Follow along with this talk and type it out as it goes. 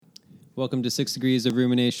Welcome to 6 Degrees of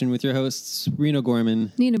Rumination with your hosts, Reno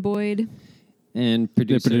Gorman Nina Boyd. and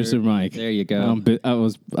producer Mike. There you go. I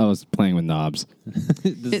was playing with knobs.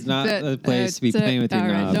 This is not a place to be playing with your all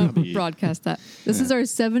right, knob. don't broadcast that. This is our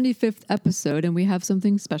 75th episode, and we have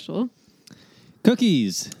something special.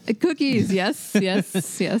 Cookies. Cookies, yes,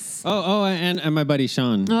 yes, yes. Oh, and my buddy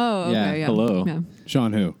Sean. Oh, okay, yeah. Hello. Yeah.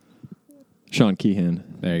 Sean who? Sean Keehan.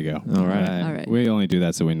 There you go. All right. All right. We only do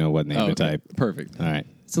that so we know what name to type. Perfect. All right.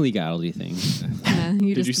 It's a legality thing.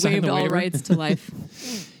 You Did just you sign waived the all waiver? rights to life.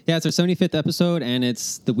 Yeah, it's our 75th episode, and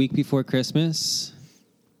it's the week before Christmas.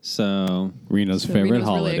 So, Reno's So favorite Reno's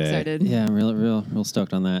holiday. really excited. yeah, I'm real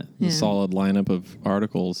stoked on that. Yeah. A solid lineup of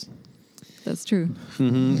articles. That's true.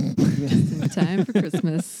 Mm-hmm. Just in time for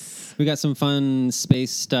Christmas. We got some fun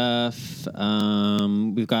space stuff.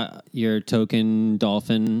 We've got your token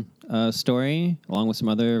dolphin story, along with some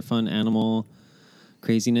other fun animal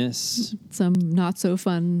craziness. Some not so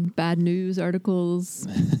fun bad news articles.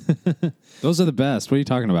 Those are the best. What are you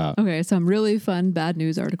talking about? Okay, some really fun bad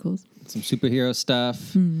news articles. Some superhero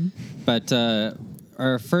stuff. But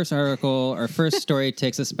our first story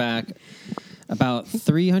takes us back about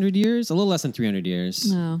 300 years, a little less than 300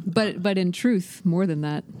 years. No, but in truth, more than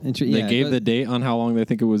that. They gave the date on how long they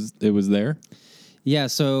think it was there. Yeah,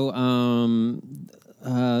 so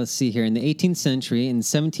let's see here. In the 18th century, in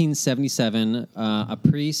 1777, a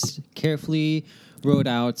priest carefully wrote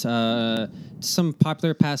out some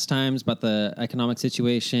popular pastimes about the economic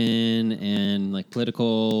situation and like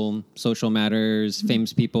political, social matters,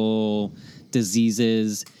 famous people,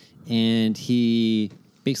 diseases, and he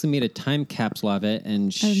basically made a time capsule of it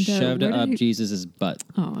and shoved it where up did he- Jesus' butt.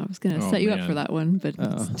 Oh, I was going to Oh, set you up man. for that one, but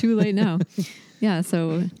it's too late now. Yeah,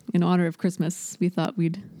 so in honor of Christmas, we thought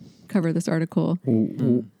we'd cover this article.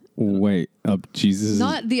 Wait, up Jesus?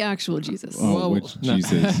 Not the actual Jesus. Oh, Whoa. which No.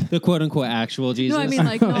 Jesus? The quote-unquote actual Jesus. No, I mean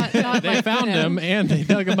like not They like, found you know, him and they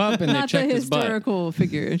dug him up and they not the checked his butt. historical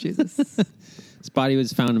figure of Jesus. His body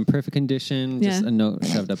was found in perfect condition, just Yeah. a note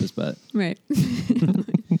shoved up his butt. Right.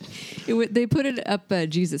 They put it up a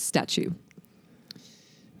Jesus statue,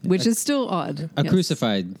 which is still odd. A Yes.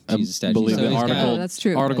 crucified Jesus statue. believe So the he's got- article. that's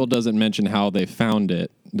true. Article doesn't mention how they found it,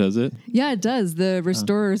 does it? Yeah, it does. The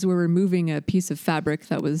restorers were removing a piece of fabric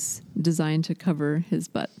that was designed to cover his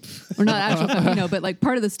butt, or not actual fabric, but like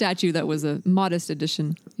part of the statue that was a modest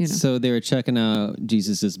addition. So they were checking out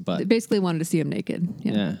Jesus's butt. They basically wanted to see him naked.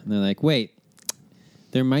 Yeah. And they're like, wait,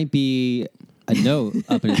 there might be a note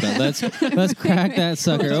up in his butt. Let's crack that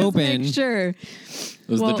sucker Just open. make sure. It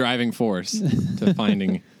was Well- the driving force to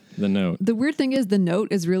finding the note. The weird thing is the note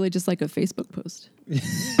is really just like a Facebook post.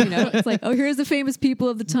 It's like, oh, here's the famous people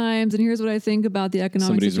of the times, and here's what I think about the economic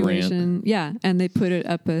Somebody's situation. Yeah, and they put it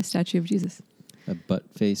up a statue of Jesus. A butt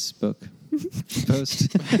Facebook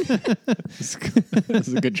post. This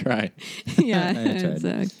is a good try. Yeah, I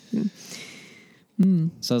tried.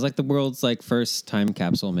 So it's like the world's like first time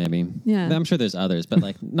capsule, maybe. Yeah. I'm sure there's others, but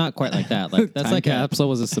like not quite like that. Like that's Time like capsule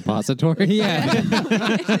was a suppository. Yeah.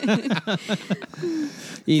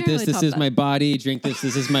 Eat Can't this. really This top is that. my body. Drink this.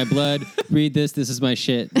 This is my blood. Read this. This is my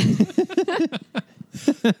shit.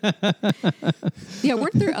 Yeah,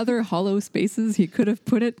 weren't there other hollow spaces he could have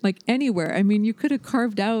put it like anywhere? I mean, you could have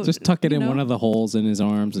carved out. Just tuck it in one of the holes in his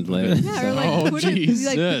arms and let it. Yeah, or like Oh, put it like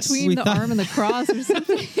Jesus. between We the thought- arm and the cross or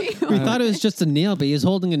something. We thought it was just a nail, but he was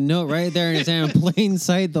holding a note right there in his hand, in plain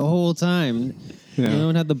sight the whole time. Yeah. No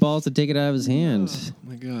one had the balls to take it out of his hand. Oh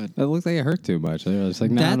my God. It looked like it hurt too much. They were just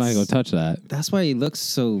like, no, I'm not That's- going to touch that. That's why he looks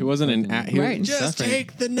so. He wasn't an. He Right. was just Suffering.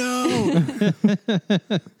 take the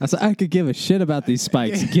note. I said, I could give a shit about these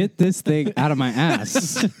spikes. Get this thing out of my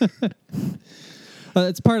ass.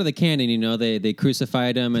 It's part of the canon, They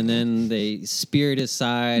crucified him and then they speared his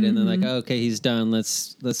side, and then like, okay, he's done.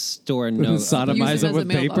 Let's store a note. Sodomize Use it him as a with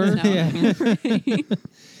mailbox paper? now. Yeah.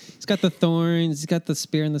 He's got the thorns. He's got the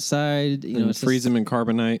spear in the side. And It's freeze him in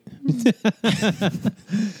carbonite.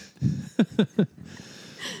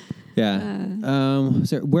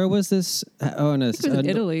 Yeah. Where was this? Oh, no. It was in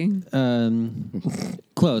Italy.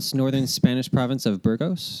 Close. Northern Spanish province of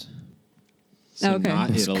Burgos. So Okay. not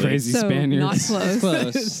Those Italy. crazy So Spaniards. not close.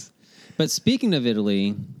 Close. But speaking of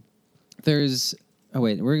Italy, there's. Oh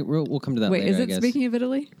wait, we'll come to that Wait, later. is I it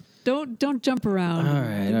guess. Don't jump around. All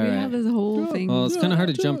right, We all right. have this whole thing. Well, it's kind of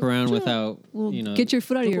hard to jump around without Well, get your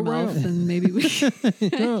foot out of your mouth, and maybe we.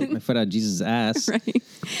 my foot out of Jesus' ass. Right.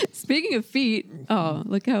 Speaking of feet, oh,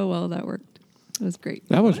 look how well that worked. That was great.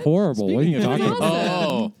 That was horrible. What are you Speaking talking of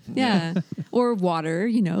about? Oh, Yeah. Or water,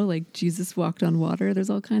 like Jesus walked on water.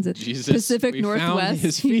 There's all kinds of Jesus, Pacific we found Northwest.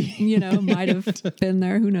 his feet. Might have been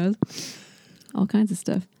there. Who knows? All kinds of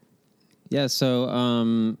stuff. Yeah, so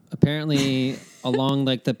apparently along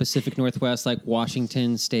like the Pacific Northwest, like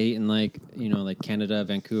Washington State and like Canada,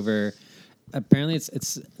 Vancouver, apparently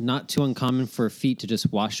it's not too uncommon for feet to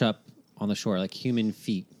just wash up on the shore, like human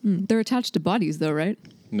feet. They're attached to bodies, though, right?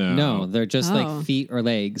 No, they're just Oh. like feet or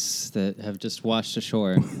legs that have just washed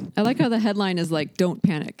ashore. I like how the headline is like, "Don't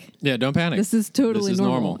panic. Yeah, don't panic. This is totally This is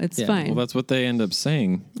normal. It's Yeah. fine." Well, that's what they end up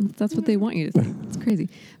saying. That's what they want you to think. It's crazy.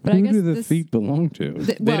 But Who I guess do the this, feet belong to?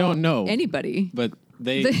 They don't know. Anybody. But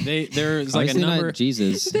there's like a Obviously number. not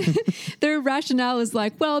Jesus. Their rationale is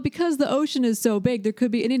like, well, because the ocean is so big, there could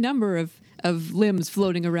be any number of limbs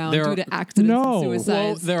floating around There due are- to accidents No. and Well,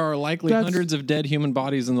 suicides. there are likely That's- hundreds of dead human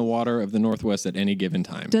bodies in the water of the Northwest at any given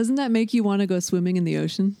time. Doesn't that make you want to go swimming in the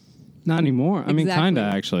ocean? Not anymore. I mean, Exactly. kind of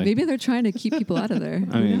actually. Maybe they're trying to keep people out of there.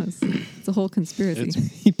 Who mean, knows? It's a whole conspiracy.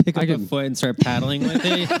 You pick up I a can- foot and start paddling with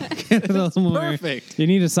it. Get a little more. Perfect. You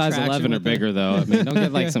need a size Traction 11 or with it. bigger, though. I mean, don't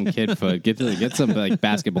get like some kid foot. Get some like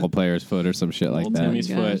basketball player's foot or some shit like Old that. Timmy's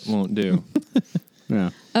gosh. foot won't do.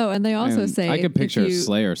 Yeah. Oh, and they also And say I could if picture a you-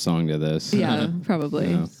 Slayer song to this. Yeah, probably.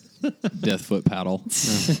 Yeah. Death foot paddle.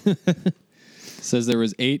 Says there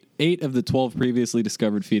was eight of the 12 previously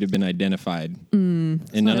discovered feet have been identified. In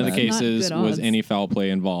none of the not cases good was odds. any foul play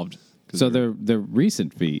involved. 'Cause So they're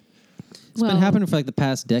recent feet. It's been happening for like the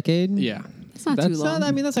past decade. yeah. It's not too That's long. not,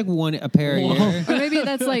 I mean, that's like a pair a year. Or maybe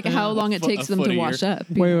that's like how long it Foot- takes a them foot to a wash year. up.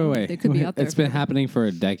 you know? Wait. They could be out there. It's been happening for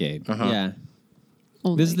a decade. Yeah.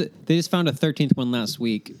 only. This is they just found a 13th one last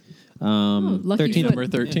week. lucky 13 foot. Number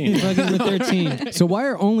 13. Lucky number 13. So why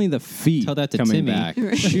are only the feet Tell that to coming Timmy. back?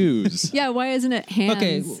 Shoes. Yeah, why isn't it hands?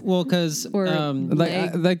 Okay, well, because Or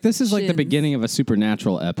leg, This is like the shins. beginning of a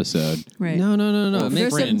supernatural episode. Right. no. Well, It There's makes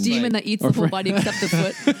some friends, demon like- that eats the whole body except the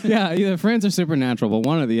foot. Yeah, either friends or supernatural, but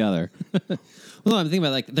one or the other. Well, I'm thinking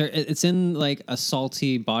about like it's in like a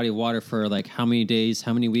salty body of water for like how many days,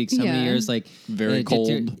 how many weeks, how Yeah. many years, like Very and it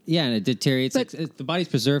cold. yeah, and it deteriorates. But- Like, the body's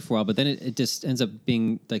preserved for a while, but then it just ends up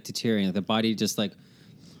being like deteriorating. Like, the body just like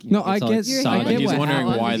No, I it's all, get- like, Your solid. hand get is what how wondering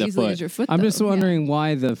long why as the easily foot. as your foot. I'm though. just wondering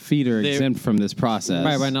why the feet are They- exempt from this process.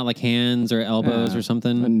 Right, not like hands or elbows Yeah. or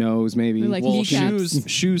something. A nose, maybe. Or like Well, kneecaps.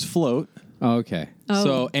 shoes float. Oh, okay. Oh.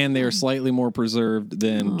 So, and they are slightly more preserved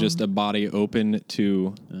than just a body open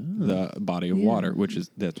to the body of water, which is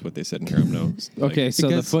that's what they said in here. No, Okay, so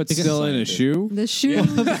the because- foot's because still in a scientific. shoe? The shoe.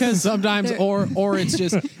 because sometimes, They're- or it's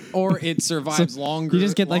just, or it survives longer. you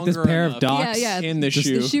just get, like, this longer pair of enough docs Yeah, in the Just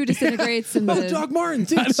shoe. the shoe disintegrates and the Doc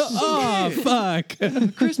Martens. Oh, fuck.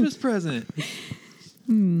 Christmas present.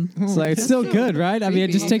 It's like, it's still good, right? I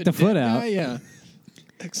mean, just take the foot out. Yeah.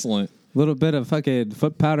 Excellent. A little bit of fucking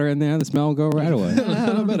foot powder in there, the smell will go right away. A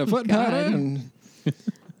little bit of foot God. powder and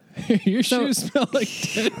your So- shoes smell like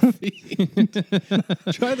dead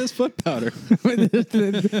feet. Try this foot powder.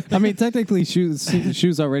 I mean, technically,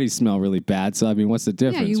 shoes already smell really bad. So, I mean, what's the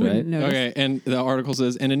yeah, difference, you right? wouldn't notice. Okay, and the article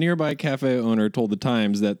says, and a nearby cafe owner told the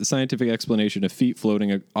Times that the scientific explanation of feet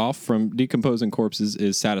floating off from decomposing corpses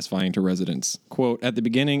is satisfying to residents. Quote, at the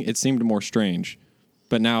beginning, it seemed more strange,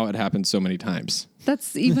 but now it happens so many times.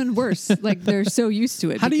 That's even worse. Like they're so used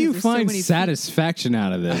to it. How do because you there's so find many feet. satisfaction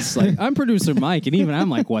out of this? Like, I'm producer Mike, and even I'm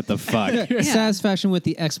like, what the fuck? Satisfaction with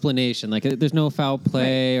the explanation. Like, there's no foul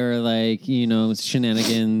play or like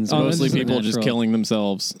shenanigans. Oh, or Mostly this is people just natural. killing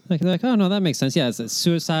themselves Like, they're like, oh no, that makes sense. Yeah, it's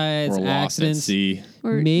suicides, or lost at accidents, sea.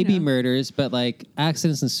 Or, maybe you know, murders, but like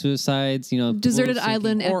accidents and suicides. deserted little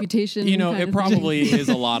island Or, amputation. you know, kind it of probably is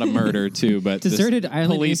a lot of murder too, but Deserted island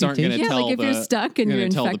police aren't going to amputation? Yeah, tell like if you're the- stuck and gonna you're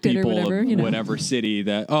tell the infected or people whatever, of you know. whatever city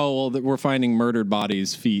that, we're finding murdered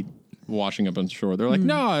bodies, feet washing up on shore. They're like,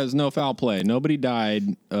 no, there's no foul play. Nobody died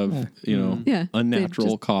of, Yeah, they unnatural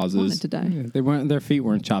just causes. wanted to die. Their feet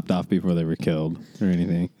weren't chopped off before they were killed or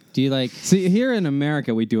anything. Do you like? See, here in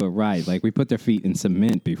America, we do it right. Like, we put their feet in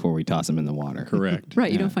cement before we toss them in the water. Correct.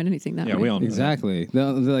 Right, you don't find anything that Yeah, way. we all know that. Exactly. They're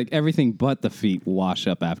like, everything but the feet wash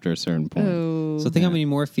up after a certain point. Oh, So think how many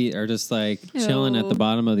more feet are just like chilling at the Ew.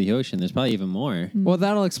 bottom of the ocean. There's probably even more. Well,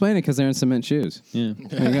 that'll explain it because they're in cement shoes. Yeah.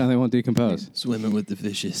 There you go. They won't decompose. Swimming with the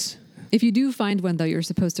fishes. if you do find one, though, you're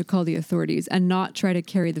supposed to call the authorities and not try to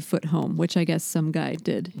carry the foot home, which I guess some guy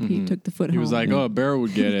did. He took the foot He home. was like, oh, a bear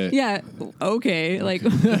would get it. yeah, okay. Like,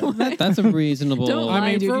 That's a reasonable. Don't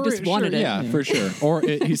lie. Dude, you just wanted it. Yeah, for sure. Or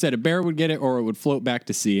he said a bear would get it, or it would float back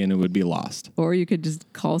to sea and it would be lost. or you could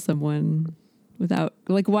just call someone without,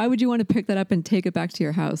 like, why would you want to pick that up and take it back to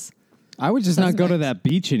your house? I would just not go to that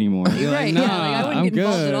beach anymore. Be like, Right, nah, yeah, like, I wouldn't I'm get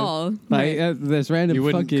involved good. at all. Like, Right. this random You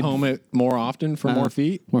wouldn't fucking comb it more often for more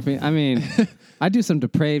feet? More feet. I mean, I do some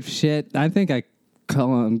depraved shit. I think I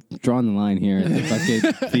drawing the line here. The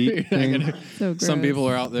fucking feet thing. So gross. Some people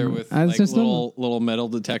are out there with I like just little metal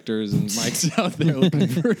detectors and mics out there looking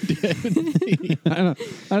for dead feet. I don't know.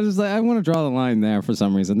 I was just like, I want to draw the line there for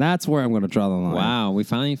some reason. That's where I'm going to draw the line. Wow, we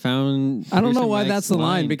finally found. I don't know producer why Mike's that's the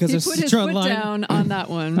line because He there's put his draw a foot line. down on that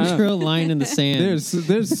one. Draw a line in the sand. there's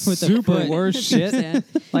the super foot. worse shit. Sand.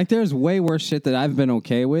 Like there's way worse shit that I've been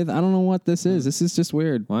okay with. I don't know what this is. This is just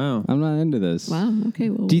weird. Wow. I'm not into this. Wow. Okay.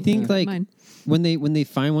 Well, Do you think never like mind. when they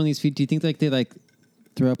find one of these feet? Do you think like they like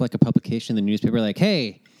throw up like a publication in the newspaper like,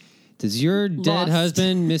 hey, does your dead Lost.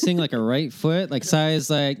 husband missing like a right foot like size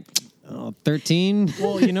like 13?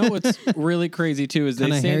 Well, you know what's really crazy too is they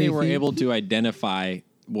Kinda say hairy they were feet. able to identify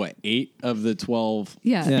 8 of the 12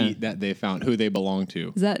 Yeah. Yeah. feet that they found who they belong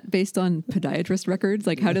to. Is that based on podiatrist records?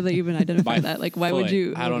 Like, how do they even identify By that? Like, why would foot.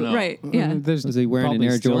 you? I don't know. Right. Yeah. There's Was he wearing an probably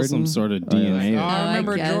Air still Jordan? some sort of Oh, yeah. DNA. Oh, I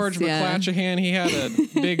remember guess, George yeah. McClatchahan. He had a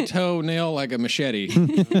big toenail like a machete.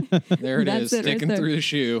 There it That's is, it right sticking there. through the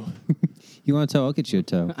shoe. You want a toe? I'll get you a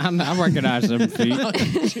toe. I recognize them feet.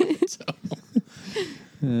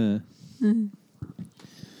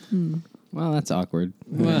 Well, that's awkward.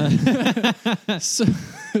 So,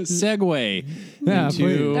 segue Yeah, into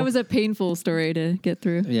please. That was a painful story to get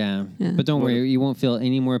through. Yeah. Yeah. But don't worry, you won't feel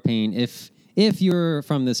any more pain if you're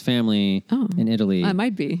from this family Oh. in Italy. I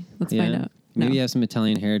might be. Let's find out. Maybe No. you have some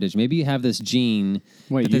Italian heritage. Maybe you have this gene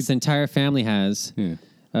Wait, that you- this entire family has. Yeah.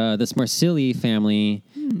 This Marsili family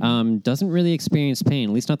doesn't really experience pain,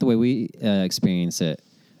 at least not the way we experience it.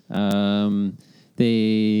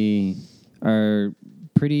 They are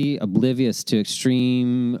pretty oblivious to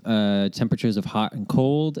extreme temperatures of hot and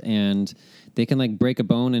cold, and they can like break a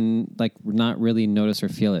bone and like not really notice or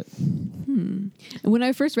feel it. When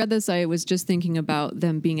I first read this, I was just thinking about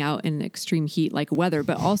them being out in extreme heat, like weather,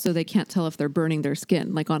 but also they can't tell if they're burning their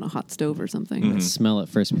skin, like on a hot stove or something. They smell it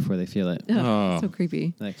first before they feel it. Ugh, so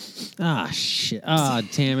creepy. Like, shit.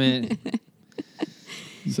 Damn it.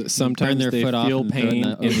 So sometimes their they foot off feel and throw it in pain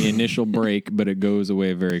the in the initial break, but it goes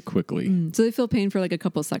away very quickly. So they feel pain for like a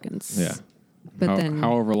couple seconds. Yeah. But then,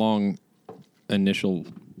 however long initial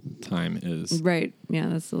time is. right. Yeah,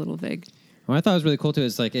 that's a little vague. What I thought was really cool too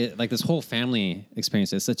is like this whole family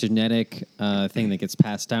experience. It's a genetic thing that gets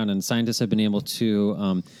passed down, and scientists have been able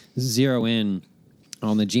to zero in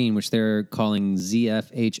on the gene, which they're calling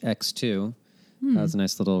ZFHX2. That has a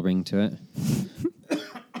nice little ring to it.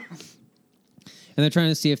 And they're trying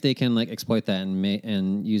to see if they can like exploit that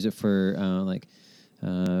and use it for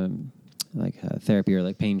therapy or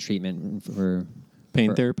like pain treatment for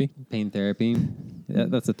Pain therapy? pain therapy.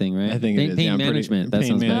 That's a thing, right? I think pain, it is. pain Yeah, I'm pretty- management. That pain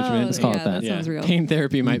sounds management. good. Let's call yeah, it that. that sounds real. Pain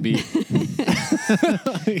therapy might be.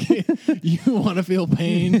 You want to feel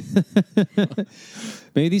pain?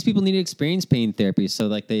 Maybe these people need to experience pain therapy, so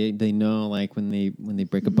like they know like when they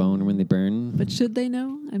break a bone or when they burn. But should they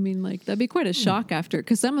know? I mean, like that'd be quite a shock after,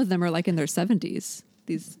 because some of them are like in their 70s.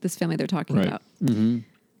 This family they're talking Right. about. Mm-hmm.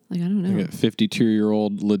 Like I don't know.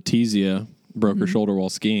 52-year-old Letizia broke her shoulder while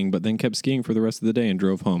skiing, but then kept skiing for the rest of the day and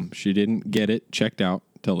drove home. She didn't get it checked out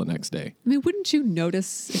till the next day. I mean, wouldn't you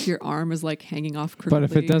notice if your arm is like hanging off crookedly?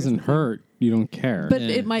 But if it or doesn't something? hurt, you don't care. But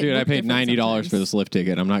Yeah. it might. Dude, I look paid different $90 for sometimes. this lift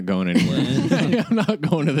ticket. I'm not going anywhere. I'm not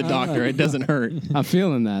going to the doctor. It doesn't hurt. I'm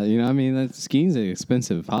feeling that. You know, I mean, skiing's an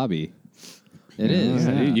expensive hobby. It is.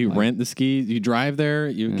 Yeah. You rent the skis, you drive there,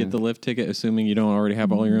 you get the lift ticket, assuming you don't already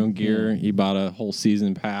have all your own gear. You bought a whole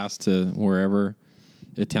season pass to wherever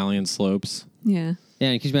Italian slopes. Yeah. Yeah,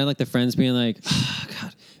 and because you like the friends being like,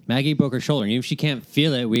 God, Maggie broke her shoulder. And even if she can't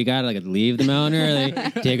feel it, we gotta like leave the mountain early,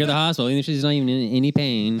 take her to the hospital, even if she's not even in any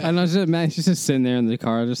pain. I know, she's just sitting there in the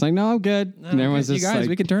car, just like, no, I'm good. And everyone's you just guys, like,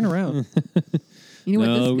 we can turn around. You know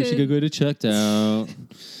No, what? we This should could, go get it checked out.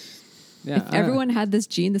 yeah, if everyone had this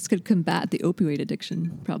gene, this could combat the opioid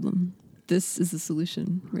addiction problem. This is the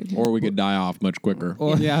solution right here. Or we could die off much quicker.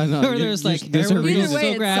 Or, Yeah, no, or there's like there's a heroin reason- Either way, so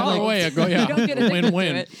it's grab, solved. like, way, go, yeah. You don't get addicted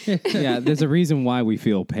Win-win. to it. yeah, there's a reason why we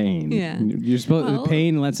feel pain. Yeah. You're supposed Well-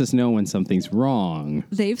 pain lets us know when something's wrong.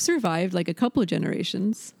 They've survived like a couple of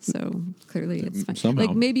generations, so clearly it's fine. Somehow.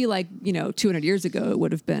 Like maybe 200 years ago it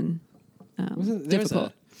would have been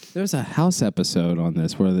difficult. There was a House episode on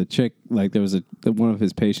this where the chick, like, there was one of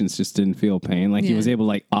his patients just didn't feel pain. Like, he Yeah. was able to,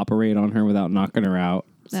 like, operate on her without knocking her out.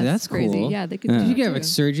 that's crazy. cool. Yeah, they could. Yeah. do You that could have a too.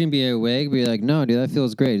 surgeon be awake, be like, no, dude, that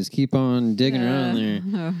feels great. Just keep on digging around there.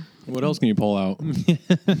 Oh. What else can you pull out?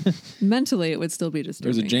 Mentally, it would still be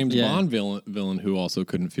disturbing. There's a James Yeah. Bond villain who also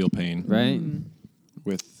couldn't feel pain. Right?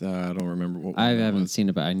 With, I don't remember what I one it haven't was. seen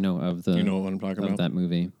it, but I know of the You know what I'm talking of about? that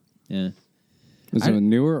movie. Yeah. Was it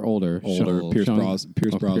newer or older? Older. Pierce Brosnan.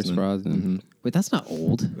 Pierce Brosnan. Wait, that's not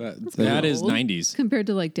old. That is Old 90s. compared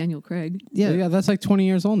to like Daniel Craig. Yeah, that's like 20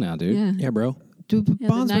 years old now, dude. Yeah. Yeah, bro. Dude, the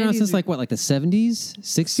Bond's been around 90s since are- like what, like the 70s,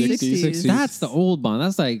 60s? 60s. That's the old Bond.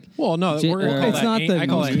 That's like Well, no, J- we're gonna call it's that not the I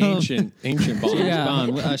call it most- ancient Bond. Yeah.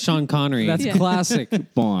 Bond. Sean Connery. That's Yeah.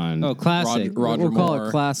 classic Bond. oh, classic. Roger we'll call Moore.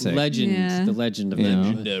 it classic. Legend. Yeah. The legend of You know?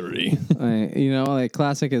 legend. Legendary. Like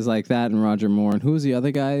classic is like that and Roger Moore. And who was the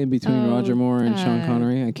other guy in between Oh, Roger Moore and Sean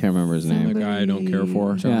Connery? I can't remember his The name. guy I don't care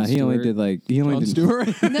for. Yeah, he only Stewart. did like he only Jon did Stewart.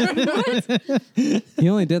 No, what? he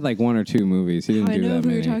only did like 1 or 2 movies. He Oh, didn't I do know that who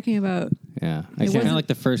many. you're talking about. Yeah, I It can't. Kind of like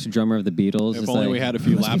the first drummer of the Beatles. If It's only like, we had a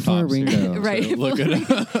few must be for laptops. Ringo. Right. So look it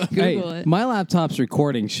up. Google Hey, it. my laptop's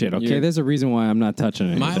recording shit. Okay, Yeah. there's a reason why I'm not touching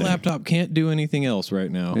it. My laptop can't do anything else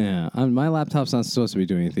right now. Yeah, my laptop's not supposed to be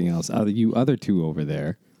doing anything else. You other two over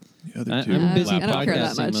there. The other I, two I'm busy I don't care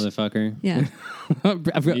that podcasting, much. motherfucker. Yeah. I've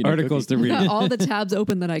got Eat a articles to I've read. got all the tabs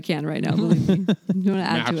open that I can right now. Believe me. I'm going to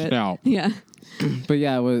add to Maxed it. out. Yeah. But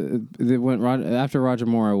yeah, it went after Roger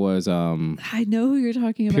Moore was I know who you're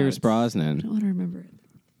talking about. Pierce I Brosnan, don't want to remember it.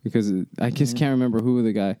 because I just can't remember who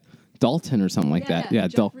the guy, Dalton or something like that. Yeah,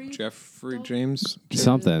 Jeffrey James.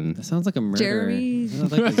 something. That sounds like a murderer. Jeremy- Is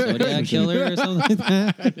that like a Zodiac killer or something like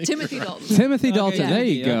that? Timothy Dalton. Timothy Dalton. yeah. There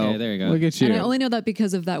you go. Okay, there you go. Look at you. And I only know that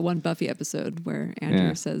because of that one Buffy episode where Andrew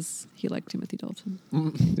Yeah. says he liked Timothy Dalton.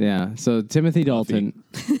 Yeah. So Timothy Dalton.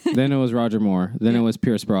 Then it was Roger Moore. Then it was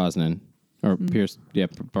Pierce Brosnan. Or Pierce. Yeah,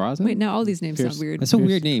 Brosnan. Wait, now all these names Pierce- sound weird. That's a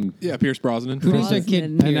weird name. Yeah, Pierce Brosnan. Who names their kid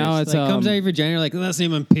Brosnan. Pierce? And now it's, like, comes um, out of your vagina, like, let's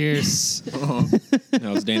name him Pierce. That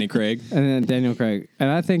was Danny Craig. And then Daniel Craig. And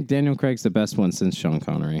I think Daniel Craig's the best one since Sean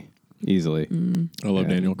Connery. Easily. I love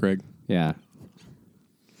Yeah. Daniel Craig. Yeah.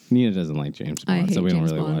 Nina doesn't like James I Bond, hate so we don't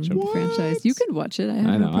James really Bond watch him. franchise. You could watch it. I have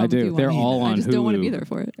I no know, problem I do. if you They're want. all on I just Hulu. don't want to be there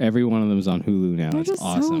for it. Every one of them is on Hulu now. They're It's just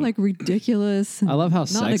awesome. so like ridiculous. I love how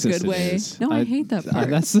not in a sexist good way. it is. No, I hate that part.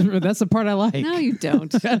 That's the part I like. No, you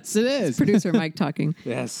don't. Yes, it is. Producer Mike talking.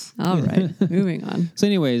 Yes. All right, moving on. So,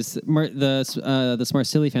 anyways, the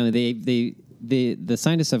Marsilli family, the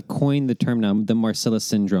scientists have coined the term now, the Marcellus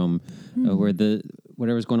syndrome, where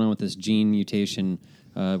whatever's going on with this gene mutation,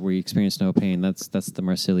 where you experience no pain. That's the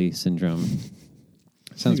Marsilli syndrome.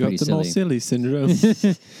 Sounds You pretty got the silly. Marsilli syndrome.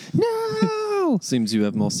 No. Seems you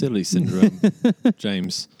have Marsilli syndrome,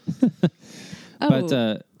 James. Oh,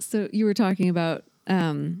 But, so you were talking about,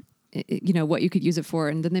 what you could use it for,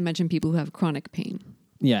 and then they mentioned people who have chronic pain.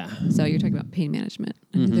 Yeah. So you're talking about pain management.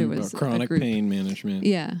 And there was a Chronic group- pain management.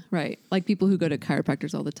 Yeah, right. Like people who go to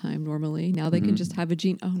chiropractors all the time normally. Now they can just have a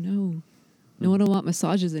gene. Oh, no. No one will want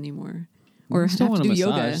massages anymore. Or Still have want to a do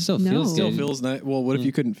massage. yoga. Still no. feels Still good. feels nice. Well, what if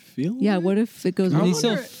you couldn't feel? Yeah, what if it goes They wrong?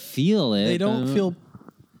 still feel it. They don't but- feel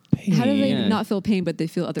pain. How do they Yeah. not feel pain, but they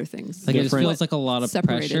feel other things? Like it just Different. feels like a lot of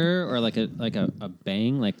Separated. pressure, or like a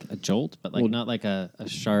bang, like a jolt, but like not like a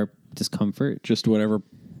sharp discomfort. Just whatever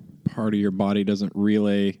part of your body doesn't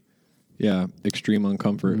relay. Yeah, extreme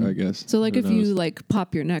uncomfort, I guess. So, like, Who if knows? you like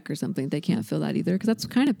pop your neck or something, they can't feel that either because that's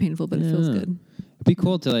kind of painful, but it feels Yeah. good. It'd be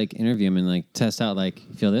cool to like interview him and like test out. Like,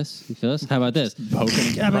 you feel this? You feel this? How about this?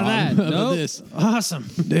 poking, How about that? How about Nope. this, Awesome.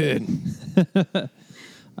 dude?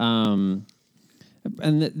 And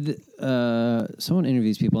someone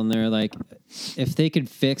interviews people and they're like, if they could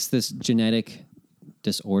fix this genetic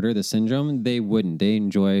disorder, the syndrome, they wouldn't. They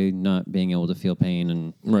enjoy not being able to feel pain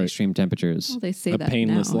and Right. extreme temperatures. Well, they say A that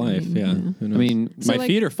painless now. life. Yeah. Who knows? I mean, So, my like-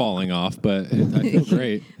 feet are falling off, but I feel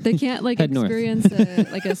great. They can't like Head north. experience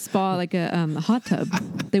a spa, like a hot tub.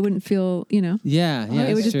 They wouldn't feel, yeah, yeah. it would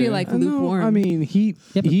that's just be true. like No, lukewarm. I mean, heat.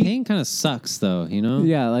 yeah, but heat pain kind of sucks, though. You know,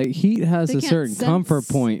 Yeah, like heat has They a can't certain sense- comfort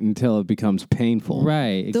point until it becomes painful.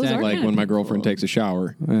 right? Those are Exactly. Like kinda when my painful. girlfriend takes a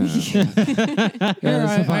shower. Yeah.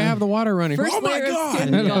 Here, I have the water running. First Oh my layer of god!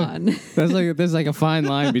 skin gone. There's like a fine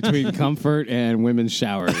line between comfort and women's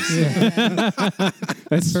showers.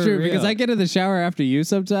 That's For true real. because I get in the shower after you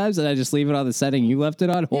sometimes, and I just leave it on the setting you left it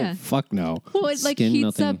on. Oh Yeah. fuck no! Well, it like Skin heats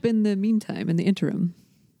melting. up in the meantime, in the interim.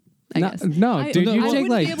 I guess. No, dude, you I take wouldn't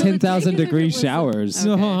like be able to take 10,000 it if it degree was- showers.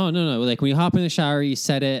 No, Okay. no. Like when you hop in the shower, you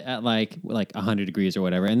set it at like 100 degrees or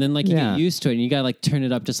whatever, and then like you Yeah. get used to it, and you gotta like turn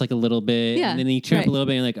it up just like a little bit, Yeah, and then you turn up right. a little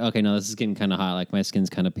bit, and you're like, okay, no, this is getting kind of hot. Like my skin's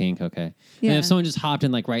kind of pink. Okay, Yeah. and if someone just hopped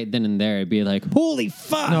in like right then and there, it'd be like, holy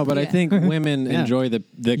fuck. No, but I Yeah. think women Yeah. enjoy the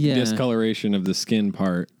Yeah. discoloration of the skin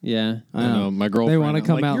part. Yeah, I know my girlfriend. wanna I'm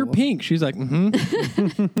come like, out- You're pink. She's like,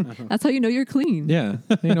 That's how you know you're clean. yeah.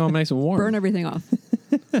 You know, I'm nice and warm. Burn everything off.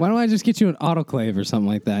 Why don't I just get you an autoclave or something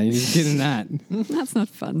like that? You just get in that. That's not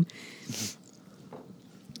fun.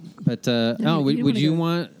 but you don't would wanna you go-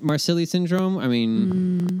 want Marsilli syndrome? I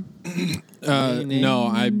mean, No,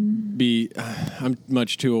 I'm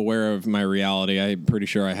much too aware of my reality. I'm pretty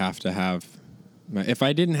sure I have to have. If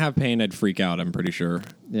I didn't have pain, I'd freak out. I'm pretty sure.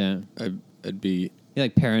 yeah. I'd be You're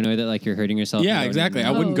like paranoid that like you're hurting yourself. Yeah, and exactly. I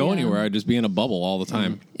going- wouldn't go yeah. anywhere. I'd just be in a bubble all the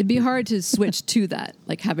time. It'd be hard to switch to that,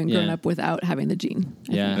 like having grown Yeah. up without having the gene.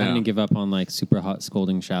 Yeah, having to give up on like super hot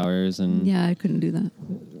scalding showers and Yeah, I couldn't do that.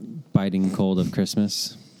 biting cold of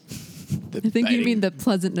Christmas. I think you mean the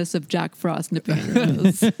pleasantness of Jack Frost nipping at your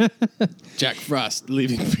nose. Jack Frost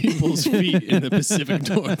leaving people's feet in the Pacific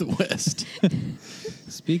Northwest.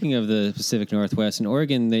 Speaking of the Pacific Northwest, in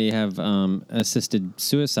Oregon, they have assisted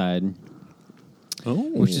suicide,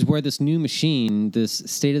 which is where this new machine, this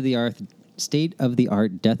state of the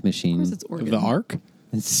art death machine, Of course, it's Oregon. The Ark?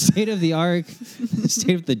 state of the art,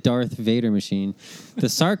 state of the Darth Vader machine. The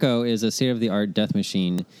Sarco is a state of the art death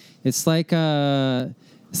machine. It's like the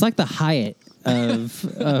Hyatt of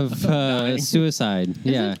suicide.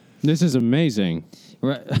 Yeah. This is amazing.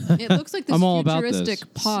 Right. It looks like this I'm all about this.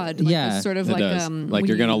 futuristic pod. Like Yeah, this sort of It like does. Like when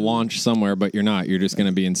you're going to you- launch somewhere, but you're not. You're just going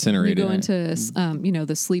to be You incinerated. go into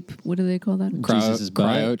the sleep. What do they call that? Jesus'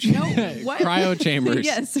 butt. cryo, what? cryo chambers.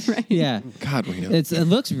 Yes, right. Yeah. God, we know. It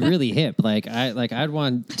looks really hip. I'd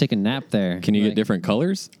want to take a nap there. Can you Like, get different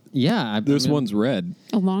colors? Yeah. This one's red.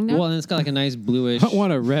 A long nap. Well, and it's got like a nice bluish. I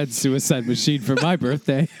want a red suicide machine for my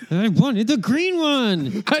birthday. I wanted the green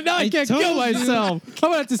one. I know I can't told kill you. myself. I'm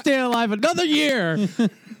gonna have to stay alive another year, or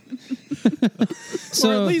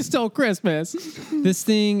So at least till Christmas. this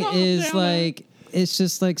thing is damn it. like it's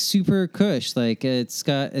just like super cush. Like it's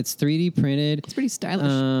 3D printed. It's pretty stylish.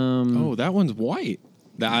 Oh, that one's white.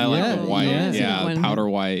 I like Yeah, the white. yeah. Yeah, One. powder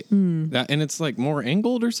white. That, and it's like more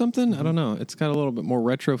angled or something. I don't know. It's got a little bit more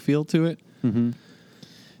retro feel to it.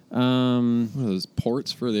 Um, What are those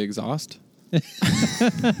ports for the exhaust?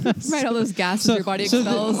 Right, all those gases your body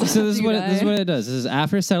expels. So this is You what die. it does. This is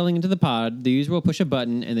after settling into the pod, the user will push a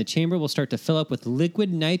button and the chamber will start to fill up with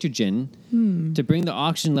liquid nitrogen to bring the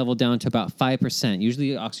oxygen level down to about 5%.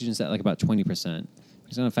 Usually oxygen's at like about 20%.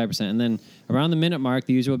 It's down to 5%. And then around the minute mark,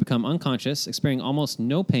 the user will become unconscious, experiencing almost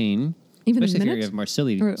no pain. Even a especially if minute? you have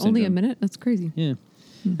Marsilli Or syndrome. only a minute? That's crazy. Yeah.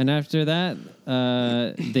 And after that,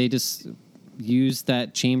 they just use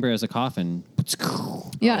that chamber as a coffin.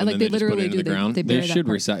 Yeah, and like then they just put literally it in do. the ground. They They bury that should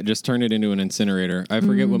part. just turn it into an incinerator. I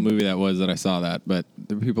forget what movie that was that I saw that, but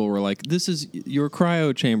the people were like, "This is your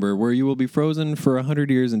cryo chamber where you will be frozen for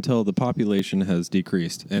 100 years until the population has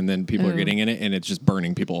decreased," and then people are Oh. getting in it, and it's just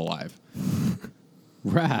burning people alive.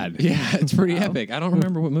 Rad. Yeah, it's pretty epic. I don't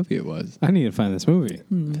remember what movie it was. I need to find this movie.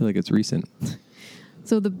 I feel like it's recent.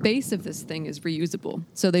 So the base of this thing is reusable.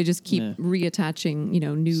 So they just keep Yeah. reattaching,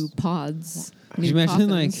 new pods. Could new you imagine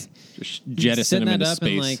like coffins. Just jettison setting them that into up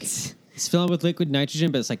space. and like it's filled with liquid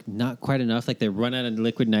nitrogen, but it's like not quite enough. Like they run out of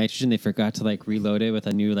liquid nitrogen, they forgot to like reload it with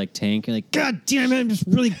a new like tank. You're like, God damn it, I'm just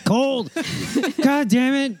really cold. God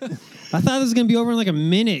damn it. I thought this was gonna be over in like a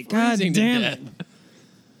minute. God Freezing to damn death. it.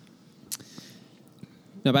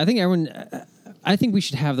 No, but I think everyone. I think we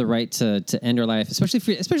should have the right to end our life, especially if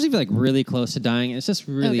you're like really close to dying. It's just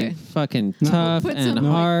really Okay. fucking tough Put and some,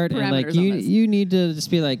 hard, like, and like parameters on this. you need to just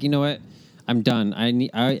be like, you know what, I'm done.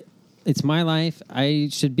 It's my life. I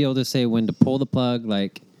should be able to say when to pull the plug.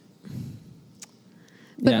 Like,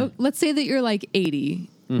 But yeah. let's say that you're like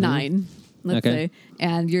 89, let's Okay. say,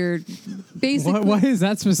 and you're basically. Why is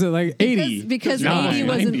that specific? Like 80? Because Nine. 80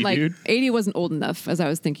 wasn't 90, like dude. 80 wasn't old enough as I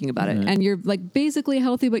was thinking about it, and you're like basically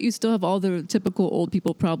healthy, but you still have all the typical old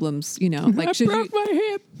people problems. Like I should you broke my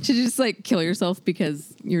hip. should you just like kill yourself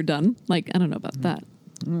because you're done? Like I don't know about that.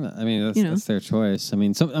 I mean, that's, You know. that's their choice. I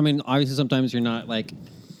mean, obviously, sometimes you're not like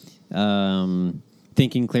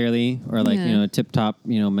thinking clearly or like Yeah. tip top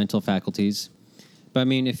mental faculties. But I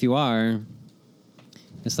mean, if you are,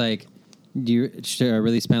 it's like, should I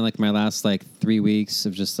really spend like my last like 3 weeks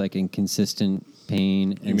of just like inconsistent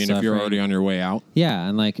pain? You mean if you're already on your way out? Yeah,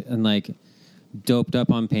 and like doped up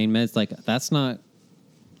on pain meds, like that's not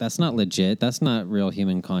legit. That's not real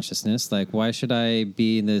human consciousness. Like, why should I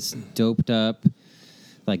be in this doped up,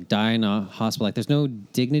 like die in a hospital? Like, there's no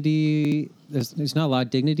dignity. There's not a lot of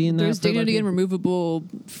dignity in that. There's for a lot of dignity in people. removable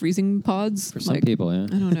freezing pods For some like, people, yeah. I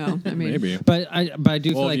don't know. I mean, Maybe. But I do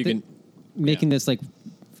feel Well, like you can- making this like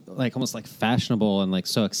almost like fashionable and like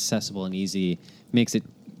so accessible and easy makes it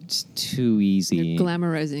just too easy. you're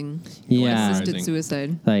glamorizing Yeah. assisted Glamorizing.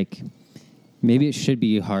 suicide. Like maybe it should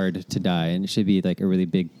be hard to die, and it should be like a really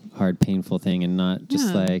big, hard, painful thing, and not just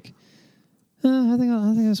Yeah. like I think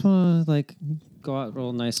I just want to like go out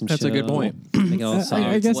real nice and That's a chill. good point. Make it all soft.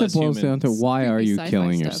 I It's guess it less boils human. down to why are Creepy you sci-fi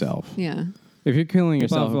killing stuff. yourself? Yeah. If you're killing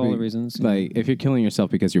yourself for all be- the reasons, like if you're killing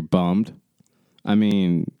yourself because you're bummed, I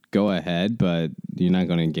mean, go ahead, but you're not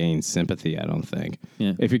going to gain sympathy. I don't think.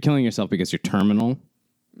 Yeah. If you're killing yourself because you're terminal,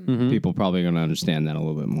 people probably going to understand that a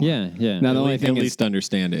little bit more. Yeah, yeah. Now the only At thing is, least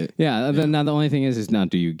understand it. now the only thing is now,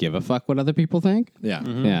 do you give a fuck what other people think? Yeah.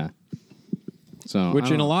 Yeah. So, Which I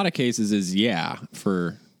don't in a know. lot of cases is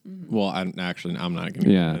for. Well, I'm not going to get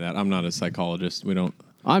into that. I'm not a psychologist. We don't.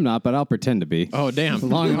 I'm not, but I'll pretend to be. Oh, damn.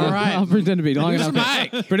 Long All right. I'll pretend to be long Producer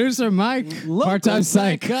enough. Mike. Producer Mike. Part-time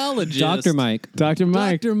psych. psychologist. Dr. Mike. Dr.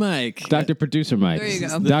 Mike. Dr. Mike. Dr. Producer Mike. There you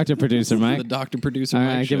go. Dr. Producer The Mike. Dr. Producer All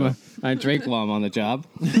Mike right, show. give him a Drake while I'm on the job.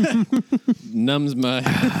 Numbs my.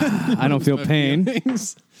 I don't feel pain,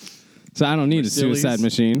 feelings. so I don't need a Sillies. suicide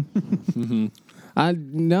machine. I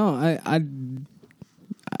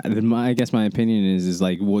guess my opinion is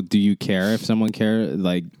like, well, do you care if someone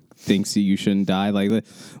thinks that you shouldn't die?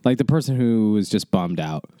 Like the person who was just bummed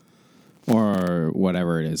out or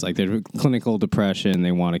whatever it is, like they're clinical depression,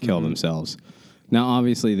 they want to kill themselves. Now,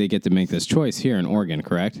 obviously, they get to make this choice here in Oregon,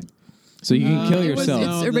 correct? So you can kill It was- yourself.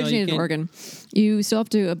 No, it's originated you in can't. Oregon. You still have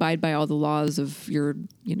to abide by all the laws of your,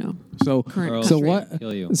 So, current so country. what?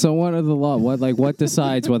 Kill you. So what are the law? What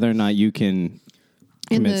decides whether or not you can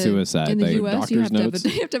in commit the, suicide? In the Like, U.S., you have, doctor's to have, notes?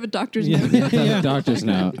 you have to have a doctor's note. have a doctor's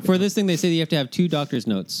note. For this thing, they say that you have to have 2 doctor's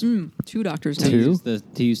notes 2 doctor's to notes.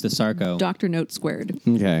 Two? use the Sarco. Doctor note squared.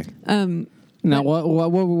 Okay. Now, what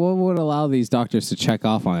would allow these doctors to check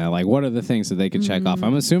off on it? Like, what are the things that they could check off?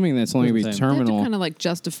 I'm assuming that's only going to be Doesn't say. They have to terminal. kind of like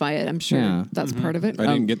justify it. I'm sure Yeah. that's part of it. I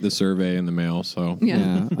didn't get the survey in the mail, so. Yeah.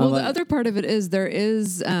 Yeah. Well, Like- the other part of it is there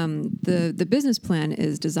is the business plan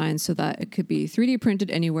is designed so that it could be 3D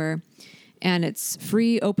printed anywhere, and it's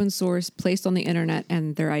free, open source, placed on the internet.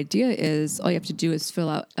 And their idea is all you have to do is fill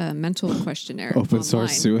out a mental questionnaire. Open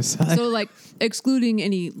source online. suicide. So like excluding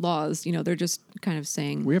any laws, they're just kind of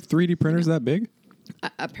saying We have 3D printers that big?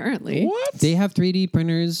 apparently. What? They have 3D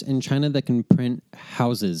printers in China that can print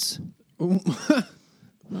houses.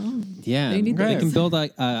 Yeah, they need they those. can build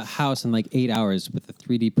a house in like 8 hours with a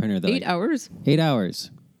 3D printer. 8 hours. 8 hours.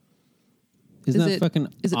 Isn't Is that it- fucking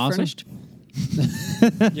is it awesome? furnished?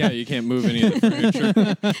 Yeah, you can't move any of the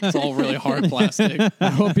furniture. It's all really hard plastic. I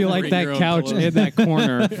hope you like Bring that your own couch pillows. in that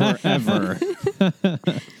corner forever.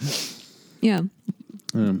 Yeah.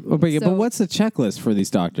 But So- what's the checklist for these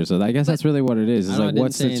doctors? So I guess that's really what it is. Is I don't know, like, it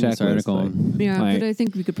what's the didn't say in this checklist? article. Like- Yeah, Like- but I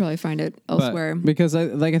think we could probably find it elsewhere. Because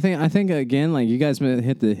I think again, like you guys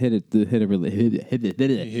hit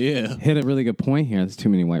a really good point here. There's too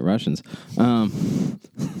many White Russians.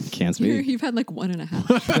 Can't speak. You've had like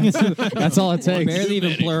 1.5. That's all it takes. Barely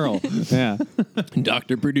even plural. Yeah.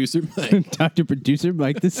 Dr. Producer Mike. Dr. Producer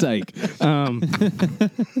Mike the Psych.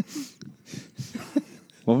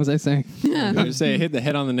 What was I saying? I would say hit the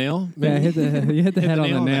head on the nail. Yeah, you hit the head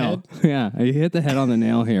on the nail on the nail. Yeah, you hit the head on the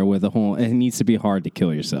nail here with the whole. It needs to be hard to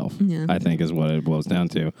kill yourself. Yeah. I think is what it boils down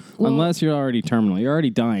to. Well- Unless you're already terminal, you're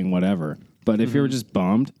already dying, whatever. But if you're just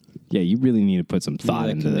bummed, yeah, you really need to put some thought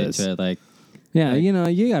Like, into commit this. to, like Yeah, you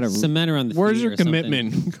gotta. cement around the Where's feet your or something.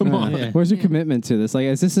 commitment? Come on. Yeah. Where's your commitment to this? Like,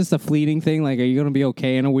 is this just a fleeting thing? Like, are you gonna be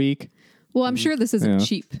okay in a week? Well, I'm sure this isn't Yeah.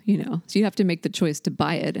 cheap, So you have to make the choice to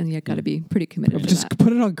buy it, and you got to be pretty committed to Just that.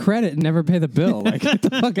 put it on credit and never pay the bill. Like, get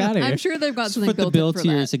the fuck out of here. I'm sure they've got something Put the built bill in for to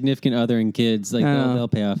your that. significant other and kids. Like Yeah. they'll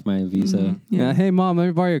pay off my visa. Yeah. Hey, mom, let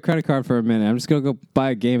me borrow your credit card for a minute. I'm just gonna go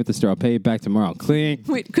buy a game at the store. I'll pay you back tomorrow. Clean.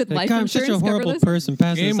 Wait, could Like, life God, I'm such insurance a cover horrible this? person.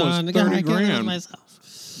 Pass Game this was on. 30 God, I can't grand. help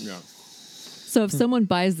myself. Yeah. So if someone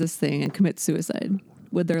buys this thing and commits suicide,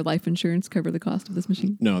 would their life insurance cover the cost of this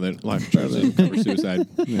machine? No, that life insurance doesn't cover suicide.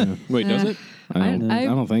 Wait, does it? I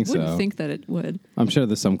don't think so. wouldn't think that it would. I'm sure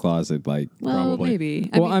there's some clause that like. Well, Probably. maybe.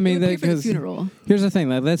 Well, I mean, it would pay for the because funeral. here's the thing.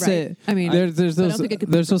 Like, let's say Right. I mean, there's but I don't those think it could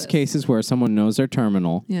pay there's for those this. cases where someone knows they're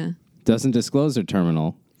terminal, Yeah. doesn't disclose their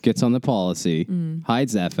terminal, gets on the policy,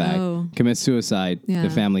 hides that fact, Oh. commits suicide, Yeah. the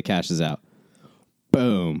family cashes out.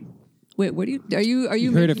 Boom. Wait, what are you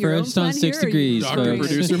You heard it making your own first on plan 6 here, or are you Degrees, Dr. doing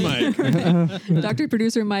folks. it? Producer Mike. Dr.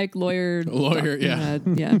 Producer Mike, lawyer. Lawyer, yeah.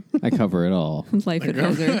 Yeah. I cover it all. Life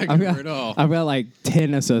advisor. I cover it all. I've got like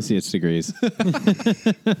 10 associate's degrees.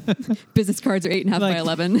 Business cards are 8.5 by Like-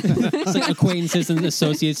 11. It's like acquaintances and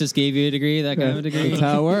associates just gave you a degree, that kind of a degree. That's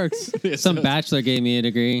how it works. Some bachelor gave me a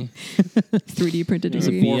degree. 3D printed It's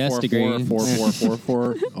a degree. BS degree.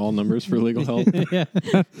 4444, all numbers for legal help.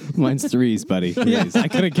 Mine's threes, buddy. Threes. I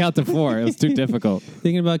couldn't count to 4. It was too difficult.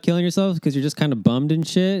 Thinking about killing yourself because you're just kind of bummed and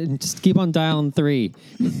shit, and just keep on dialing 3.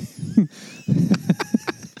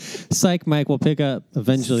 Psych Mike will pick up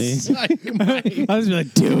eventually. I was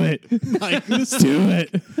like, do it. Mike, let's do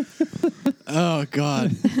it. Oh,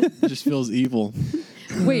 God. It just feels evil.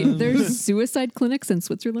 Wait, there's suicide clinics in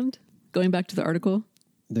Switzerland? Going back to the article.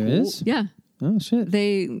 There is? Yeah. Oh shit.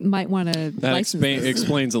 They might want to That license this.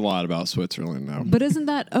 explains a lot about Switzerland now. But isn't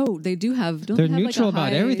that? Oh, they do have. Don't They're they have neutral like a about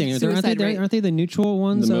high everything. Suicide rate? Aren't they the neutral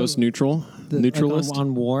ones? The most neutral, neutralist, like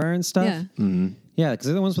on war and stuff. Yeah. Yeah, because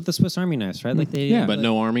they're the ones with the Swiss Army knives, right? Like they, Yeah. but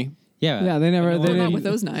no army. yeah, Yeah, they never. Well, They Well, not didn't. with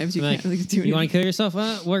those knives. You Like, can't really do you want to anything. kill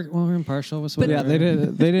yourself? We're impartial. Whatever. Yeah, they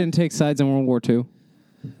didn't. They didn't take sides in World War II.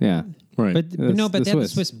 Yeah. Right. But The- no, but the they have the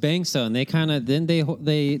Swiss. Swiss banks though, and they kind of then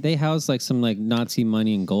they house like some like Nazi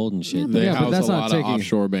money and gold and shit. they Yeah, but house that's a not lot taking- of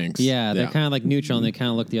offshore banks. Yeah, they're kind of like neutral, and they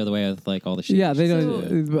kind of look the other way with like all the shit. Yeah, they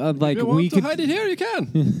don't. Like You want we to could. hide it here? You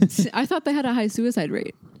can. I thought they had a high suicide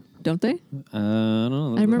rate. Don't they? I don't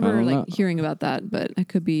know. I remember don't like know. hearing about that, but I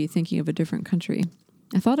could be thinking of a different country.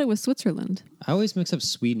 I thought it was Switzerland. I always mix up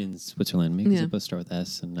Sweden and Switzerland. Maybe Yeah. it's supposed to start with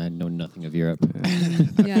S, and I know nothing of Europe.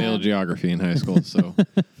 Yeah. Failed geography in high school, so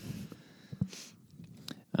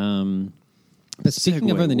But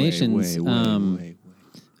speaking of other nations,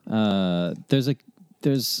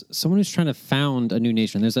 there's someone who's trying to found a new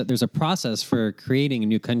nation. There's a process for creating a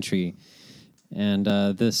new country, and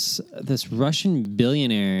this Russian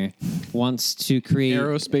billionaire wants to create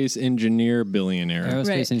aerospace engineer billionaire. aerospace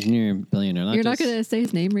Right. engineer billionaire. You're not just- going to say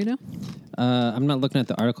his name, Rito? I'm not looking at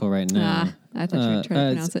the article right now. I thought you were trying to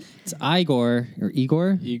pronounce it. It's Igor or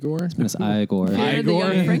Igor. Igor. It's Igor. You're the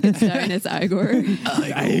young Frankenstein. It's Igor.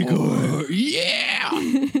 Igor.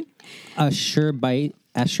 Yeah. Asher Bailey.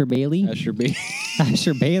 Asher Bailey.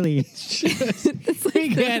 Asher Bailey. We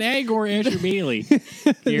got Igor Asher Bailey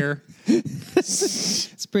here.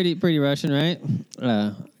 It's pretty Russian, right?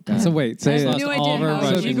 So wait, I say have it. no Lost all idea of our how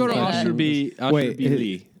Russian you Igor say that. Asher Wait,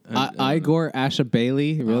 Bailey. Igor Asher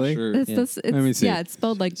Bailey, really? It's Let me see. Yeah, it's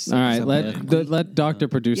spelled like. All right, Something. let Doctor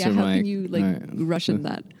Producer Yeah, how Mike. can you like All right. Russian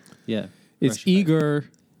that? Yeah. It's Russian. Igor.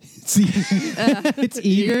 It's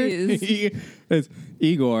Igor. Jeez. It's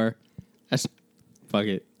Igor. Fuck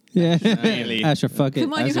it. Yeah. Bailey. Asher, fuck it.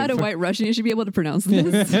 Come on, you Asher, had a fuck- white Russian. You should be able to pronounce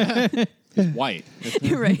this. White.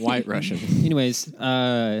 Right. White Russian. Anyways,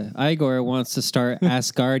 Igor wants to start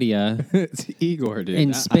Asgardia It's Igor, dude.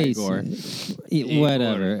 in not space. Igor.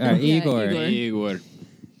 Whatever. All right, Yeah, Igor. Igor. Igor.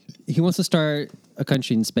 He wants to start a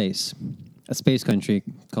country in space. A space country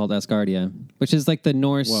called Asgardia, which is like the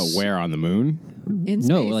Norse. Well, where on the moon? In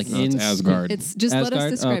No, space. like No, in it's Asgard. It's just let us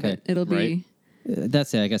Asgard? describe Okay. it. It'll Right. be.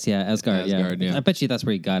 That's it, I guess. Yeah, Asgard. Asgard, yeah. I bet you that's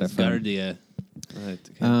where he got it from. Guardia.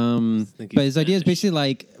 But his idea is basically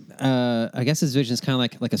like, I guess his vision is kind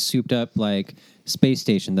of like a souped up like space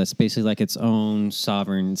station that's basically like its own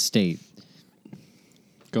sovereign state.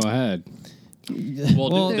 Go ahead.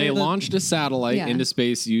 Well, they the- launched a satellite Yeah. into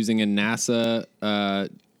space using a NASA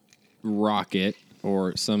rocket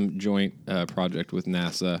or some joint project with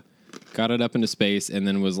NASA. Got it up into space and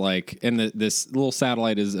then was like, and this little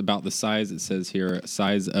satellite is about the size, it says here,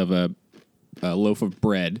 size of a loaf of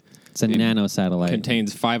bread. It's a nano satellite.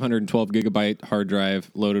 Contains 512 gigabyte hard drive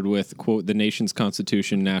loaded with, quote, the nation's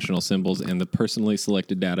constitution, national symbols, and the personally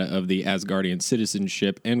selected data of the Asgardian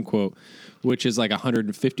citizenship, end quote, which is like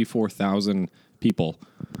 154,000 people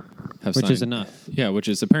have Which signed. is enough. Yeah, which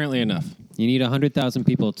is apparently enough. You need 100,000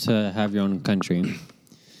 people to have your own country.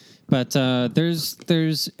 But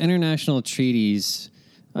there's international treaties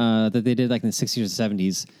that they did like in the 60s or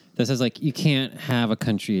 70s that says like you can't have a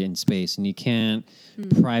country in space and you can't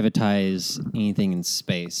privatize anything in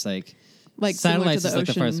space. Like similar to the is like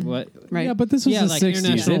the first ocean, what right? Yeah, but this was Yeah, the like 60s. They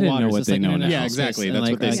international didn't know waters, what it's they like know now. international Yeah, exactly. space, That's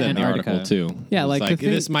and what they like said in the Antarctica. article too. Yeah, It's like the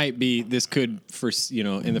thing- this could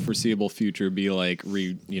in the foreseeable future be like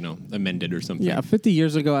amended or something. Yeah, 50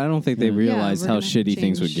 years ago, I don't think they realized we're how gonna shitty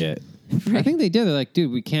things would change. get. I think they did. They're like,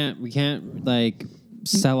 dude, we can't like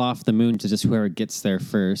sell off the moon to just whoever gets there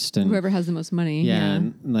first, and Whoever has the most money. yeah,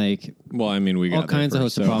 and like Well, I mean, we got all that kinds of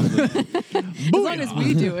first, hosts of problems. As long as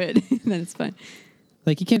we do it, then it's fine.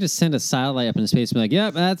 Like you can't just send a satellite up into space and be like,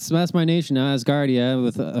 "Yep, that's my nation now, Asgardia,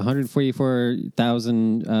 with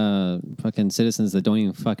 144,000 fucking citizens that don't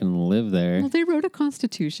even fucking live there." Well, they wrote a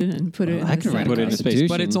constitution and put it. I in could the write a Put it into space, Constitution.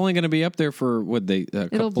 but it's only going to be up there for a It'll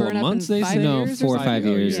couple burn of up months. in They 5 say No, years or 4 or 5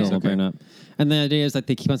 something? years Yeah. it'll burn up. And the idea is like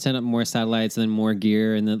they keep on sending up more satellites and then more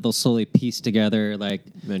gear, and then they'll slowly piece together like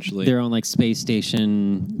Eventually. their own like space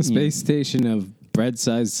station. The space station of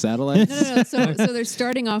bread-sized satellites. No. So they're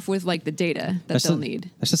starting off with like the data that they'll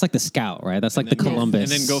need. That's just like the Scout, right? That's like the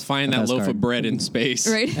Columbus. and then go find that loaf Asgard. of bread in space.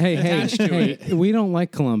 Right? Hey, we don't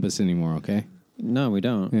like Columbus anymore, okay? No, we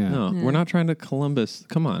don't. Yeah. No, we're not trying to Columbus.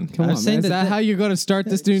 Come on. Come I on, was man. saying Is that that how you're going to start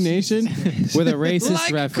this new nation? With a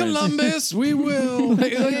racist reference. Columbus, we will.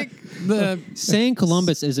 Saying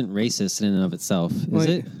Columbus isn't racist in and of itself, is Like-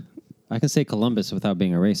 it? I can say Columbus without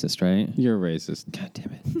being a racist, right? You're racist. God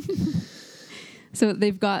damn it. So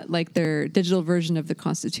they've got like their digital version of the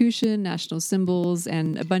Constitution, national symbols,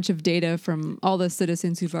 and a bunch of data from all the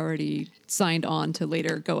citizens who've already signed on to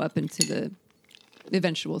later go up into the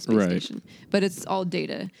eventual space Right. station. But it's all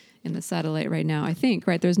data in the satellite right now, I think,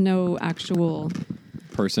 right? There's no actual...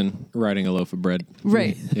 Person riding a loaf of bread.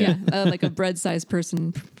 Right. Yeah. Yeah. Like a bread-sized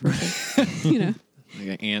person. You know. Like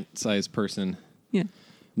an ant-sized person. Yeah.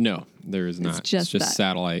 No, there is not. just it's just that.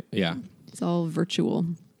 satellite. Yeah. It's all virtual.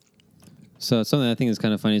 So something I think is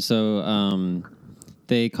kind of funny. So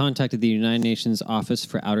they contacted the United Nations Office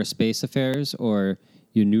for Outer Space Affairs, or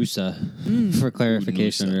UNUSA, for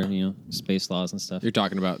clarification, UNUSA. or space laws and stuff. You're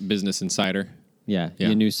talking about Business Insider. Yeah, Yeah.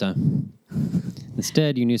 UNUSA.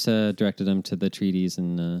 Instead, UNUSA directed them to the treaties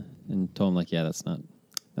and told them like, yeah, that's not legal.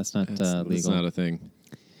 That's not a thing.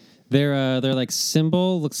 Their like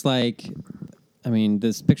symbol looks like, I mean,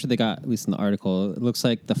 this picture they got, at least in the article, it looks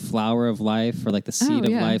like the flower of life, or like the seed of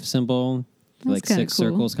yeah. life symbol, That's like kinda 6 cool.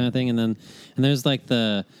 circles kind of thing, and there's like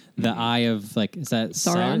the eye of, like, is that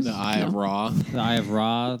Sauron? The Eye of No. Ra. The eye of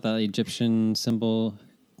Ra, the Egyptian symbol.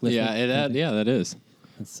 glyphic? Yeah, that is.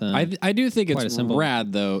 It's, I do think quite a it's symbol.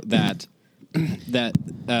 rad though that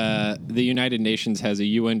the United Nations has a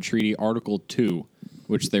UN treaty, Article 2,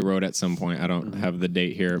 which they wrote at some point. I don't have the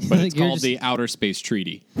date here, but I it's think you're called just- the Outer Space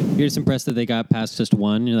Treaty. You're just impressed that they got past just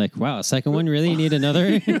one. You're like, wow, a second one? Really? You need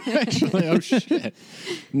another? Actually, oh shit!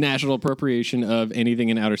 National appropriation of anything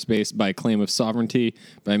in outer space by claim of sovereignty,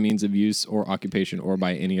 by means of use or occupation, or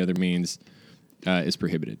by any other means is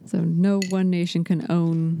prohibited. So no one nation can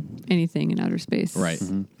own anything in outer space. Right.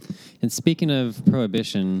 And speaking of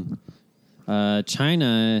prohibition,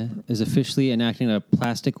 China is officially enacting a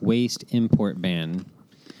plastic waste import ban,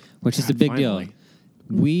 which is a big finally. deal.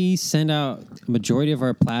 We send out a majority of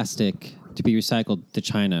our plastic to be recycled to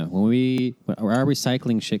China. When our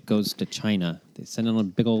recycling shit goes to China, they send on a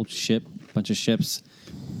big old ship, bunch of ships.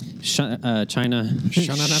 China, China,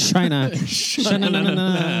 China,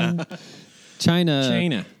 China, China.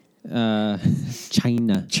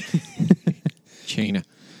 China. China.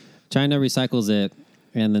 China recycles it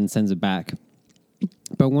and then sends it back.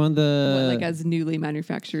 But one of the What, like as newly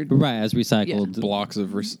manufactured right as recycled Blocks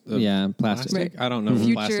of yeah plastic. Right. I don't know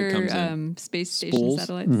if plastic future comes in. space station Spools?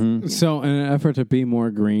 satellites. So, in an effort to be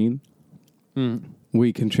more green,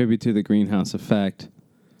 we contribute to the greenhouse effect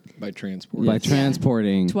By transport. by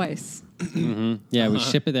transporting. Twice. Yeah, we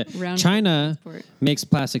ship it there. Round China transport. makes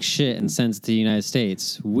plastic shit and sends it to the United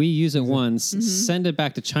States. We use it once, send it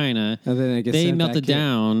back to China. And then it gets they sent melt back it here.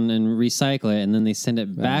 down and recycle it, and then they send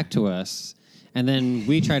it back to us. And then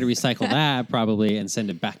we try to recycle that probably and send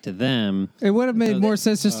it back to them. It would have made more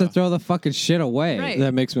sense just to throw the fucking shit away. Right.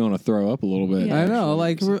 That makes me want to throw up a little bit. Yeah. I know,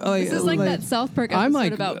 like This is like that South Park episode I'm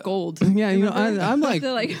like- about gold. Yeah, you know, I'm like,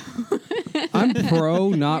 They're like, I'm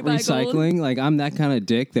pro not buy gold? recycling. Like, I'm that kind of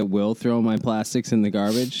dick that will throw my plastics in the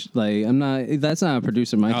garbage. Like, I'm not. That's not a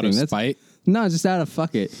producer Mike Out thing. of That's spite. no, just out of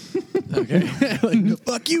fuck it.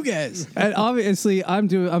 Fuck you guys. And obviously, I'm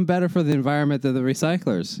better for the environment than the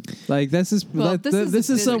recyclers. Like, this is Well, this is this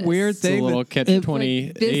is some business. weird It's a thing. little that- catch It-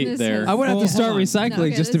 28 business there. has- I would have to start hold on. recycling No,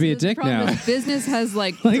 okay, just to be a the dick problem now. is business has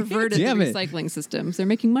like Like, perverted the damn it. recycling systems. They're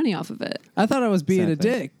making money off of it. I thought I was being Exactly.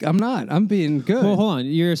 a dick. I'm not. I'm being good. Well, hold on.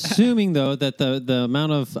 You're assuming though that the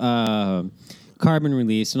amount of carbon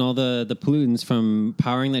release and all the pollutants from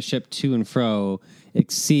powering that ship to and fro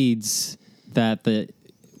exceeds that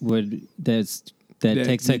Yeah,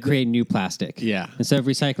 takes to create new plastic. Yeah. Instead of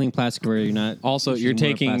recycling plastic where you're not. Also, pushing you're more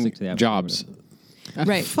taking plastic to the atmosphere. jobs.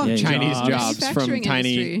 Right. Fuck Yeah, Chinese jobs. jobs from Manufacturing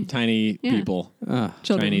industry. tiny Yeah. people.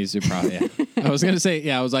 Children. Chinese are probably. Yeah. I was gonna say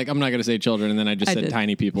I was like I'm not gonna say children, and then I just I said did.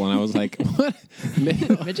 tiny people, and I was like, what?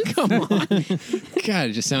 Midgets? Come on, God,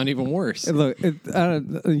 it just sound even worse. Look,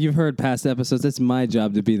 you've heard past episodes. It's my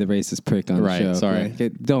job to be the racist prick on Right, the show. sorry.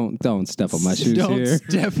 Like, don't step on my shoes Don't here.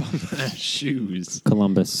 step on my shoes.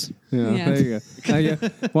 Columbus. Yeah, Yeah. there you go.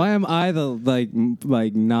 Why am I the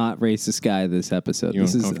like not racist guy this episode?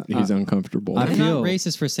 This is He's uncomfortable. I I'm feel- not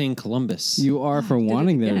racist for saying Columbus. you are for Did it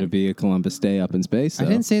wanting there again. to be a Columbus Day up in space. I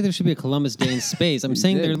though. didn't say there should be a Columbus Day in space. I'm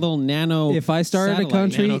saying did. they're little nano. If I started a satellite.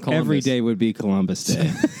 country, Nano Columbus. every day would be Columbus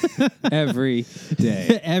Day. Every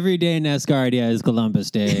day. Every day in Asgardia is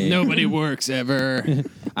Columbus Day. Nobody works ever.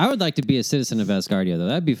 I would like to be a citizen of Asgardia, though.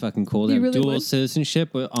 That'd be fucking cool to You have really dual would? citizenship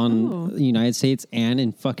on Oh. the United States and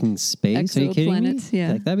in fucking space. Are you kidding me? Exoplanets,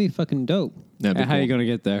 yeah. Like, that'd be fucking dope. That'd be How are you cool. going to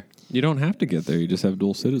get there? You don't have to get there. You just have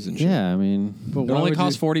dual citizenship. Yeah, I mean, But It only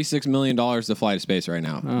costs $46 million to fly to space right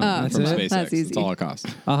now that's from it? SpaceX. That's easy. That's all it costs.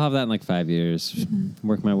 I'll have that in like 5 years.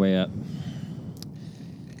 Work my way up.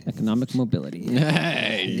 Economic mobility.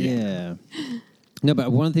 Hey. Yeah. No,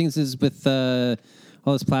 but one of the things is with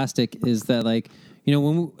all this plastic is that like, you know,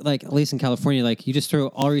 when like at least in California, like you just throw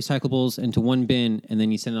all recyclables into one bin and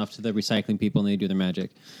then you send it off to the recycling people and they do their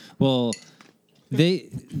magic. Well,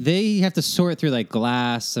 they have to sort through like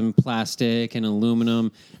glass and plastic and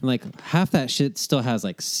aluminum, and like half that shit still has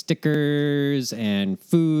like stickers and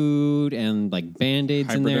food and like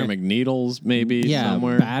Band-Aids in there. Hypodermic needles, maybe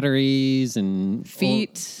somewhere. Batteries and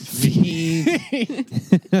Feet.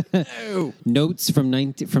 notes from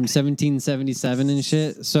 1777 and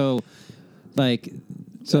shit. So, like,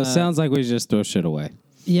 So it sounds like we just throw shit away.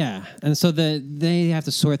 yeah, and so they have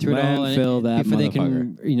to sort through it all Landfill that before they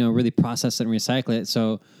can, you know, really process it and recycle it.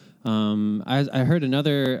 So, I heard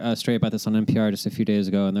another story about this on NPR just a few days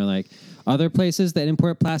ago, and they're like, other places that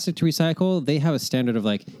import plastic to recycle, they have a standard of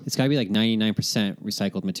like it's got to be like 99%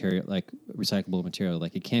 recycled material, like recyclable material.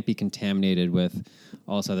 Like it can't be contaminated with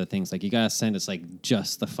all this other things. Like you gotta send us like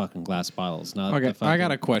just the fucking glass bottles. Not Okay, the fucking I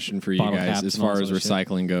got a question for you bottle guys caps as and all far this as other shit.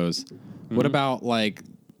 recycling goes. What about like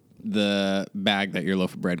the bag that your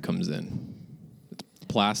loaf of bread comes in? It's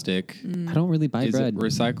plastic. I don't really buy Is bread. it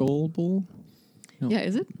recyclable? Yeah,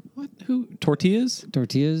 is it? What? Who? Tortillas?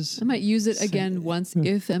 Tortillas. I might use it again once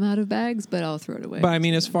if I'm out of bags, but I'll throw it away. But I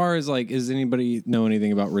mean, as far as like, does anybody know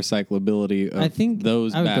anything about recyclability of I think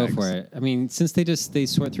those I would bags? go for it. I mean, since they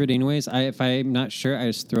sort through it anyways. If I'm not sure, I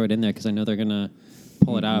just throw it in there because I know they're gonna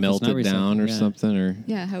pull it out. if Melt it's not it down recycled. or Yeah. something, or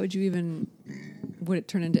yeah, how would you even? Would it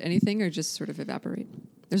turn into anything or just sort of evaporate?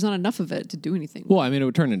 There's not enough of it to do anything. well, I mean, it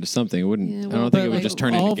would turn into something. It wouldn't. Yeah, I well, don't think it but, would like, just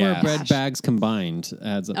turn all into of our gas. bread bags combined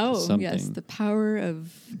adds up to something. yes, the power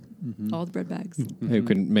of all the bread bags. They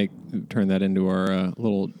could turn that into our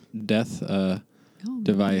little death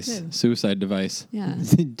device, okay. suicide device. Yeah,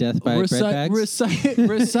 Death by bread bags.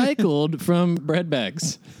 Recycled from bread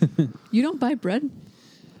bags. you don't buy bread,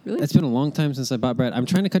 really? It's been a long time since I bought bread. I'm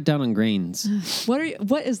trying to cut down on grains, What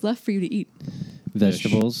is left for you to eat?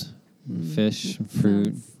 vegetables, fish,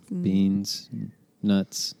 fruit, beans,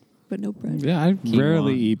 nuts. But no bread. Yeah, I Quinoa.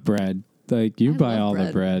 rarely eat bread. Like you I buy love all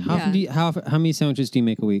the bread. bread. How often how many sandwiches do you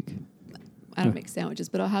make a week? I don't make sandwiches,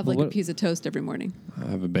 but I'll have like a What- piece of toast every morning. I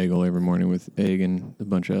have a bagel every morning with egg and a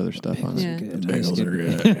bunch of other stuff on it. Yeah. Bagels are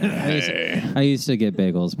good. I used to get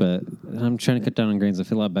bagels, but I'm trying to cut down on grains. I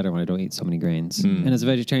feel a lot better when I don't eat so many grains. And as a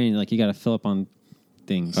vegetarian, like you got to fill up on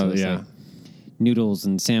things. So Oh, it's yeah. like noodles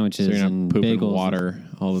and sandwiches So you're and not pooping bagels. water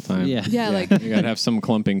all the time. Yeah. Yeah, like You gotta have some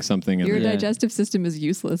clumping something in your there. Yeah. digestive system is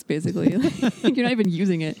useless, basically. You're not even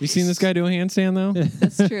using it. You seen this guy do a handstand though?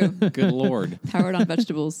 That's true. Good lord. Powered on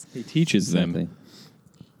vegetables. He teaches them. Exactly.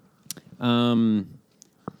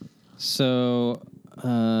 So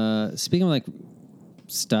speaking of like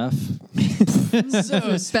stuff,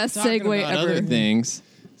 Best segue About ever. other things.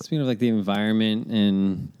 speaking of like the environment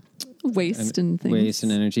and Waste and things. waste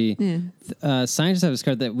and energy, Yeah. scientists have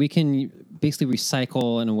discovered that we can basically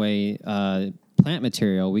recycle in a way plant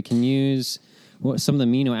material. We can use some of the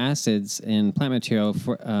amino acids in plant material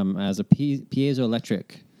for as a piezoelectric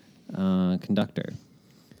conductor.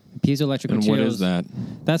 Piezoelectric And what materials. is that?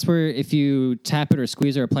 That's where if you tap it or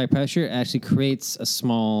squeeze or apply pressure, it actually creates a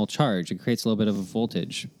small charge. It creates a little bit of a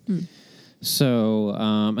voltage. So,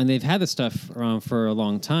 and they've had this stuff around for a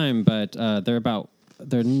long time, but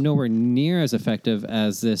they're nowhere near as effective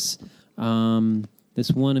as this this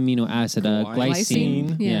one amino acid, glycine.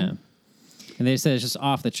 Glycine? Yeah. And they said it's just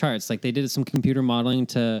off the charts. Like they did some computer modeling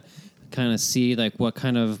to kind of see like what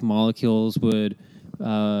kind of molecules would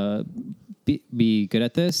be good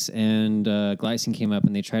at this, and glycine came up,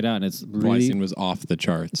 and they tried out, and it's really Glycine was off the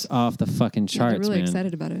charts. off the fucking Yeah, charts, they're really man.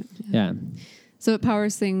 excited about it. Yeah. So it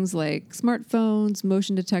powers things like smartphones,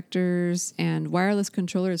 motion detectors, and wireless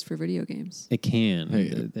controllers for video games. It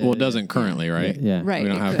can. Well, it doesn't currently, right? Yeah. Right. We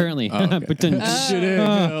don't it have could. Currently. Oh, okay. But then-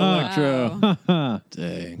 Electro.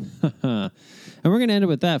 Dang. and we're going to end it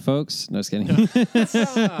with that, folks. No, just kidding.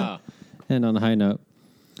 And on a high note.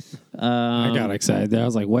 I got excited there. I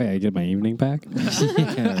was like, wait, I get my evening pack?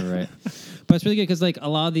 Yeah, right. But it's really good because like a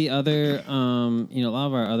lot of the other, a lot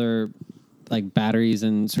of our other like batteries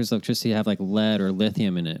and sources of electricity have like lead or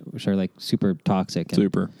lithium in it, which are like super toxic.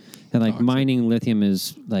 Super. And like toxic. mining lithium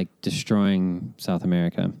is like destroying South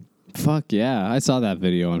America. Fuck yeah. I saw that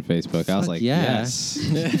video on Facebook. I was like, yeah. yes.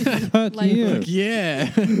 Fuck Like- you. Yeah.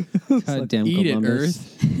 Goddamn Eat it,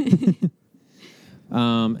 Columbus.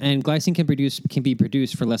 And glycine can be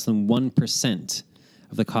produced for less than 1%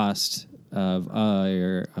 of the cost of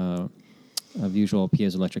usual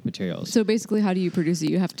piezoelectric materials. So basically, how do you produce it?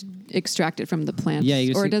 You have to extract it from the plants, Yeah,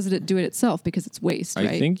 you or just- does it do it itself because it's waste? I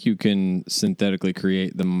right? think you can synthetically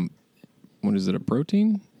create them. What is it? A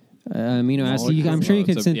protein? Amino acid. I'm Molecules. sure you Oh,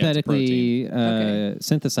 can it's a- yeah, it's synthetically Okay.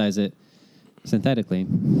 synthesize it. synthetically.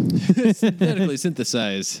 Synthetically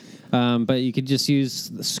synthesized. But you could just use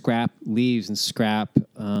the scrap leaves and scrap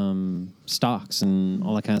stalks and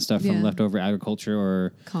all that kind of stuff Yeah. from leftover agriculture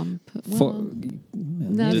or That's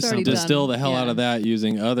already Distill done. the hell out Yeah. of that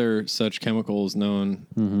using other such chemicals known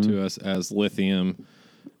to us as lithium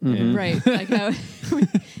and Right. Like how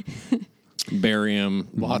barium,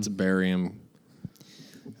 lots of barium.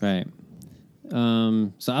 right.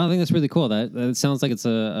 So I think that's really cool. That sounds like it's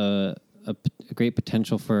a great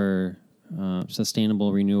potential for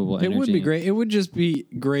sustainable, renewable energy. It would be great. It would just be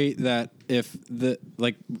great that if the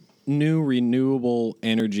new renewable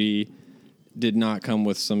energy did not come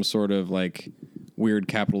with some sort of weird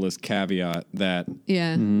capitalist caveat that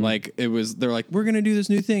yeah. it was they're like, we're gonna do this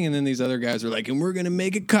new thing, and then these other guys are like, and we're gonna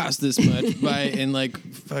make it cost this much by and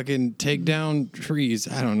fucking take down trees.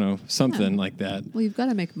 I don't know, something like that. Well, you've got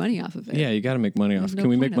to make money off of it. Yeah, you got to make money off. There's no Can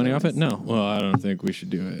we make point money off it? otherwise. No. Well, I don't think we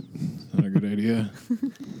should do it. It's not a good idea.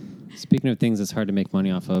 Speaking of things that's hard to make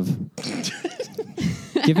money off of,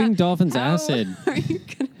 giving dolphins acid. Are you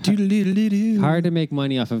gonna, Hard to make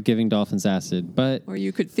money off of giving dolphins acid, but or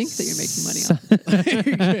you could think that you're making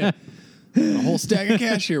money off. A whole stack of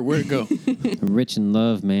cash here. Where'd it go? rich in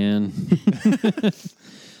love, man.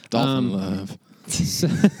 Dolphin love.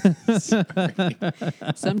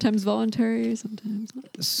 Sometimes voluntary, sometimes not.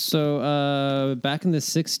 So back in the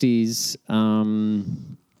 60s,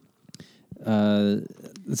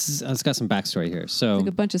 it's got some backstory here. So Like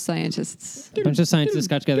a bunch of scientists. a bunch of scientists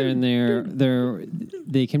got together and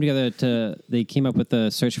they came together they came up with the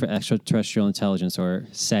search for extraterrestrial intelligence, or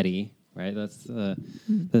SETI, right? That's the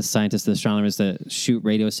scientists, the astronomers that shoot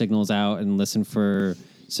radio signals out and listen for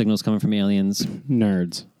signals coming from aliens.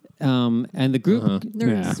 Nerds. And the group,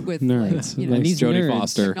 Nerds Yeah, with nerds. like, and these Jodie nerds-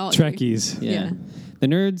 Foster. technology. Trekkies. Yeah. the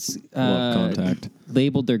nerds Love Contact.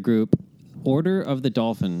 labeled their group Order of the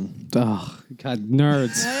Dolphin. Oh, God,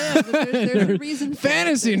 nerds. Yeah, but there's a reason for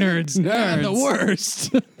Fantasy it. nerds. Nerds. The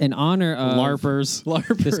worst. In honor of LARPers.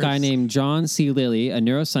 this guy named John C. Lilly, a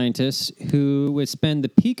neuroscientist who would spend the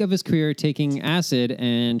peak of his career taking acid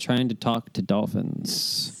and trying to talk to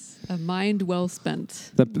dolphins. A mind well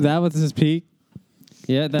spent. That was his peak?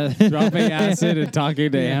 Yeah, that Dropping acid and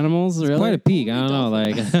talking to animals? Really? quite a peak. I don't know.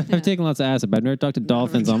 Like Dolphins. I've taken lots of acid, but I've never talked to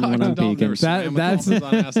dolphins on when I'm peaking. That's-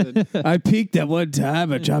 on acid. I peaked at one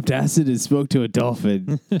time. I dropped acid and spoke to a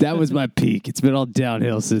dolphin. That was my peak. It's been all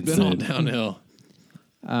downhill since Been all then. downhill.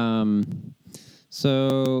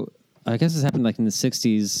 So I guess this happened like in the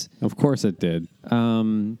 60s. Of course it did.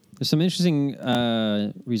 There's some interesting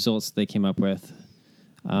results they came up with.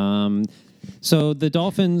 So the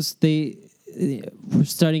dolphins, they were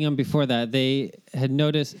studying them before that. They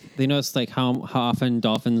noticed like how often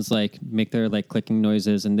dolphins like make their like clicking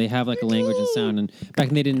noises, and they have like a language and sound. And back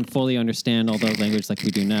then they didn't fully understand all the language like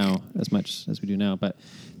we do now, as much as we do now. But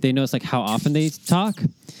they noticed like how often they talk.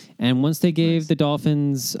 And once they gave the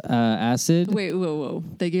dolphins acid, Wait, whoa.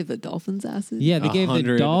 They gave the dolphins acid? yeah, they gave the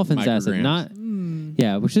 100 dolphins acid, micrograms. not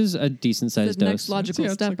yeah, which is a decent It's the sized dose. next logical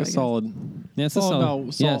Yeah, it's step. like a I guess. solid. Yeah, it's a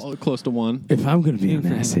solid. Yes. Close to one. If I'm going to be on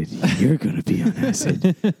acid, you're going to be on acid.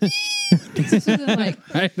 This was in like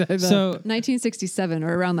So 1967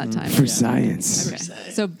 or around that time. For Yeah. science.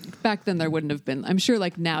 Okay. So back then there wouldn't have been. I'm sure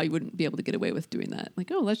like now you wouldn't be able to get away with doing that.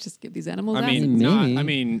 Like, oh, let's just give these animals I acid. mean,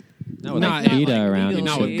 Maybe. not with PETA around and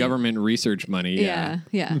not shit. with government research money. yeah.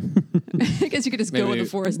 I guess you could just go in the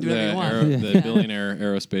forest and do whatever you want. The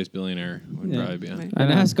aerospace billionaire would probably be on. Right.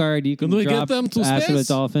 an Asgard, you can Can we get drop them to acid space? with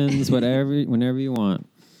dolphins, whenever you want.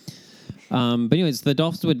 But anyways, the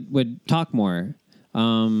dolphins would talk more,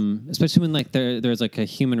 especially when like there's like a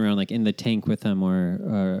human around, like in the tank with them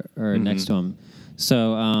or next to them.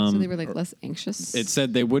 So, So they were like less anxious. It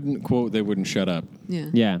said they wouldn't shut up. yeah.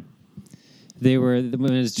 yeah, they were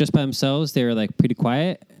when it was just by themselves. They were like pretty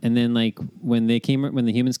quiet, and then like when the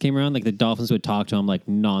humans came around, like the dolphins would talk to them like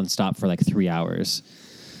nonstop for like 3 hours.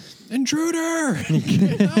 Intruder!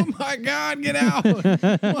 Oh my God, get out!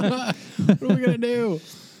 What are we gonna do?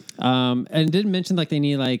 And it didn't mention like they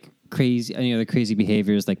need like any other crazy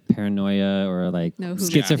behaviors like paranoia or like No,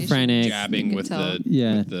 schizophrenic. Jabbing You with can tell. the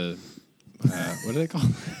Yeah. with the what do they call it?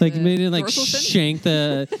 Like The maybe like dorsal fin?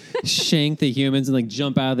 shank the humans and like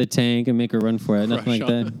jump out of the tank and make a run for it. Nothing like Rush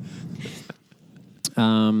on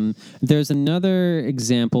that. There's another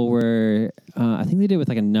example where I think they did with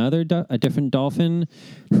like a different dolphin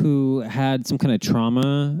who had some kind of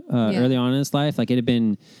trauma early on in his life. Like it had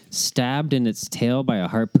been stabbed in its tail by a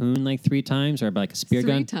harpoon like 3 times or by like a spear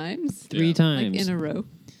gun. 3 times. 3 Like times. in a row.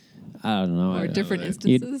 I don't know. Or different that.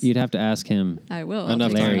 instances. You'd have to ask him. I will. I'll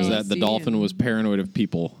Enough take Larry. times some that the LSD dolphin and- was paranoid of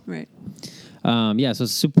people. Right. Yeah, so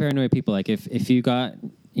super paranoid people. Like if you got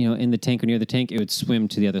in the tank or near the tank, it would swim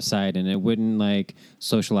to the other side and it wouldn't like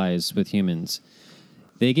socialize with humans.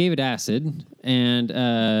 They gave it acid,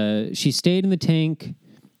 and she stayed in the tank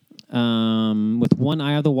with one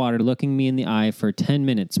eye of the water, looking me in the eye for 10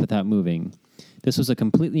 minutes without moving. This was a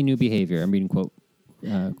completely new behavior. I'm reading quote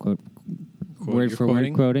word for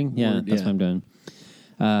word quoting. Yeah, that's what I'm doing.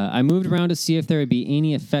 I moved around to see if there would be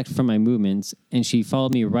any effect from my movements, and she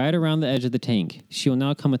followed me right around the edge of the tank. She will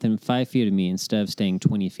now come within 5 feet of me instead of staying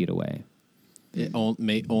 20 feet away.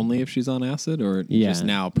 Only if she's on acid, or just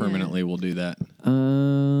now permanently will do that?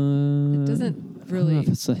 It doesn't really.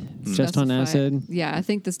 It's just on acid. Yeah, I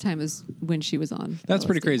think this time is when she was on. That's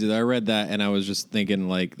pretty LSD. crazy, though. I read that, and I was just thinking,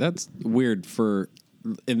 like, that's weird for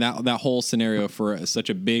in that whole scenario for such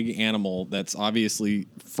a big animal that's obviously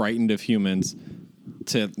frightened of humans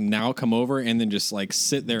to now come over and then just like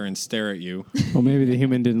sit there and stare at you. Well, maybe the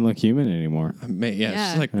human didn't look human anymore. It's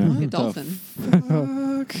just like, like a what dolphin.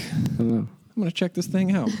 the fuck? I'm gonna check this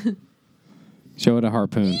thing out. Show it a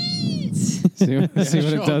harpoon. see what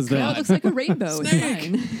it does Oh, there. it looks like a rainbow. It's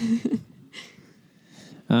fine.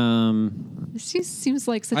 She seems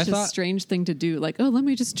like such a strange thing to do. Like, let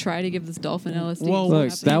me just try to give this dolphin LSD. Well,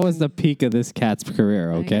 Look, that was the peak of this cat's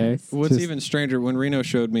career. Okay. guess. What's even stranger, when Reno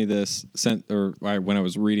showed me this, when I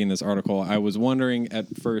was reading this article, I was wondering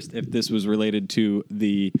at first if this was related to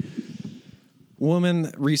the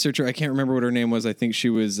woman researcher. I can't remember what her name was. I think she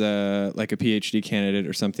was like a PhD candidate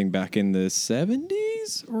or something back in the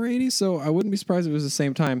 70s or 80s. So I wouldn't be surprised if it was the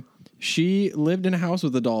same time. She lived in a house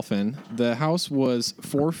with a dolphin. The house was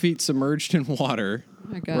 4 feet submerged in water. Oh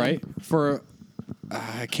my God. Right? For,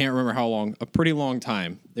 I can't remember how long, a pretty long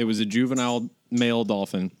time. It was a juvenile male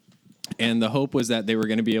dolphin. And the hope was that they were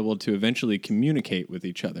going to be able to eventually communicate with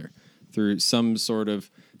each other through some sort of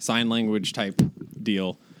sign language type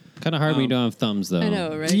deal. Kind of hard when you don't have thumbs, though. I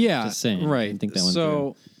know, right? Yeah, Just saying. right. I think that one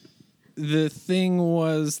so the thing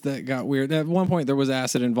was that got weird. At one point, there was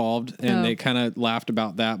acid involved, and they kind of laughed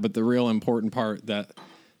about that. But the real important part that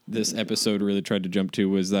this episode really tried to jump to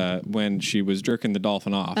was that when she was jerking the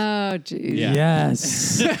dolphin off. Oh, geez. Yeah.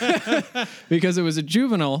 Yes. Because it was a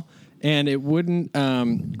juvenile, and it wouldn't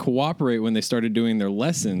cooperate when they started doing their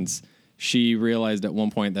lessons. She realized at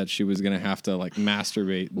one point that she was going to have to like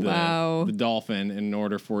masturbate the dolphin in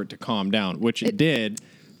order for it to calm down, which it did.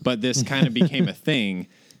 But this kind of became a thing.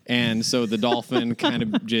 And so the dolphin kind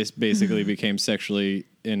of just basically became sexually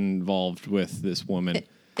involved with this woman.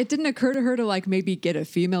 It didn't occur to her to like maybe get a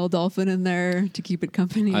female dolphin in there to keep it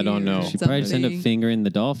company. I don't know. or She probably just end up something. fingering the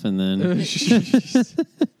dolphin then.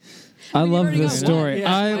 I love already this got story.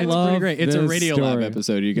 one. I It's love pretty great. It's a this Radio story. Lab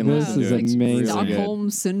episode. You can This listen is to it. It's amazing. really good. Stockholm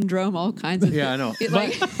syndrome, all kinds of. Yeah, I know. It,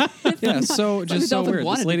 like, Yeah, so the just so dolphin weird.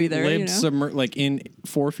 wanted This to lady be there, lived like in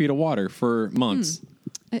 4 feet of water for months.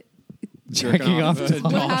 Jacking off a a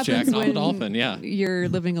what dolphin. happens Jacking off a when dolphin, yeah. you're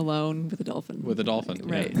living alone with a dolphin? With a dolphin.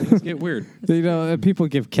 Right. Yeah, things get weird. You know, people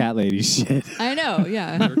give cat ladies shit. I know,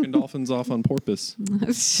 yeah. Jerking dolphins off on porpoise.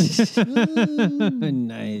 Nice.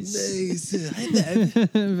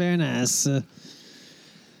 Very nice.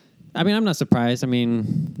 I mean, I'm not surprised. I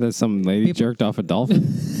mean, That some lady jerked off a dolphin.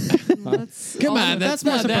 Come on, that's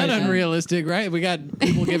not that surprising. unrealistic, right? We got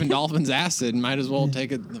people giving dolphins acid. Might as well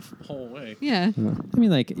take it the whole way. Yeah. I mean,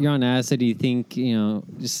 like you're on acid. You think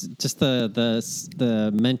just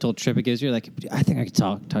the mental trip it gives you. Like, I think I could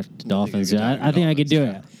talk to dolphins. I think I could do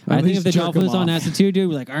it. I think least if the jerk dolphin was 'em on off. acid too,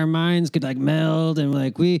 dude, like our minds could like meld and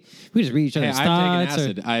like we just read each Hey, other's I've thoughts.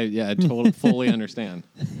 taken acid. I totally fully understand.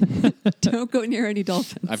 Don't go near any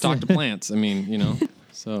dolphins. I've talked to plants. I mean,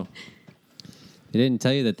 so They didn't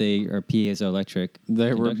tell you that they are piezoelectric.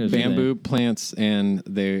 they were conductors, did they? bamboo plants, and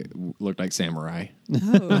they looked like samurai.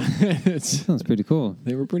 Oh. Sounds pretty cool.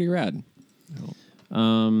 They were pretty rad.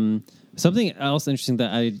 Something else interesting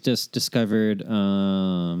that I just discovered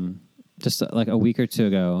just like a week or two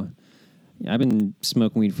ago. I've been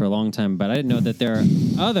smoking weed for a long time, but I didn't know that there are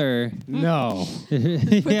other. No.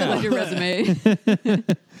 Put that on your resume.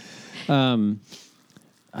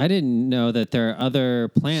 I didn't know that there are other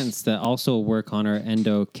plants that also work on our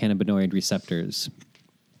endocannabinoid receptors.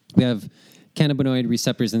 We have cannabinoid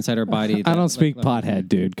receptors inside our body. I that, don't speak like, pothead,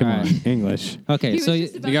 dude. Come All on. right. English. Okay, He was so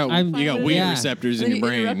just about You got to find you got it. weed Yeah. receptors Then in he your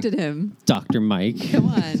brain. interrupted him. Dr. Mike. Come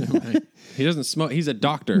on. He doesn't smoke. He's a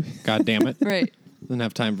doctor. God damn it. Right. Doesn't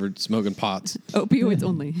have time for smoking pots. Opioids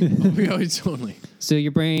only. Opioids only. So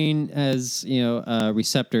your brain has,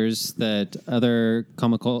 receptors that other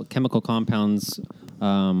chemical compounds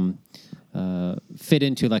fit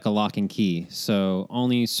into like a lock and key. So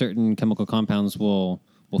only certain chemical compounds will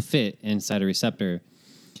fit inside a receptor,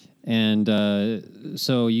 and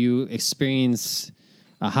so you experience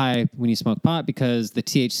a high when you smoke pot because the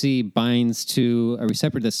THC binds to a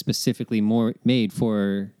receptor that's specifically more made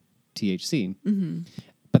for THC.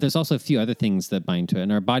 But there's also a few other things that bind to it.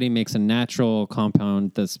 And our body makes a natural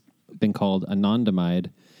compound that's been called anandamide.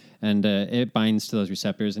 And it binds to those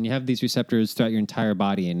receptors. And you have these receptors throughout your entire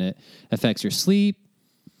body. And it affects your sleep,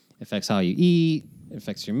 affects how you eat, it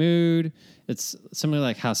affects your mood. It's similar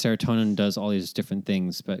like how serotonin does all these different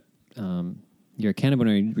things. But your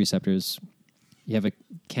cannabinoid receptors, you have a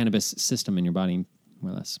cannabis system in your body,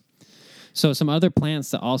 more or less. So some other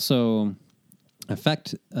plants that also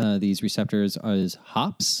affect these receptors is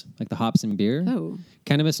hops, like the hops in beer. Oh.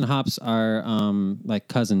 Cannabis and hops are like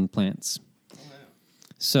cousin plants.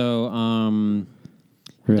 So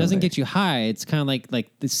it doesn't get you high. It's kind of like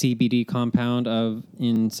the CBD compound of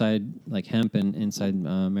inside like hemp and inside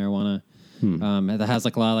marijuana. That has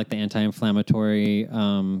like a lot of like the anti-inflammatory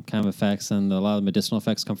kind of effects, and a lot of the medicinal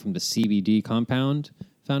effects come from the CBD compound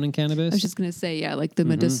found in cannabis. I was just going to say, yeah, like the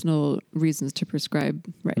medicinal reasons to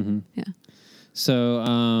prescribe. Right. Yeah.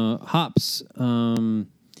 So hops can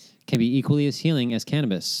be equally as healing as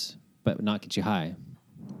cannabis, but not get you high.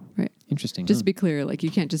 Right. Interesting. Just to be clear, like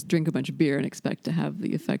you can't just drink a bunch of beer and expect to have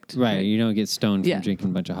the effect. Right. You don't get stoned from drinking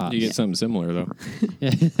a bunch of hops. You get something similar, though.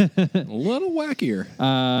 A little wackier.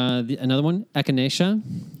 Another one, echinacea.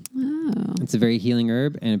 Oh. It's a very healing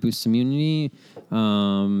herb, and it boosts immunity.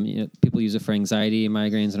 People use it for anxiety,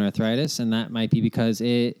 migraines, and arthritis, and that might be because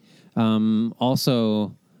it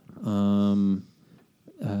also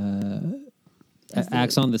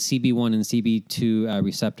acts on the CB1 and CB2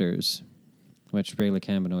 receptors, which regular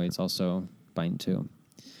cannabinoids also bind to.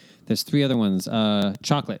 There's three other ones.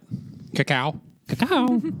 Chocolate. Cacao.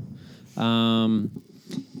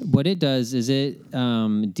 What it does is it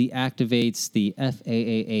deactivates the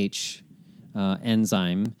FAAH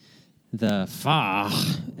enzyme. The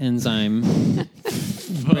FAAH enzyme. Acronym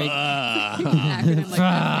like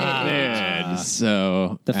that. Dude,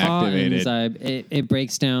 so The FAAH activated. enzyme, it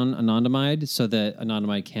breaks down anandamide so that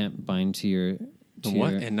anandamide can't bind to your... To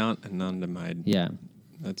What? your- Anandamide. Yeah.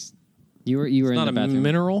 That's You were it's in not the a bathroom.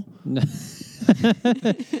 mineral.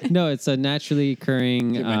 No, it's a naturally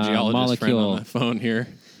occurring Get my geologist friend on molecule. the phone here.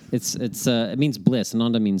 It means bliss.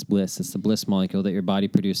 Ananda means bliss. It's the bliss molecule that your body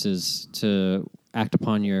produces to act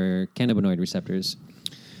upon your cannabinoid receptors.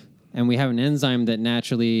 And we have an enzyme that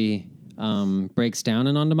naturally breaks down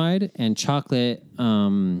anandamide, and chocolate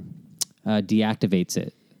deactivates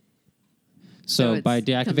it. So So by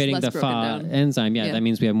becomes deactivating less the broken FA down. enzyme, Yeah. that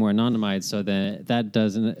means we have more anandamide, so that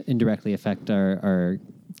does indirectly affect our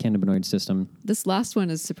cannabinoid system. This last one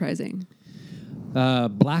is surprising.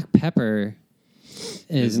 Black pepper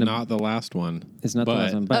Is not the last one. Is not the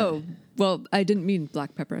last one, but Oh, well, I didn't mean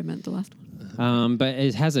black pepper. I meant the last one. but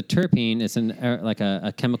it has a terpene. It's like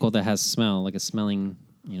a chemical that has smell, like a smelling,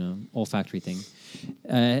 olfactory thing.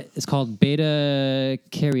 It's called beta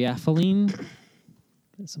caryophyllene,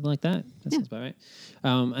 something like that. That sounds about right.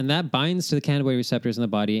 And that binds to the cannabinoid receptors in the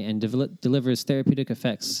body and delivers therapeutic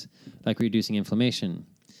effects like reducing inflammation.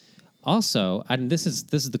 Also, and this is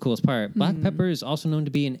the coolest part, black pepper is also known to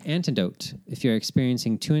be an antidote if you're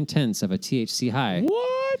experiencing too intense of a THC high.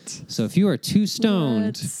 What? So if you are too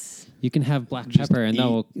stoned, What? you can have black pepper, and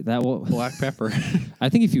that will. Black pepper. I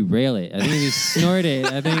think if you rail it, I think if you snort it,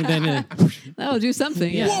 I think then That'll do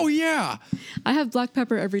something. Yeah. Whoa, yeah. I have black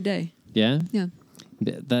pepper every day. yeah. Yeah.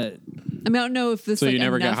 That I mean, I don't know if this So like you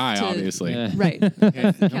never get enough high, to- obviously. Yeah. Right. No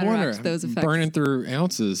Counteract wonder. those effects. Burning through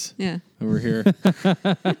ounces Yeah. over here.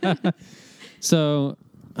 so.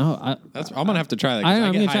 I'm gonna have to try that. 'Cause I'm I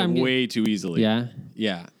gonna get try- high I'm gonna- way too easily. yeah.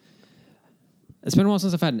 Yeah. It's been a while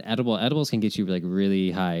since I've had an edible. Edibles can get you like really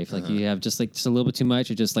high. If like you have just a little bit too much,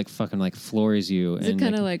 it just like fucking like floors you. Is it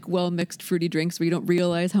kind of like well mixed fruity drinks where you don't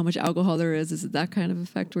realize how much alcohol there is? Is it that kind of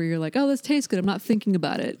effect where you're like, oh, this tastes good, I'm not thinking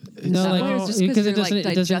about it? No, That like- way, or is it just because because it you're like doesn't- it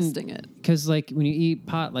doesn't- digesting it? because like when you eat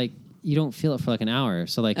pot, like you don't feel it for like an hour.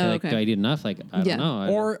 So like, Oh, like okay. do I eat enough? Like I Yeah. don't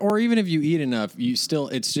know. Or even if you eat enough, you still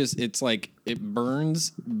it's like it burns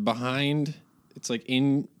behind. It's like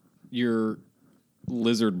in your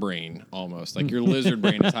lizard brain almost. Like your lizard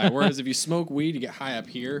brain is high. Whereas if you smoke weed, you get high up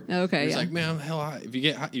here. Okay, It's yeah. like, man, hell high. If you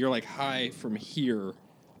get high, you're like high from here,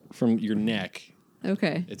 from your neck.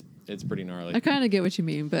 Okay. It's pretty gnarly. I kind of get what you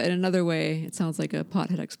mean, but in another way, it sounds like a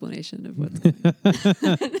pothead explanation of what's going on.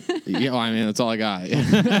 Yeah, well, I mean, that's all I got.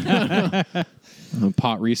 I'm a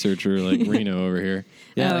pot researcher like Reno over here.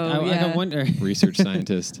 yeah, Oh, like, I yeah. wonder. Research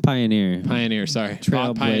scientist. Pioneer. Pioneer, sorry. Pot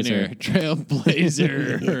Trailblazer. Pioneer.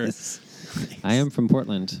 Trailblazer. I am from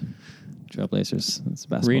Portland. Trailblazers. That's a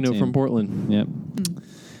basketball Reno team. from Portland. Yep.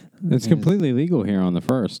 It's completely legal here on the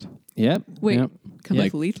first. Yep. Wait, Yep.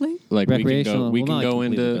 completely? Like Recreational- we can well, go not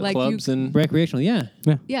into completely, but- clubs and Recreational, yeah.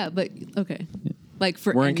 Yeah, but okay. Like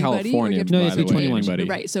for we're in anybody, or California. you have to No, be you have to be 21. Anybody.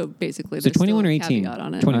 Right. So basically, So there's 21 still or a 18? caveat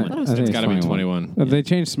on it. 21. I thought it was I think It's gotta be 21. They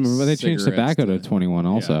changed they changed Cigarettes tobacco to to- 21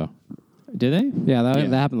 also. Did they? Yeah, that Yeah.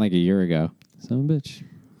 happened like a year ago. Son of a bitch.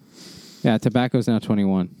 Yeah, tobacco's now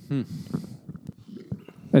 21.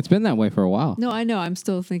 It's been that way for a while. No, I know. I'm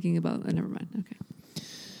still thinking about. Never mind. Okay.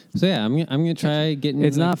 So yeah, I'm gonna try getting.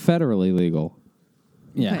 It's like- not federally legal,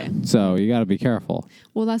 Yeah. Okay. so you got to be careful.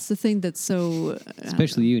 Well, that's the thing that's so.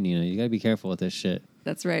 Especially you, Nina. You gotta be careful with this shit.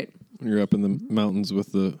 That's right. You're up in the mountains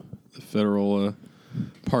with the federal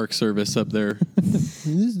park service up there. This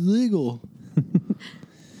is legal.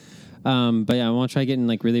 But yeah, I want to try getting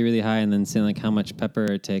like really, really high, and then seeing like how much pepper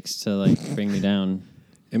it takes to like bring me down.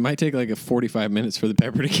 It might take like a 45 minutes for the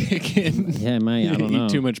pepper to kick in. Yeah, it might. I don't know.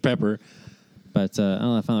 Eat too much pepper. But I don't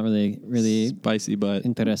know. I found it really, really Spicy butt.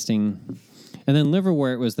 interesting. And then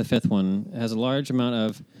liverwort was the fifth one. It has a large amount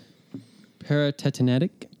of paratetinatic.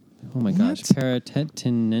 Oh my gosh,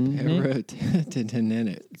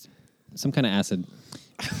 paratetinatic. Some kind of acid,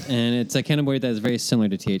 and it's a cannabinoid that is very similar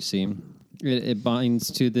to THC. It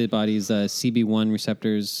binds to the body's CB1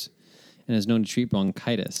 receptors and is known to treat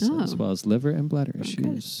bronchitis Oh. as well as liver and bladder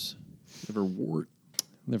issues. Liverwort.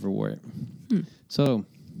 Liverwort. So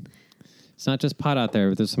it's not just pot out there,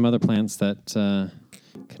 but there's some other plants that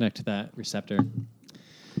connect to that receptor. And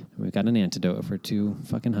we've got an antidote if we're too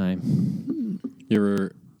fucking high. You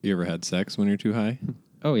ever had sex when you're too high?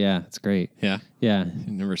 Oh yeah, it's great. Yeah. Yeah.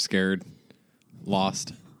 You're never scared,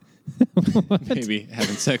 lost. Maybe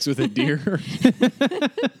having sex with a deer.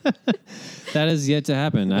 That is yet to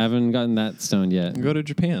happen. I haven't gotten that stoned yet. Go to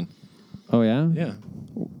Japan. Oh yeah? Yeah.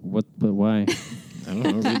 What? But why? I don't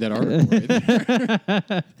know. Read that article.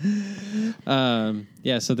 Right there.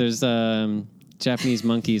 Yeah. So there's Japanese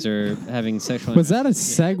monkeys are having sexual. Was that a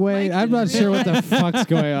segue? I'm not sure what the fuck's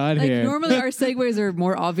going on Like here. normally our segues are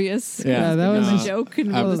more obvious. Yeah, that was a just- joke.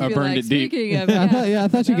 And I- we'll just I be burned like, it deep. Speaking of, I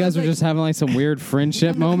thought you That guys was were just having like some weird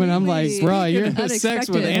friendship moment. I'm like, completely bro, you're sex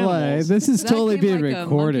with unexpected. animals. this is That totally came being like a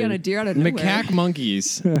monkey on a recorded. deer out of nowhere. Macaque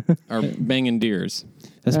monkeys are banging deers.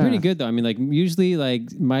 That's Yeah. pretty good though. I mean, like usually, like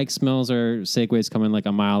Mike smells our segues coming like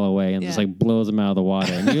a mile away and just Yeah. like blows them out of the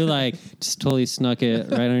water, and you like just totally snuck it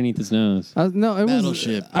right underneath his nose. No, it was.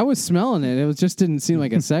 Battleship. I was smelling it. It just didn't seem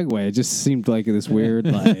like a segue. It just seemed like this weird,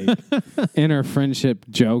 like inner friendship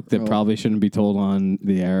joke that probably shouldn't be told on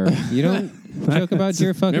the air. You don't joke about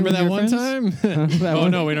deer fucking. Remember with that your one friends? time? That Oh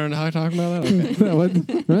one- no, we don't talk about that.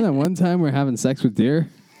 Okay. Remember that one time we're having sex with deer?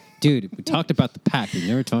 Dude, we talked about the pack. We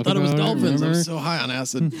never talked I thought it about was dolphins. I remember? was so high on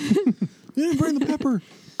acid. You didn't bring the pepper.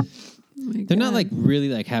 Oh my They're not God. like really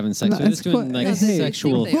like having sex. No, They're just it's doing fun. like No, they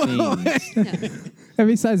sexual think they are. things. Yeah. And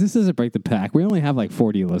besides, this doesn't break the pack. We only have like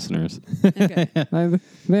 40 listeners. Okay.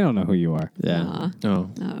 They don't know who you are. Yeah. Aw. Oh,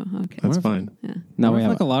 Oh, okay. that's fine. Yeah. Now I we feel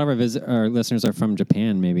have. like a lot of our listeners are from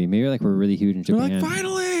Japan. Maybe like we're really huge in They're Japan. like,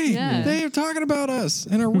 finally, Yeah. they are talking about us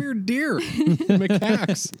and our weird deer,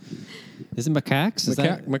 macaques. Is it macaques? Is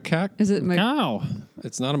that Macaque. Is it cow?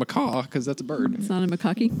 It's not a macaw because that's a bird. It's not a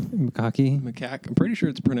macaque. Macaque. Macaque. I'm pretty sure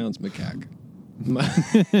it's pronounced macaque.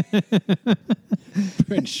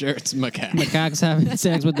 Pretty sure it's macaque. Macaques having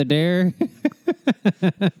sex with the deer.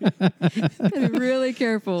 Be really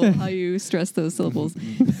careful how you stress those syllables.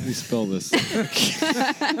 Let me spell this.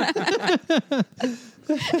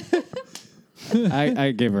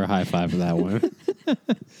 I gave her a high five for that one.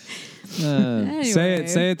 Anyway.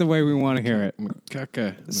 Say it the way we want to hear it.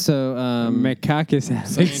 Macaca. So, Macaque is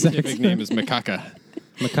having Scientific sex. name is macaca.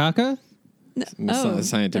 macaca? Oh,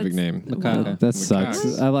 Scientific that's- name. Macaca. That sucks.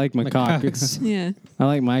 Macaques. I like macaque. Macaques. Yeah. I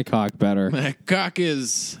like my cock better. Macaque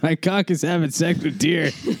is. My cock is having sex with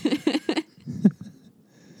deer. There's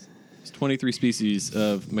 23 species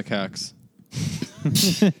of macaques. We're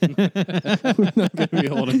not going to be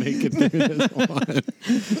able to make it through this one.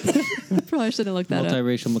 Probably should have looked that up.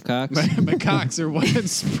 Multiracial macaques. Macaques are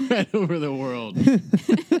widespread over the world.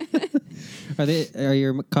 Are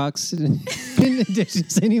your macaques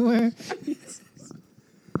indigenous anywhere?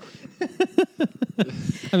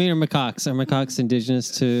 I mean, are macaques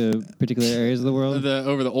indigenous to particular areas of the world?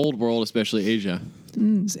 Over the old world, especially Asia.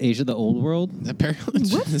 Is Asia the old world? Apparently,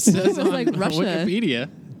 What? it says It was on like Russia. Wikipedia.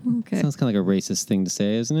 Okay. Sounds kind of like a racist thing to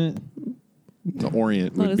say, isn't it? The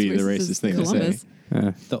Orient Not would as be the racist racist as thing Columbus. to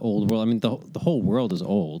say. The old world. I mean, the whole world is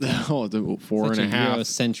old. Oh, the four Such and a half.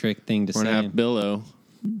 Eurocentric thing to Four and a say. half billow.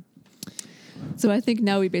 So I think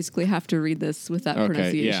now we basically have to read this with that Okay,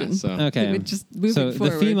 pronunciation. yeah. So Okay. We just move so it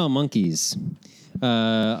forward. the female monkeys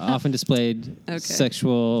often displayed Okay.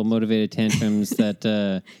 sexual motivated tantrums that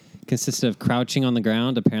consisted of crouching on the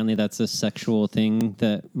ground. Apparently, that's a sexual thing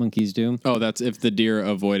that monkeys do. Oh, that's if the deer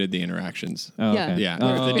avoided the interactions. Oh, Yeah. okay. Yeah,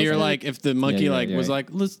 Oh, if the deer if the monkey Yeah, you're was right. like,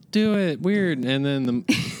 let's do it, weird, and then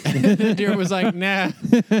the deer was like, nah.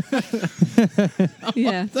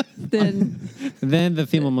 Yeah. Then the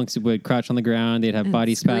female monkeys would crouch on the ground. They'd have And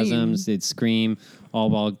body scream. spasms. They'd scream, all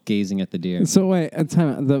while gazing at the deer. So wait,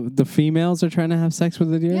 the females are trying to have sex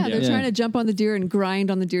with the deer? Yeah, they're Yeah. trying to jump on the deer and grind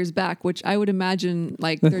on the deer's back, which I would imagine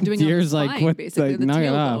like they're doing Deer's on the like, spine, what, basically like, the knock it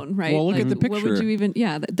off. tailbone, right? Well, look Like, at the What would picture. you even?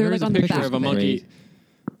 Yeah, they're There's like on a the picture back of a it. monkey.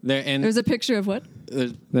 There and There's a picture of what?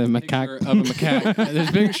 there's The a macaque. picture of a macaque. There's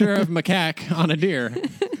a picture of macaque on a deer.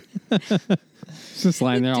 It's just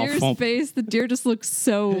lying there all Deer's fump. face. The deer just looks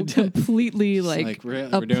so completely like we're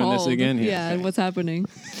doing this appalled. again here. Yeah, what's happening?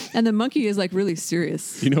 And the monkey is like really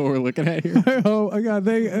serious. You know what we're looking at here? Oh, I got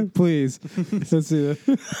please. Let's see that.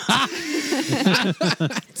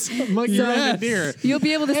 Monkey So- riding a deer. You'll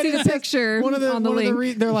be able to see the picture One of the on the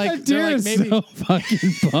link. they're like Deer is maybe so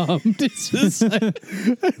fucking bummed. It's just like,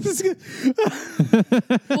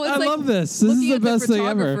 Well, it's I like love this. This is looking the at best thing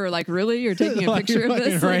photographer, ever. Like, really? You're taking a like, picture of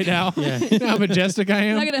this right Like, now. You know how majestic I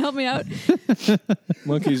You're not am. gonna help me out?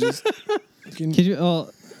 Monkeys just. Could you? Oh,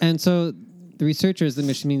 and so the researchers,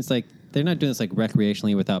 which means like they're not doing this like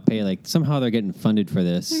recreationally without pay. Like somehow they're getting funded for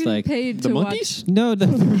this. They're getting Like paid the to monkeys? no, the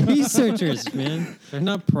researchers, man, they're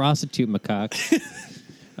not prostitute macaques.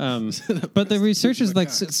 But the researchers, like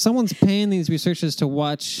someone's paying these researchers to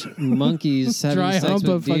watch monkeys having Dry sex hump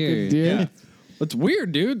a with fucking deer. deer. Yeah. That's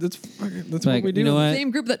weird, dude. That's Like, what we do. you know watch. what? Same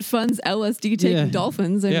group that funds LSD taking Yeah.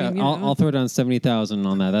 dolphins. I Yeah, mean, you I'll know. throw down 70,000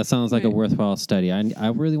 on that. That sounds like a Right. worthwhile study. I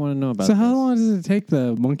really want to know about. So how this. long does it take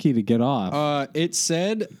the monkey to get off? It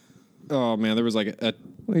said, oh man, there was like a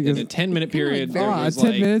Like, in is- a 10-minute Kinda like period. very- there Oh, was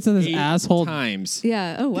 10 like minutes of this 8 asshole- times.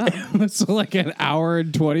 Yeah. Oh wow. so like an hour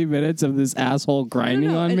and 20 minutes of this asshole grinding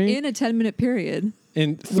No, on me? in a 10-minute period.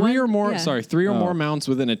 In three or more Oh. more mounts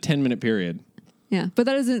within a 10-minute period. Yeah, but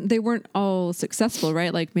that isn't. They weren't all successful,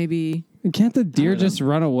 right? Like maybe. Can't the deer just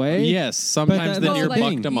run away? Yes, sometimes that- the well, deer like,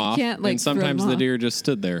 bucked them you off, can't, like, and throw sometimes them the off. deer just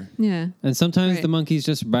stood there. Yeah. And sometimes Right. the monkeys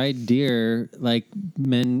just ride deer like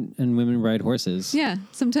men and women ride horses. Yeah.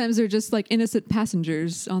 Sometimes they're just like innocent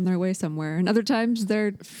passengers on their way somewhere, and other times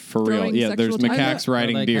they're For real, throwing yeah. There's sexual macaques time.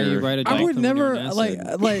 riding Like how deer. you ride a I would dolphin when you're never on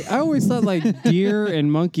acid. like I always thought like deer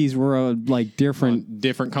and monkeys were like different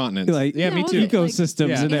different continents. like yeah, me well, too. like- ecosystems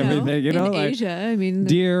Yeah. and You know, everything. You know, in like Asia, I mean,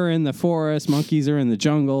 deer in the forest, monkeys are in the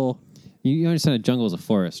jungle. You understand a jungle is a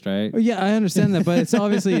forest, right? Well, yeah, I understand that, but it's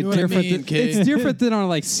obviously You know what I different. mean, kid? It's different than on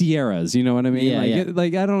like Sierras. You know what I mean? Yeah, like, yeah.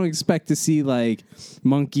 like I don't expect to see like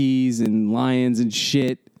monkeys and lions and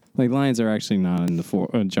shit. Like lions are actually not in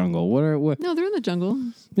the jungle. What? no, they're in the jungle.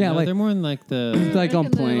 Yeah, No, like they're more in like the. like on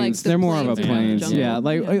in the, like, plains. the They're more of a plains around the plains. jungle. Yeah,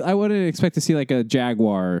 like Yeah. I wouldn't expect to see like a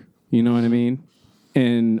jaguar. You know what I mean?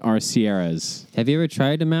 In our Sierras. Have you ever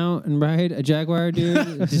tried to mount and ride a jaguar,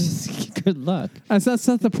 dude? Just good luck. That's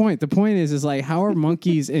not the point. The point is like how are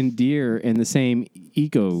monkeys and deer in the same They're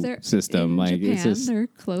ecosystem? in Like Japan, it's just they're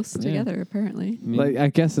close together apparently. like I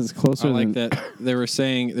guess it's closer. I like than, that they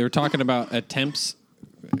were talking about attempts,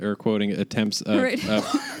 or quoting attempts of, Right.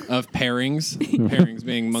 of pairings, pairings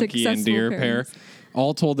being monkey and Successful deer pairings. pair.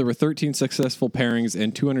 All told, there were 13 successful pairings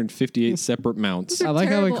and 258 separate mounts. Those I are like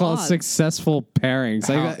how we terrible call it odds. successful pairings.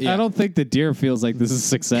 Like, Yeah. I don't think the deer feels like this is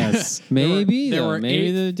success. Maybe there though. were Maybe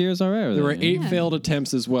 8 the deer's all right with There it. were 8 Yeah. failed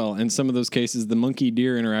attempts as well. In some of those cases, the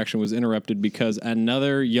monkey-deer interaction was interrupted because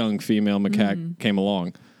another young female macaque came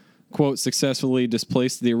along. Quote, successfully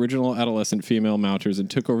displaced the original adolescent female mounters and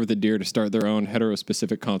took over the deer to start their own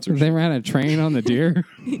heterospecific concert. They ran a train on the deer.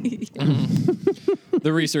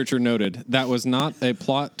 The researcher noted that was not a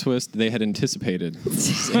plot twist they had anticipated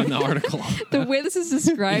in the article. The way this is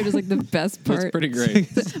described is like the best part. That's pretty great.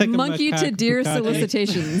 like a Monkey to macaque deer bukkake.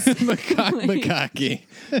 solicitations. Macaque.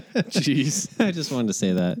 Jeez. I just wanted to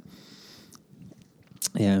say that.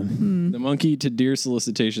 Yeah. The monkey to deer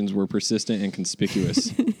solicitations were persistent and conspicuous.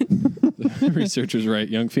 The researchers write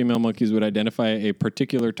young female monkeys would identify a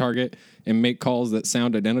particular target and make calls that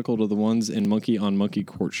sound identical to the ones in monkey on monkey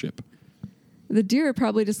courtship. The deer are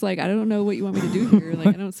probably just like, I don't know what you want me to do here. Like,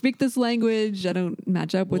 I don't speak this language. I don't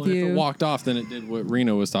match up with Well, if you. it walked off, then it did what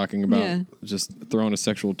Reno was talking about, Yeah. just throwing a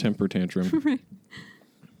sexual temper tantrum.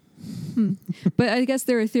 But I guess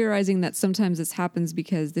they're theorizing that sometimes this happens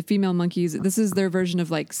because the female monkeys, this is their version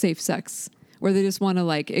of like safe sex, where they just want to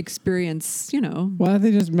like experience, you know. Why don't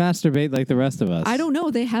they just masturbate like the rest of us? I don't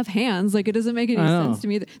know. They have hands. Like, it doesn't make any I know. sense to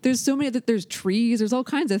me. There's so many. There's trees. There's all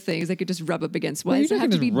kinds of things they could just rub up against. Why Well, you does it can have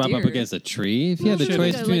to just be rub up deer? against a tree if you had the shit,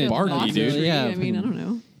 choice like between a barky, moss dude. tree. Yeah, I mean, I don't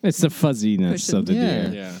know. It's the fuzziness Push it. of the Yeah.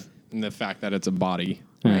 deer. Yeah. And the fact that it's a body.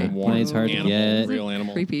 Right. warm Plane's hard to animal, get. real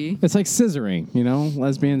animal. Creepy. It's like scissoring, you know?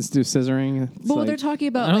 Lesbians do scissoring. It's Well, like- they're talking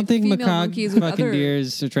about I don't like think female macaque monkeys with fucking other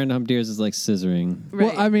deers or trying to hump deers is like scissoring.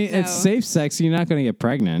 Right. Well, I mean, it's No. safe sex. So you're not going to get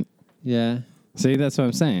pregnant. Yeah. See, that's what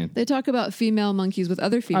I'm saying. They talk about female monkeys with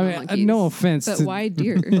other female I mean, monkeys. no offense But to- why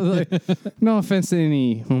deer? No offense to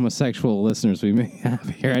any homosexual listeners we may have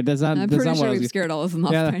here. That's not, I'm that's pretty not sure what I we've was, scared all of them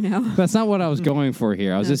off by now. That's not what I was going for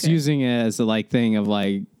here. I was just Okay. using it as a like thing of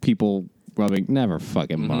like people rubbing. Never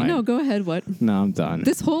fucking mind. No, go ahead. What? No, I'm done.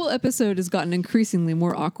 This whole episode has gotten increasingly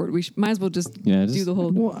more awkward. We might as well just Yeah, do just- the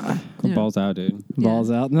whole. Yeah. Balls out, dude. Balls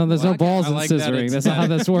out. No, there's no Okay. balls I in like that scissoring. it's- That's not how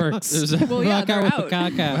this works. There's a- Well, yeah, Rock they're out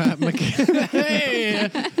out. with the caca. Hey,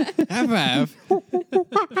 high five.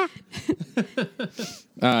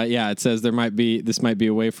 Yeah, it says this might be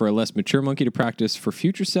a way for a less mature monkey to practice for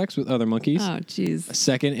future sex with other monkeys. Oh, jeez.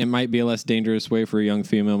 Second, it might be a less dangerous way for a young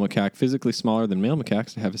female macaque physically smaller than male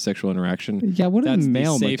macaques to have a sexual interaction. Yeah, what are That's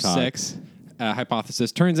male the safe macaques? sex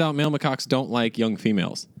hypothesis. Turns out male macaques don't like young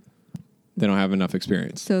females. They don't have enough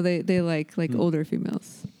experience. So they like older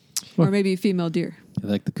females, or maybe female deer.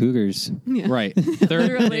 Like the cougars. Yeah. Right. Third,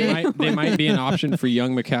 Literally. they might be an option for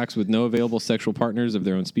young macaques with no available sexual partners of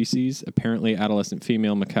their own species. Apparently, adolescent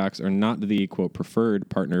female macaques are not the, quote, preferred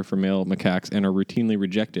partner for male macaques and are routinely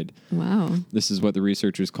rejected. Wow. This is what the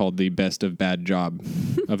researchers called the best of bad job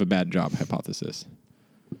of a bad job hypothesis.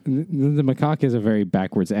 The macaque is a very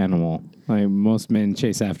backwards animal. Like most men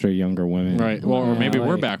chase after younger women. Right. Well, or maybe Yeah,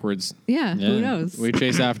 we're like- backwards. Yeah. Yeah. Who knows? We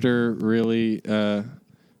chase after really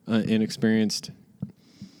inexperienced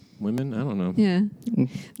women. I don't know. Yeah.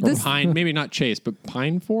 Or pine, maybe not chase, but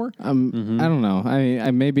pine for. I don't know.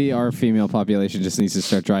 I maybe our female population just needs to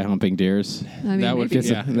start dry humping deers. I mean, That would be, maybe.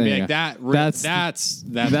 Get yeah. some- there Be you like go. that. That's That's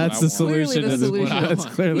That's what I the want. solution. Clearly the to this. solution. That's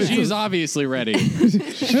clearly She's obviously ready.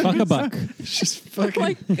 Fuck a buck. She's Oh fucking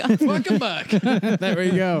my God. fuck a buck. There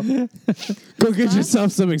we go. Go get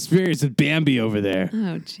yourself some experience with Bambi over there.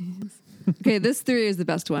 Oh, jeez. Okay, this theory is the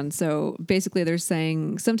best one. So basically, they're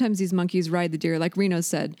saying sometimes these monkeys ride the deer, like Reno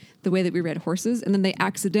said, the way that we ride horses, and then they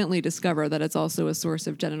accidentally discover that it's also a source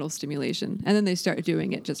of genital stimulation, and then they start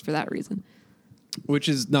doing it just for that reason. Which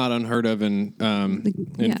is not unheard of in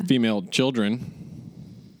yeah. female children.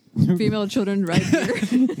 Female children ride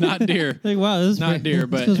deer. Not deer. Like, wow, this is Not deer,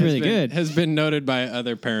 but this feels has really been, good. Has been noted by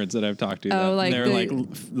other parents that I've talked to. Oh, that like they're the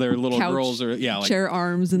like their little couch girls are like chair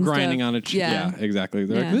arms and grinding stuff. on a chair. Yeah, exactly.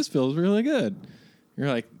 They're Yeah. like, this feels really good. You're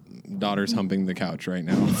like, daughter's humping the couch right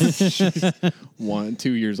now. She's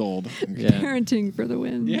 2 years old. Yeah. Parenting for the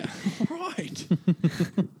win. Yeah. Right.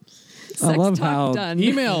 Sex love talk how- done.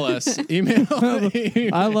 Email us. Email.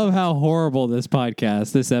 I love how horrible this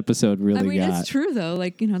episode really I mean, got. it's true though.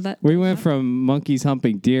 Like that. We went from monkeys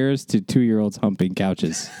humping deers to 2-year-olds humping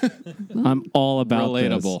couches. I'm all about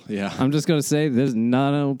Relatable, this. yeah. I'm just going to say there's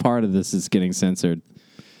no part of this is getting censored.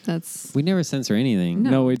 That's We never censor anything.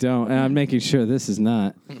 No, we don't. And I'm making sure this is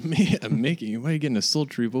not. I'm making. Why are you getting a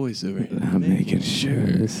sultry voice over here? I'm making sure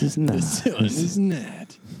this is not. Isn't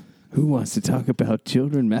that? Who wants to talk about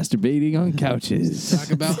children masturbating on couches? Talk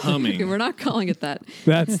about okay. humming. We're not calling it that.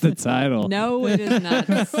 That's the title. No, it is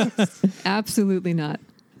not. Absolutely not.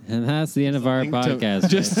 And that's the end of our podcast.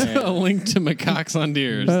 Just right there. a link to macaques on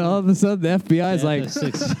deers. But all of a sudden, the FBI is Yeah, like, the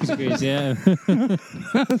 6 degrees, yeah.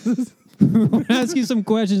 We'll ask you some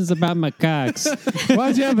questions about macaques.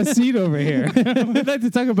 why'd you have a seat over here? I'd like to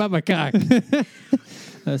talk about my cock.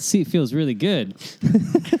 Seat feels really good.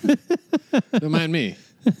 Don't mind me.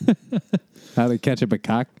 How to catch a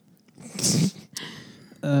macaque?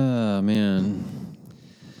 Oh, man.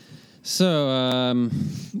 So,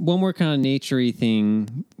 one more kind of nature-y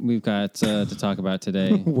thing we've got to talk about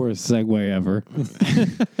today. Worst segue ever.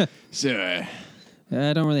 So,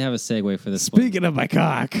 I don't really have a segue for this one. Speaking of my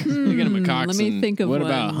cock. speaking of macaques, let me and think of what one.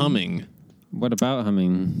 about humming? What about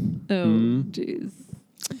humming? Oh, Hmm? jeez.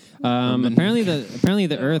 Apparently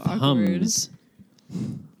the Earth awkward. hums.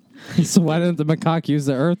 So why didn't the macaque use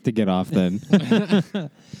the earth to get off then?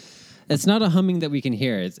 It's not a humming that we can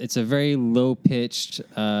hear. It's a very low pitched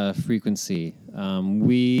frequency.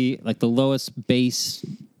 We like the lowest bass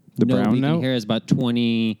The note brown we note? can hear is about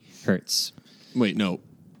 20 hertz. Wait, no.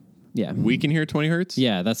 Yeah, We can hear 20 hertz?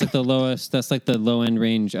 yeah. That's like the lowest. That's like the low end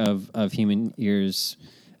range of human ears'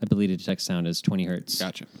 ability to detect sound is 20 hertz.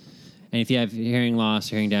 Gotcha. And if you have hearing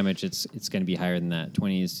loss or hearing damage, it's going to be higher than that.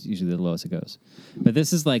 20 is usually the lowest it goes. But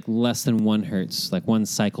this is like less than 1 hertz, like 1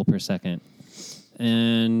 cycle per second.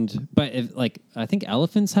 But if I think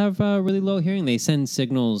elephants have really low hearing. They send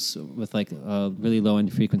signals with like really low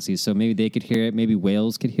end frequencies, so maybe they could hear it. Maybe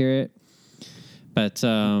whales could hear it. But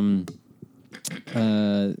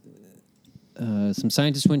some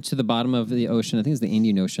scientists went to the bottom of the ocean. I think it's the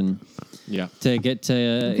Indian Ocean Yeah. to get to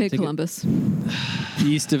Okay, to get- Columbus.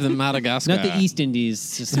 East of the Madagascar. not the East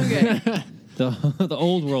Indies, just Okay. the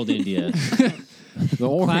old world India. The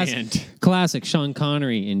Orient. Classic Sean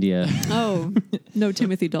Connery India. Oh, no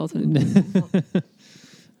Timothy Dalton.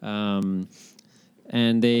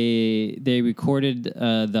 And they recorded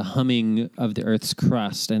the humming of the Earth's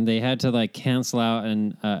crust, and they had to like cancel out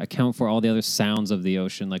and account for all the other sounds of the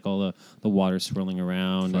ocean, like all the water swirling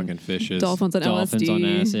around, Fucking and fishes. Dolphins on Dolphins LSD. on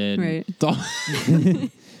acid.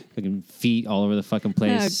 Right. fucking feet all over the fucking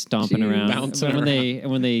place, Yeah, stomping geez. around. Bouncing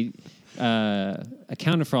When they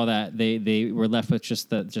accounted for all that, they were left with just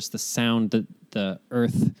the sound that the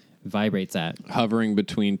Earth vibrates at. Hovering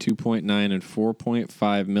between 2.9 and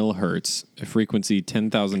 4.5 millihertz, a frequency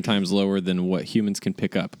 10,000 times lower than what humans can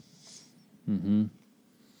pick up.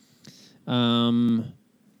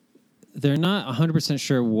 They're not 100%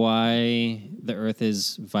 sure why the Earth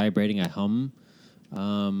is vibrating a hum,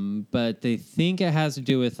 but they think it has to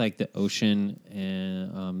do with like the ocean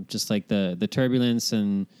and just like the turbulence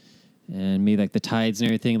and maybe like the tides and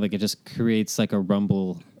everything. Like it just creates like a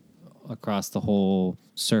rumble across the whole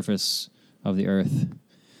surface of the Earth.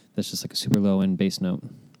 That's just like a super low end bass note.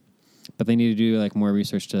 But they need to do like more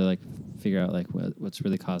research to like figure out like what's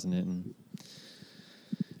really causing it. And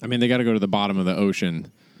I mean, they got to go to the bottom of the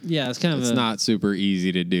ocean. yeah, it's kind of It's not super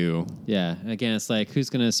easy to do. Yeah, again, it's like who's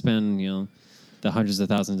going to spend the hundreds of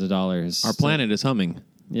thousands of dollars? Our planet is humming.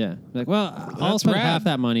 Yeah, like well, I'll spend rad. half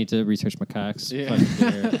that money to research macaques. Yeah.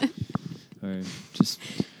 Fucking or just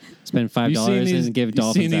spend $5 and give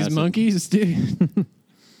dolphins. You seen these acid. monkeys, dude?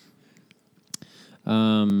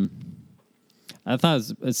 I thought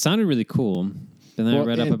it sounded really cool. And then I Well,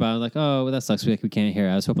 read up about it, like, oh, well, that sucks. We can't hear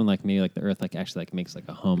it. I was hoping like maybe like the Earth like actually like makes like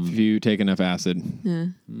a hum. If you take enough acid, Yeah.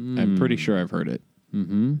 I'm pretty sure I've heard it.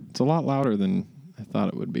 Mm-hmm. It's a lot louder than I thought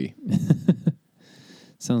it would be.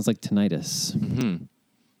 Sounds like tinnitus.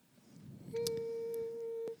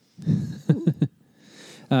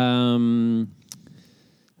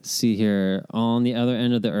 Let's see here. On the other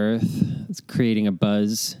end of the Earth, it's creating a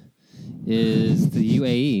buzz. Is the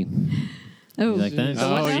UAE? Oh, You like that? the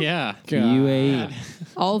what now? yeah. The UAE,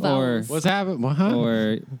 All vowels. What's happening? What?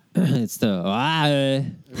 or it's the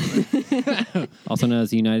also known as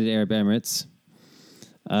the United Arab Emirates.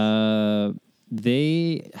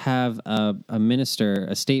 They have a minister,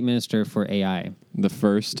 a state minister for AI. The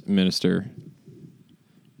first minister.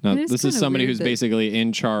 Now, It is this is kinda somebody weird who's that- basically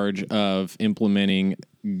in charge of implementing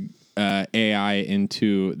AI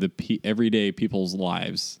into the everyday people's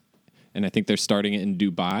lives. And I think they're starting it in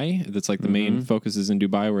Dubai. That's like the main focus is in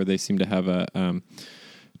Dubai, where they seem to have a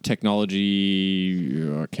technology.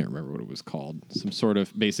 I can't remember what it was called. Some sort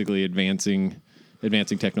of basically advancing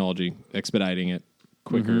technology, expediting it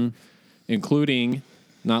quicker, including,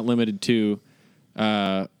 not limited to,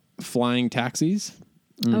 flying taxis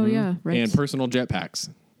Oh yeah, right. and personal jetpacks.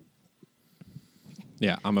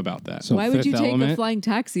 Yeah, I'm about that. So Why would you Fifth take a Element? flying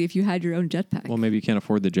taxi if you had your own jetpack? Well, maybe you can't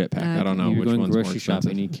afford the jetpack. I don't know You're which going one's more grocery expensive.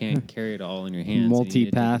 shopping. You can't carry it all in your hands.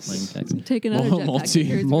 Multi-pass. So you need to take a flying taxi. Take another Multi- jetpack. and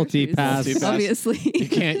carry the multi-pass. groceries. Obviously. You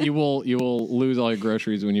can't. You will lose all your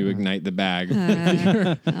groceries when you ignite the bag.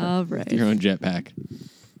 All right. Your own jetpack.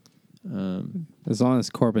 As long as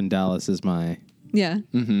Corbin Dallas is my Yeah.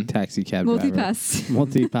 taxi cab driver. Multi-pass.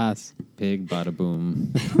 Multi-pass. Big bada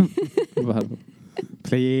boom.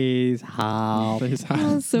 Please help.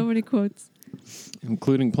 Oh, so many quotes.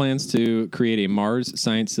 Including plans to create a Mars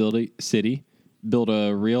science city, build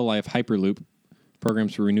a real-life Hyperloop,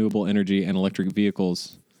 programs for renewable energy and electric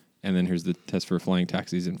vehicles, and then here's the test for flying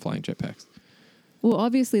taxis and flying jetpacks. Well,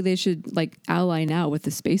 obviously they should like ally now with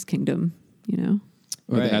the Space Kingdom. You know,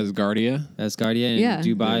 With Right. Asgardia. Asgardia and Yeah.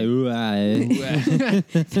 Dubai. Ooh, aye.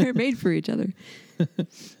 they're made for each other.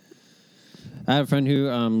 I have a friend who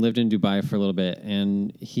lived in Dubai for a little bit,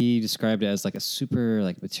 and he described it as like a super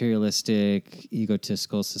like materialistic,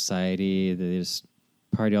 egotistical society. They just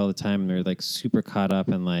party all the time, and they're like super caught up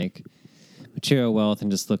in like material wealth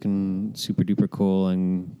and just looking super duper cool,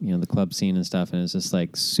 and the club scene and stuff. And it's just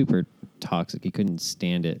like super toxic. He couldn't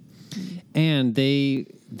stand it. And they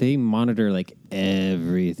monitor like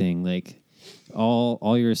everything, like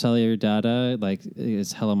all your cellular data, like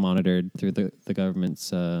is hella monitored through the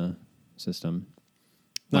government's system.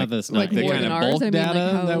 Not that it's not like the More kind than of ours? bulk I mean, like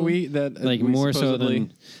data how- that we more so supposedly-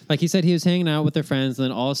 than like he said he was hanging out with their friends, and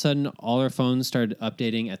then all of a sudden all their phones started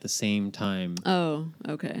updating at the same time. Oh,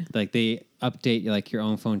 okay. Like they update like your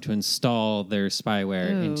own phone to install their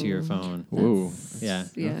spyware into your Oh. phone. Whoa. Yeah.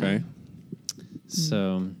 Yeah. Okay.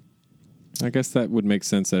 So I guess that would make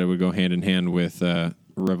sense that it would go hand in hand with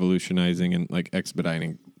revolutionizing and like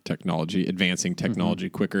expediting technology, advancing technology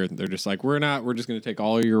quicker. They're just like, we're just going to take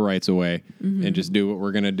all of your rights away and just do what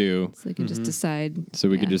we're going to do. So they can just decide. So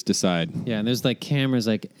we could just decide. Yeah, and there's like cameras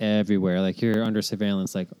like everywhere. Like you're under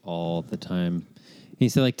surveillance like all the time. He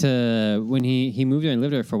said like when he moved there and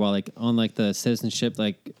lived there for a while, like on like the citizenship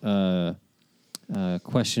like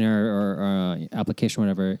questionnaire or application or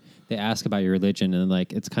whatever, they ask about your religion, and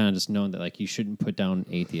like it's kind of just known that like you shouldn't put down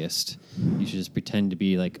atheist. You should just pretend to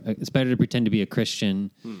be like it's better to pretend to be a Christian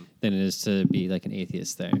than it is to be like an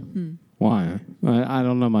atheist there. Why? I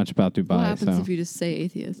don't know much about Dubai. What happens so. if you just say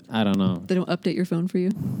atheist? I don't know. They don't update your phone for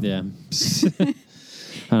you? Yeah. I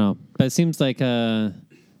don't know. But it seems like a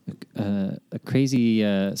crazy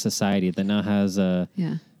society that now has a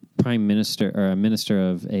Yeah. prime minister or a minister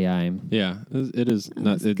of AI. Yeah, it is.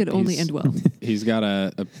 This could only end well. He's got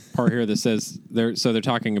a part here that says they're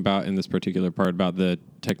talking about in this particular part about the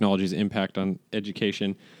technology's impact on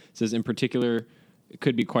education. It says in particular, it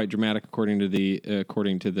could be quite dramatic according to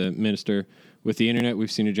the minister. With the internet,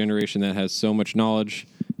 we've seen a generation that has so much knowledge.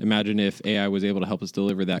 Imagine if AI was able to help us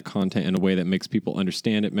deliver that content in a way that makes people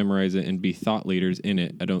understand it, memorize it, and be thought leaders in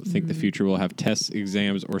it. I don't think the future will have tests,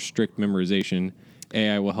 exams, or strict memorization.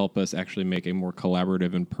 AI will help us actually make a more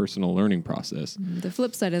collaborative and personal learning process. The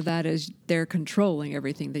flip side of that is they're controlling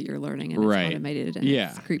everything that you're learning, and Right. it's automated and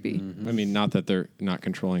Yeah. it's creepy. I mean, not that they're not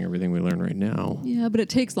controlling everything we learn right now. Yeah, but it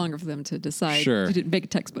takes longer for them to decide. Sure. To make a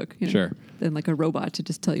textbook. You know, Sure. Than like a robot to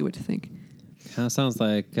just tell you what to think. Kind of sounds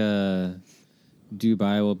like Dubai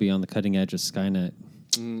will be on the cutting edge of Skynet.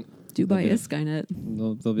 Dubai is Skynet.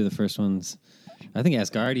 They'll be the first ones. I think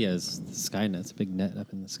Asgardia is Skynet. It's a big net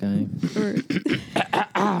up in the sky.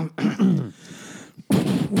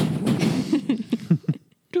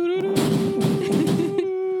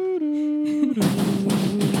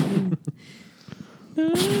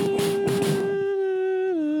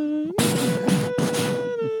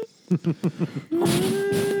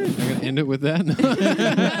 I'm gonna end it with that.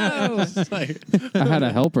 I had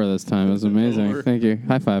a helper this time. It was amazing. Thank you.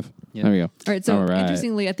 High five. Yeah. There we go. All right, so All right.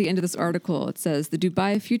 interestingly, at the end of this article, it says the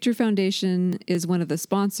Dubai Future Foundation is one of the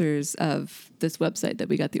sponsors of this website that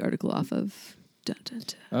we got the article off of. Dun, dun, dun.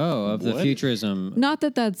 Oh, of the What? futurism. Not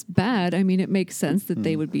that that's bad. I mean, it makes sense that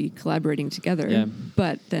they would be collaborating together. Yeah.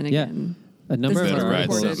 But then Yeah. again, A number This of is our write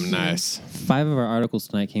articles, something nice. 5 of our articles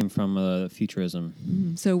tonight came from futurism.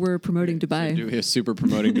 so we're promoting Dubai. We're super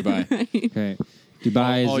promoting Dubai. Okay.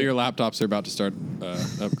 Dubai All is your laptops are about to start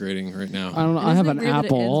upgrading right now. I don't know. I have Isn't an it weird that it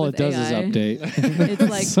Apple. ends All with it does AI? is update.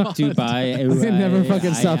 It's like Dubai. It never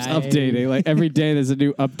fucking stops updating. Like every day there's a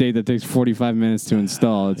new update that takes 45 minutes to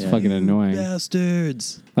install. It's fucking annoying.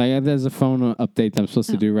 Bastards. Like there's a phone update that I'm supposed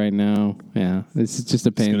to do right now. Yeah. This is just a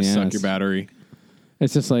It's pain in gonna the suck ass. your battery.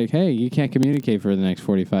 It's just like, hey, you can't communicate for the next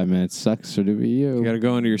 45 minutes. Sucks or do be you. You got to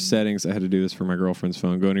go into your settings. I had to do this for my girlfriend's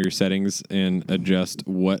phone. Go into your settings and adjust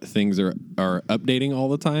what things are updating all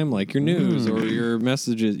the time, like your news or your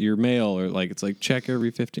messages, your mail, or like it's like check every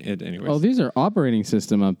 15. Anyways, Oh, these are operating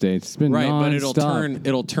system updates. It's been right, but non-stop.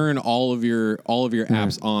 it'll turn all of your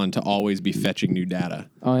apps on to always be fetching new data,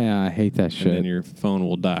 Oh yeah, I hate that and shit. then your phone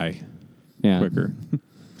will die yeah. quicker.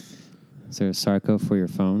 Is there a Sarco for your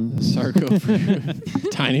phone? Sarco, for your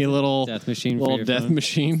tiny little Death machine for little your death phone?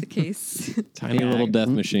 machine, the case. tiny Yeah. little death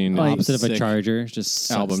machine. Like- Opposite of a Sick. charger, just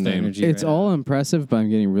sucks Album the name. energy It's right all out. impressive, but I'm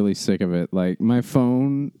getting really sick of it. Like my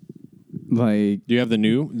phone, like Do you have the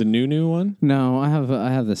new one? no, I have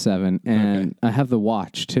the 7 and Okay. I have the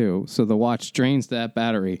watch too. So the watch drains that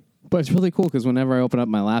battery. But it's really cool because whenever I open up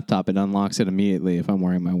my laptop, it unlocks it immediately if I'm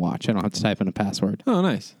wearing my watch. I don't have to type in a password. Oh,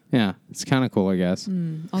 nice. Yeah, it's kind of cool, I guess.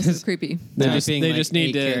 Also creepy. They're Yeah. just being They like just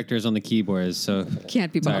need 8 to- characters on the keyboard, so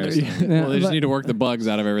Can't be bothered. tiresome. Well, they just but- need to work the bugs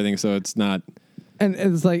out of everything, so it's not. And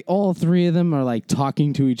it's like all 3 of them are like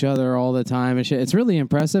talking to each other all the time and shit. It's really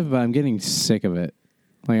impressive, but I'm getting sick of it.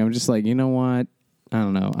 Like I'm just like, you know what? I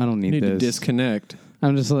don't know. I don't need, Need to this. disconnect.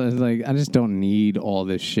 I'm just like, I just don't need all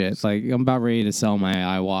this shit. Like I'm about ready to sell my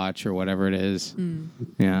iWatch or whatever it is.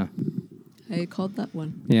 Yeah, I called that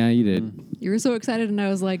one. yeah, you did. You were so excited, and I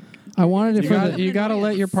was like, I wanted it You for got the, you got to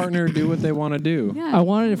let your partner do what they want to do. yeah. I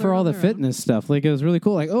wanted it for we're all on the their own. fitness stuff. Like it was really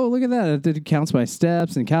cool. Like, oh, look at that! It counts my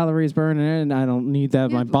steps and calories burned, and I don't need that.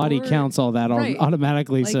 Yeah, My body or- counts all that right.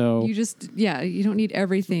 automatically. Like, So you just, you don't need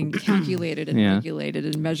everything calculated and Yeah. regulated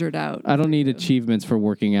and measured out. I don't need achievements for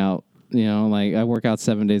working out. You know, like I work out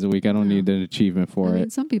 7 days a week. I don't need an achievement for I mean,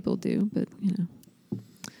 it. some people do, but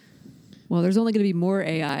Well, there's only going to be more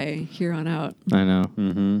AI here on out. I know.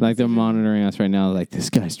 Mm-hmm. Like they're monitoring us right now. Like this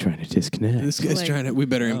guy's trying to disconnect. This guy's Like- trying to. We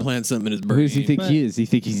better implant something in his brain. Who does he think he is? He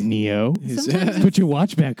think he's Neo? Sometimes Put your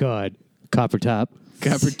watch back on. Copper top.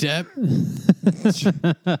 Copper tap.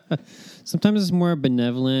 Sometimes it's more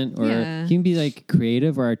benevolent, or Yeah. you can be like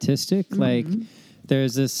creative or artistic. Like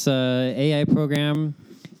there's this AI program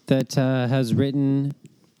that has written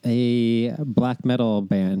a black metal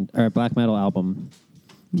band or a black metal album.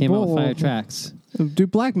 Came out with 5 tracks.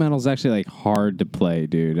 Dude, black metal's actually like hard to play,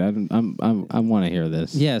 dude. I want to hear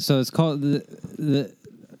this. Yeah, so it's called the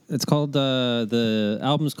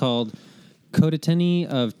album's called Codetany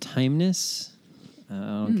of Timeness. I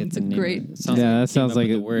don't get it's the a name. great- Of it. It sounds Yeah, like that it sounds came up like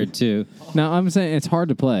with it- the word too. Now I'm saying it's hard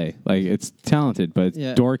to play. Like it's talented, but it's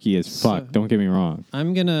Yeah. dorky as fuck. So- Don't get me wrong.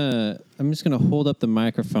 I'm just gonna hold up the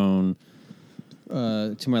microphone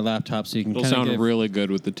to my laptop so you can It'll kind of sound really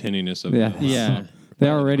good with the tinniness of Yeah. it. Yeah. They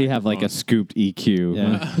already have like a scooped EQ.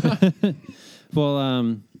 Yeah. Well,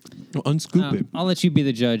 Unscoop it. I'll let you be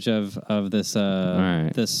the judge of this right.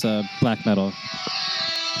 this black metal.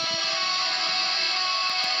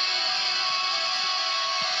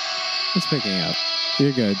 It's picking up.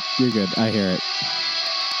 You're good. You're good. I hear it.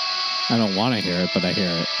 I don't want to hear it, but I hear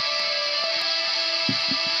it.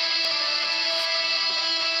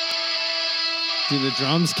 Do the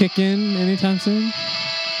drums kick in anytime soon?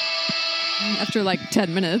 After like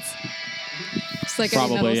 10 minutes. It's like any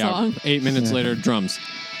Probably, metal yeah. song. 8 minutes later, drums.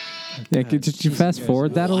 Yeah, could you fast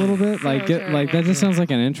forward that a little bit? Like, like that just sounds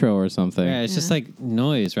like an intro or something. Yeah, it's just like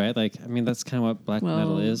noise, right? Like, I mean, that's kind of what black Well-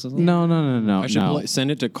 metal is. No. I should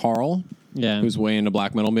send it to Carl, Yeah. who's way into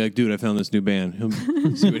black metal, and be like, dude, I found this new band. He'll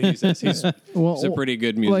see what he says. He's a pretty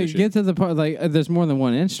good Like, musician. get to the part. Like, there's more than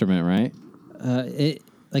one instrument, right?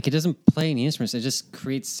 It doesn't play any instruments. It just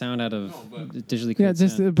creates sound out of digitally. Yeah,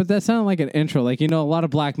 creates sound. but that sounded like an intro. Like, you know, a lot of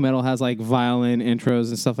black metal has like violin intros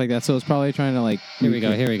and stuff like that. So it's probably trying to like. Here we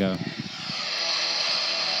go. Here we go.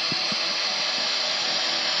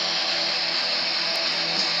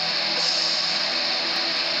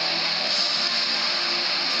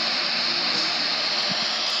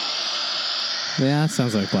 Yeah, that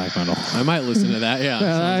sounds like black metal. I might listen to that. Yeah,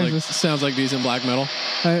 I sounds like decent black metal.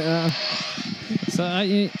 So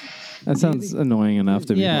That sounds annoying enough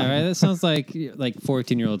to be. yeah, black. right. That sounds like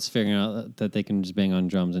 14-year-olds figuring out that they can just bang on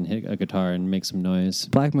drums and hit a guitar and make some noise.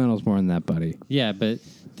 Black metal's more than that, buddy. Yeah, but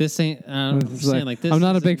this ain't. I'm It's saying like this. I'm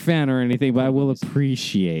not a isn't- big fan or anything, but I will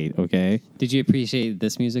appreciate. Okay. Did you appreciate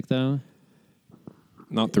this music though?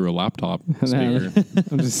 Not through a laptop speaker.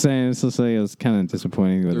 I'm just saying, it's just like it was kind of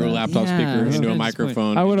disappointing with Through a that. laptop Yeah, speaker that's into a kinda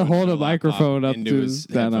microphone. I would've into hold a laptop, microphone up into to his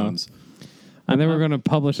that, headphones. And then we're going to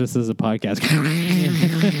publish this as a podcast.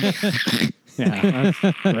 Yeah,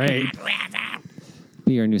 that's great.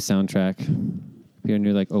 Be our new soundtrack. Be our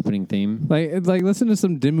new like opening theme. Like listen to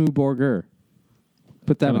some Dimmu Borgir.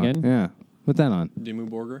 Put that Come on. again? Yeah, put that on. Dimmu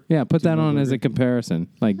Borgir. Yeah, put that on as a comparison.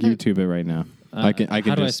 Like YouTube it right now. I can How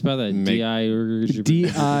do I just spell that? make-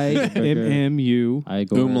 DIMMU I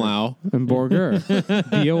go Umlau. and Borgir.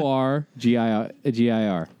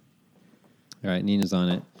 BORGIR. All right, Nina's on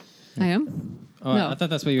it. I am. Oh, No. I thought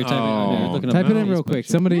that's what you were typing. Oh. You're looking up Type it in Facebook real quick.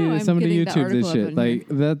 picture. Somebody No, I'm getting the YouTube this article shit. open Like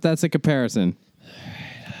that's a comparison.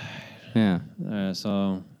 Yeah. All right,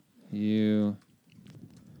 so YouTube.com.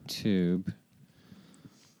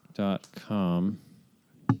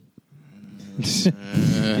 Give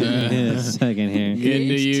me a second here. Get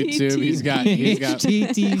into YouTube. He's got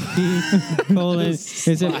HTTP colon.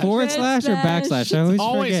 Is it forward slash or backslash? I always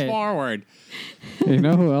always forget. forward. You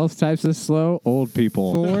know who else types this slow? Old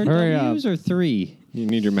people. 4 Hurry up. W's or 3? You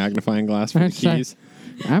need your magnifying glass for the That's like- keys.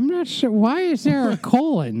 I'm not sure. Why is there a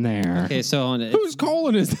colon there? Okay, so on it. Whose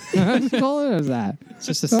colon is that? Whose colon is that? It's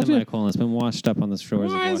just a Don't you- semicolon. It's been washed up on the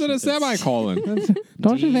shores. Why of is it a Washington. semicolon?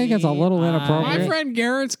 Don't you think it's a little My inappropriate? friend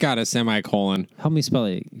Garrett's got a semicolon. Help me spell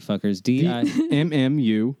it, you fuckers.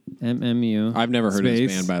 MMU. DIMMU. I've never heard of Space.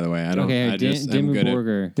 this band, by the way. I don't. Okay, I'm Dimmu good at.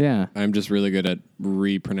 Borgir. Yeah. I'm just really good at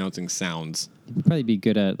repronouncing sounds. You'd probably be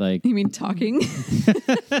good at like. You mean talking?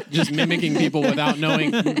 Just mimicking people without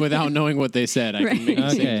knowing what they said. I Right. can make the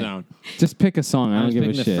Okay. same sound. Just pick a song. I I don't was give a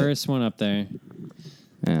picking the shit. first one up there.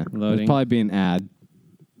 Yeah. Loading. It'll probably be an ad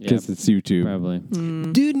Yep, because it's YouTube. probably.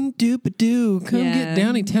 Dude and doop a doo, come Yeah. get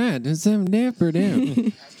downy tad and some dapper down.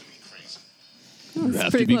 You It's have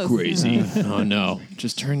to pretty be close. crazy. Oh no!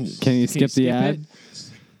 Just turn. Can you skip the ad?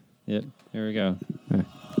 Yep. Here we go.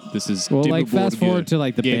 This is Well, Dimmu like, fast Borgir forward to,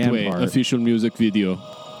 like, the band Gateway part. official music video.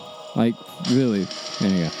 Like, really? There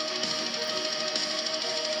you go.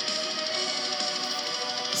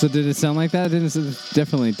 So did it sound like that? It didn't. It's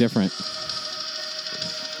definitely different.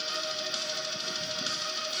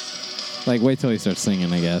 Like, wait till he starts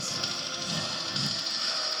singing, I guess.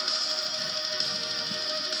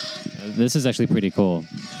 This is actually pretty cool.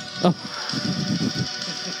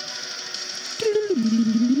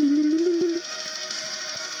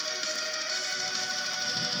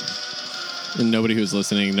 And nobody who's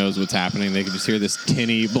listening knows what's happening. They can just hear this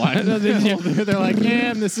tinny black. They're like,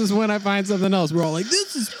 man, this is when I find something else. We're all like,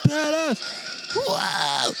 this is badass.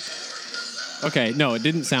 Whoa. Okay, no, it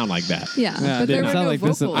didn't sound like that. Yeah, Yeah, but it there didn't were sound no like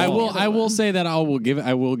this at vocals. all. I will say that I will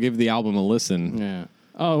give the album a listen. Yeah.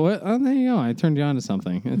 Oh, there you go. I turned you on to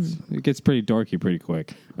something. It gets pretty dorky pretty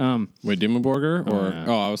quick. Wait, Dimmerborger or yeah.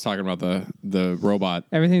 I was talking about the robot.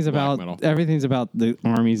 Everything's Black about metal. the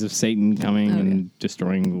armies of Satan coming Oh, and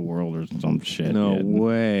destroying the world or some shit. No Yeah,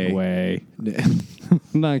 way. way.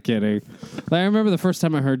 Not kidding. Like, I remember the first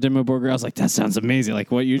time I heard Demo Burger, I was like, that sounds amazing.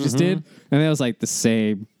 Like what you just did. And it was like the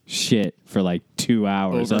same shit for like 2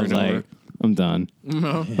 hours. Over I was and like, over. I'm done.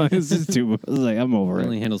 No. Like, it's just too. I was like, I'm over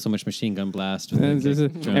Only it. handled so much machine gun blast. And it's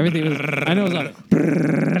just- everything was. I know it was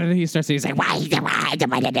like. He starts saying, he's like, why? I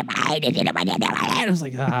was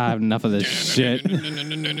like, enough of this shit.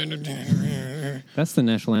 That's the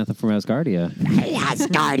national anthem from Asgardia.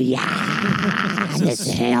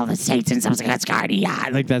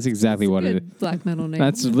 Like that's exactly what it is. Good black metal name.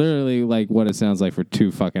 That's literally like what it sounds like for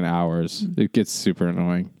 2 fucking hours. It gets super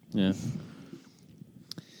annoying. Yeah.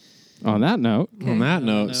 On that note, On that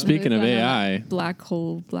note, speaking of There's that AI, black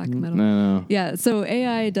hole black metal. no. Yeah, so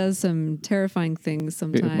AI does some terrifying things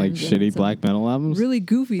sometimes. Like and shitty some black metal albums. really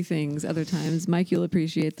goofy things other times. Mike, you'll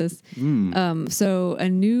appreciate this. Hmm. So a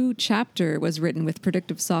new chapter was written with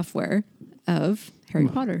predictive software of Harry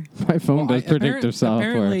Potter. My phone does predictive apparent- software.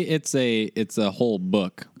 Apparently, it's a whole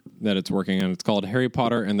book that it's working on. It's called Harry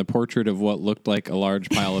Potter and the Portrait of What Looked Like a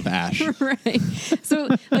Large Pile of Ash. Right. So,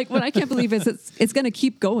 like, what I can't believe is it's going to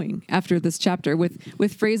keep going after this chapter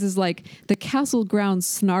with phrases like "the castle grounds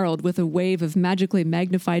snarled with a wave of magically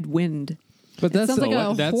magnified wind." But It that's sounds like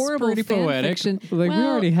a that's horrible pretty fan poetic. fiction. like we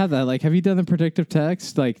Well, already have that. Like, have you done the predictive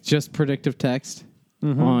text? Like just predictive text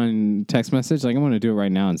on text message? Like, I'm going to do it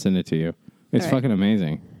right now and send it to you. It's All right. fucking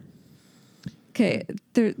amazing. Okay,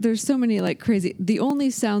 there's so many like crazy. The only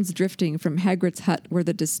sounds drifting from Hagrid's hut were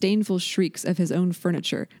the disdainful shrieks of his own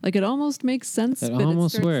furniture. Like it almost makes sense, It but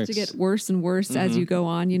almost it starts works. to get worse and worse as you go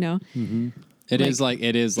on. You know, It is like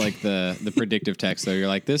the predictive text though. You're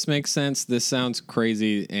like, this makes sense, this sounds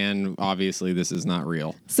crazy, and obviously this is not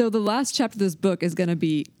real. so the last chapter of this book is going to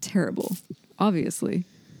be terrible. Obviously,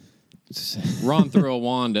 Ron threw a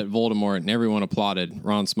wand at Voldemort and everyone applauded.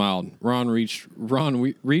 Ron smiled. Ron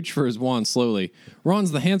reached for his wand slowly.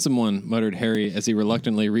 Ron's the handsome one, muttered Harry as he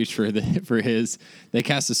reluctantly reached for his. They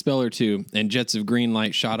cast a spell or two, and jets of green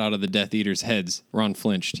light shot out of the Death Eaters' heads. Ron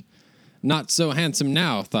flinched. Not so handsome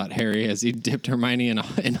now, thought Harry as he dipped Hermione in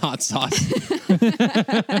hot sauce.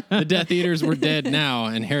 The Death Eaters were dead now,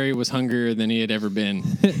 and Harry was hungrier than he had ever been.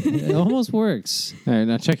 It almost works. All right,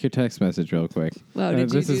 now check your text message real quick. Wow, did you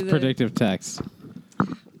this do is the- predictive text.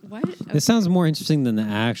 why did, This sounds more interesting than the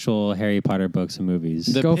actual Harry Potter books and movies.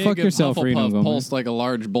 The Go pig fuck of yourself, Reno Hufflepuff Gomez. pulsed like a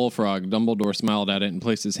large bullfrog. Dumbledore smiled at it and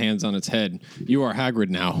placed his hands on its head. You are Hagrid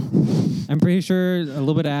now. I'm pretty sure a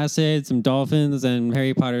little bit of acid, some dolphins, and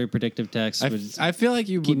Harry Potter predictive text. I feel like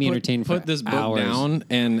you keep would me entertained for put this book hours. down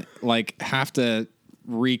and like have to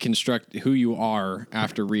reconstruct who you are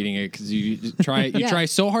after reading it because you try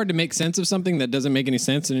so hard to make sense of something that doesn't make any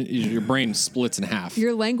sense and your brain splits in half.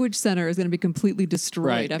 your language center is going to be completely destroyed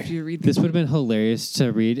Right. after you read This would have been hilarious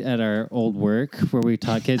to read at our old work where we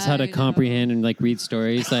taught kids how I to know. comprehend and like read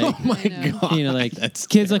stories. Like, I know. God. you know, like That's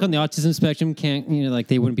kids like on the autism spectrum can't, you know, like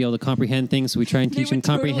they wouldn't be able to comprehend things. So we try and They teach them would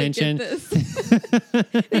totally comprehension. get this.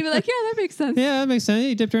 They'd be like, yeah, that makes sense. Yeah, that makes sense.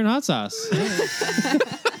 You dipped her in hot sauce.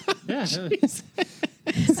 Yeah.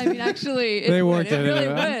 I mean, actually, They it worked would. It it really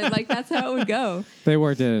out. would. Like, that's how it would go. They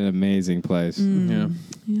worked at an amazing place. Yeah.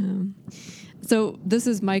 Yeah. So this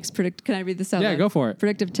is Mike's Can I read this out Yeah, loud? go for it.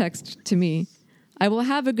 Predictive text to me. I will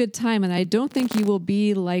have a good time, and I don't think you will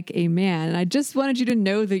be like a man. And I just wanted you to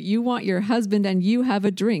know that you want your husband and you have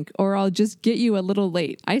a drink, or I'll just get you a little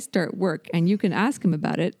late. I start work, and you can ask him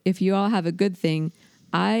about it. If you all have a good thing,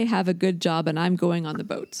 I have a good job, and I'm going on the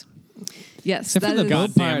boat. Yes, Except for the is- boat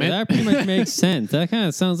damn part, it. that pretty much makes sense. That kind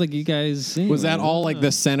of sounds like you guys. Was that all like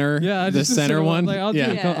the center? Yeah, the center one. Like, I'll,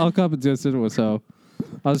 yeah. Yeah. I'll come and do it. So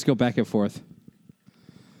I'll just go back and forth.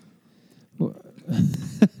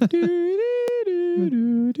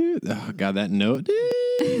 Oh, God, that note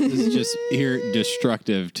is just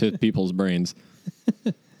destructive to people's brains.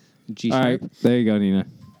 G All sharp? right, there you go, Nina.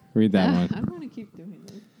 Read that one. I want to keep doing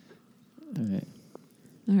this. All right.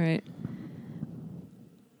 All right.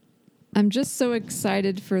 I'm just so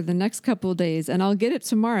excited for the next couple of days, and I'll get it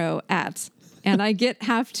tomorrow at and I get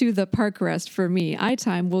half to the park rest for me. I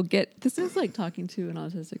time will get, this is like talking to an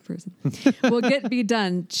autistic person. Will get be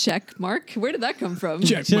done. Check mark. Where did that come from?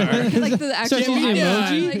 Check mark. Like the actual Such an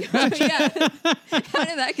emoji? Like, yeah. How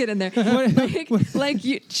did that get in there? Like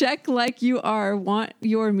you check like you are, want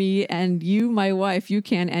your me, and you, my wife, you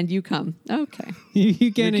can, and you come. Okay.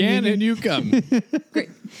 You can, and you come. Great.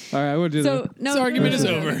 All right, we'll do So that. no, This argument is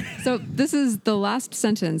over. So this is the last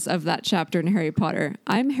sentence of that chapter in Harry Potter.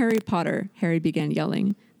 I'm Harry Potter, Harry began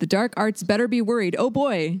yelling. The dark arts better be worried. Oh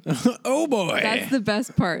boy. Oh boy. That's the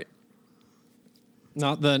best part.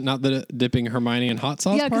 Not the dipping Hermione in hot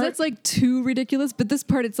sauce Yeah, because part? that's like too ridiculous. But this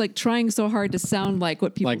part, it's like trying so hard to sound like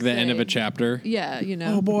what people like the end of a say. chapter. Yeah, you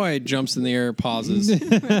know. Oh boy, jumps in the air, pauses.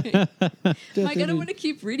 Mike, I don't want to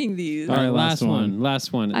keep reading these. All right, last one.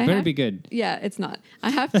 Last one. It I better have- be good. Yeah, it's not. I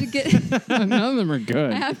have to get None of them are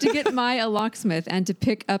good. I have to get my a locksmith and to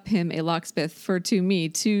pick up him a locksmith for to me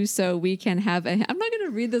too, so we can have a. I'm not going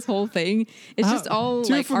to read this whole thing. It's just all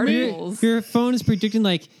Two like for me. articles. Your phone is predicting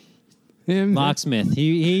like Him- locksmith.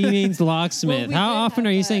 He means locksmith. Well, we How did often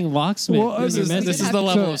have are you that. saying locksmith? Well, in this your is- message? This is have the to-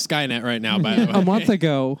 level of Skynet right now, by the way. A month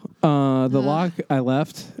ago, the lock I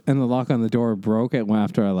left and the lock on the door broke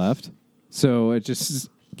after I left. So it just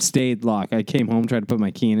stayed locked. I came home, tried to put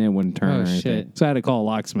my key in it, wouldn't turn Oh, or anything. shit. So I had to call a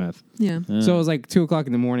locksmith. Yeah. So it was like 2:00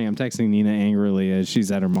 in the morning. I'm texting Nina angrily as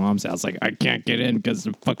she's at her mom's house. Like, I can't get in because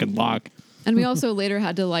the fucking lock. And we also later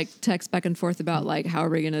had to like text back and forth about like how are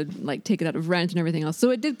we gonna like take it out of rent and everything else. So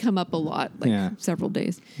it did come up a lot, like Yeah. several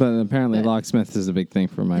days. But apparently, But- locksmith is a big thing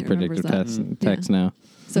for my It remembers predictive that. text now.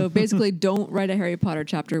 So basically, don't write a Harry Potter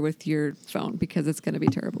chapter with your phone because it's gonna be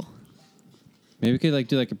terrible. Maybe we could like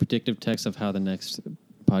do like a predictive text of how the next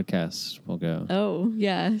podcast will go. Oh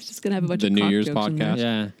yeah, it's just gonna have a bunch The of New cock Year's jokes in there. podcast?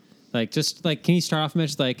 Yeah. Like just like can you start off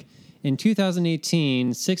Mitch like in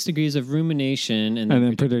 2018, 6 degrees of rumination and And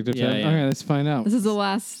then predictive yeah, text. yeah. Okay, let's find out. This is the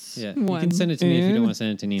last Yeah. You one. can send it to me if you don't In want to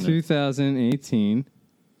send it to Nina. 2018,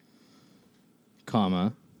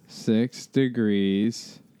 comma, 6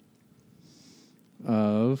 degrees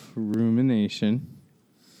of rumination.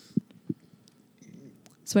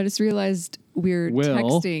 So I just realized we're Will.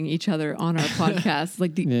 texting each other on our podcast,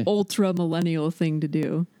 like the Yeah. ultra millennial thing to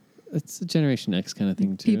do. It's a Generation X kind of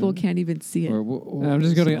thing too. People can't even see it. I'm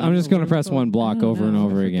just gonna press one block I don't over and know.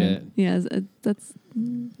 over again. Yeah, that's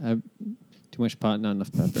Too much pot, not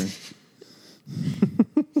enough pepper.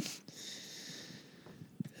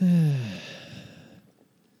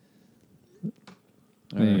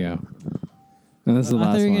 There you go. And this is the I thought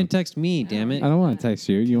last you were one. going to text me, damn it. I don't want to text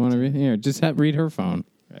you. You want to read? Here, just read her phone.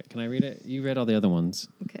 All right, can I read it? You read all the other ones.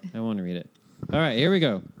 okay. I want to read it. All right, here we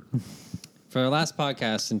go. For our last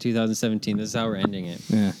podcast in 2017, this is how we're ending it.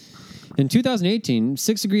 Yeah. In 2018,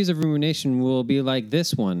 6 degrees of rumination will be like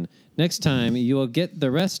this one. Next time, you will get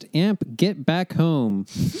the rest amp get back home.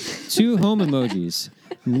 2 home emojis.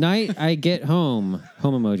 Night I get home.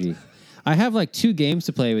 Home emoji. I have like 2 games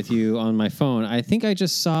to play with you on my phone. I think I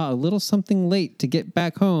just saw a little something late to get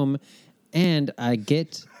back home, and I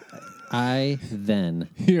then.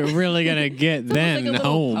 You're really going to get It's like a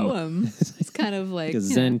little poem. It's kind of like Like a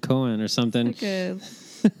Zen koan or something. like a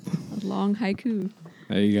long haiku.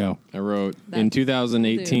 There you go. I wrote, in That's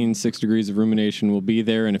 2018, will do. 6 degrees of rumination will be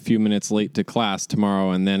there and a few minutes late to class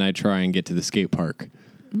tomorrow, and then I try and get to the skate park.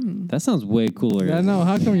 That sounds way cooler. Yeah, no,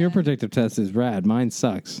 how come your predictive test is rad? Mine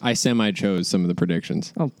sucks. I semi-chose some of the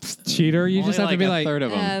predictions. Oh, cheater. You just have to be a like, third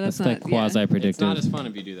of them. Yeah, That's that's like not yeah. quasi It's predictive. not as fun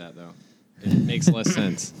if you do that, though. It makes less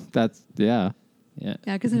sense. that's, yeah. Yeah.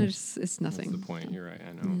 Yeah, because then it's That's the nothing. point. You're right.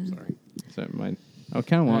 I know. I'm sorry. So mine. I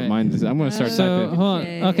kind of want All right. mine. I'm going to start So typing. hold on.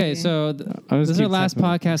 Okay. Okay, so I'll this just is our keep last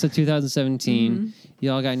typing. podcast of 2017.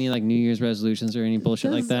 Y'all got any like New Year's resolutions or any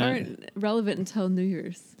bullshit Those like that? aren't relevant until New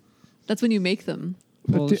Year's. That's when you make them.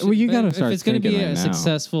 Well, you but gotta if start it's going to be thinking a right now.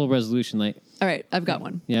 successful resolution, like All right, I've got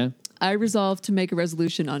one. yeah, I resolved to make a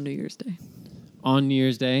resolution on New Year's Day. on New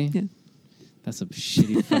Year's Day. Yeah. That's a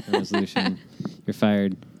shitty fucking resolution. You're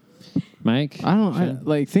fired, Mike.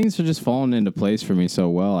 Like things are just falling into place for me so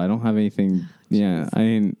well. I don't have anything. Yeah, I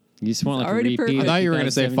mean, You just want like a already repeat. perfect. I of thought you were going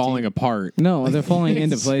to say 2017? falling apart. no, they're falling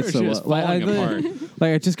into It's place so well. just falling apart.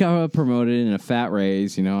 Like I just got promoted in a fat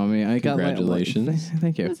raise. You know, I mean, I got Congratulations.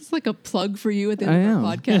 thank you. This is like a plug for you at the end I of am.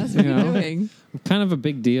 our podcast. What You are you know? doing? Kind of a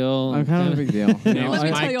big deal. I'm kind of a big deal. You know, Let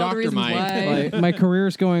me Mike, tell you all the Dr. reasons Mike. why. like my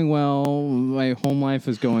career's going well. My home life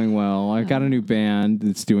is going well. I got a new band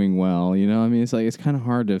that's doing well. You know, I mean, it's like it's kind of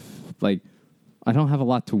hard to like I don't have a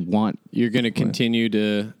lot to want. You're going to continue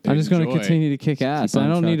to I'm just going to enjoy. continue to kick ass. on I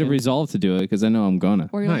don't need to trucking. resolve to do it because I know I'm gonna.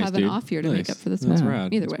 Or you'll Nice, have an dude. off year to make Nice. up for this That's one.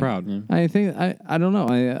 proud. Either That's way. proud. I think I don't know.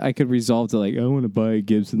 I could resolve to like I want to buy a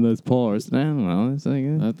Gibson Les Paul or I don't know. It's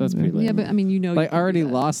like That's pretty lame. Yeah, but I mean, you know, like I already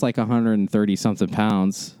lost like 130 something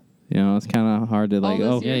pounds. You know, it's kind of hard to like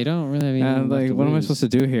this Yeah, year? you don't really have any like what am I supposed to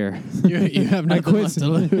do here? You have nothing left to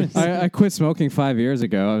lose. I quit smoking 5 years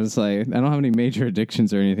ago. I was like, I don't have any major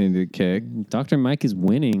addictions or anything to kick. Dr. Mike is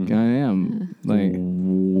winning. I am like,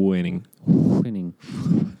 Winning. Winning.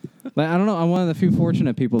 I don't know. I'm one of the few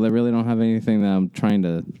fortunate people that really don't have anything that I'm trying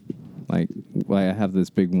to like. I have this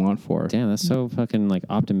big want for. Damn, that's so fucking like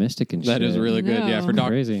optimistic and shit. That is really good. Yeah, for No.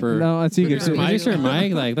 Crazy. No, it's egotistical. Producer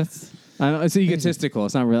Mike, like that's I know, it's egotistical.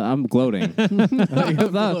 It's not real. I'm gloating. Like,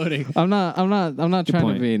 I'm not trying to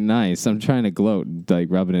point. be nice. I'm trying to gloat, like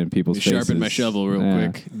rub it in people's faces. Sharpen my shovel real Yeah.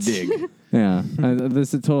 quick. Dig. Yeah, this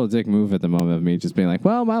is a total dick move at the moment of me just being like,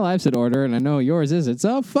 well, my life's in order, and I know yours isn't.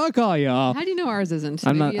 So fuck all y'all. How do you know ours isn't?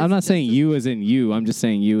 I'm Maybe not it's saying just you as in you. I'm just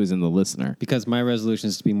saying you as in the listener. because my resolution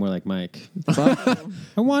is to be more like Mike. I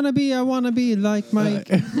wanna be like Mike.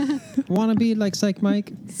 I wanna be like Psych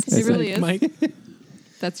Mike. It really is. Mike.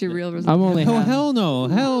 That's your real result. I'm only Oh half- hell no,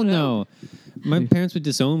 hell no. My parents would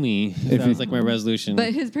disown me if that was like my resolution.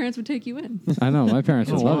 But his parents would take you in. I know my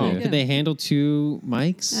parents would Oh, love wow. you. Yeah. Could they handle two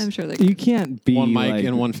mics? I'm sure they You could. can't be One mic like,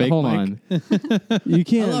 and one fake hold mic. on. You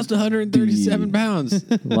can't. 137 pounds.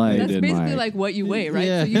 Like That's did basically Mike. like what you weigh, right?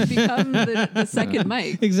 Yeah. So you become the second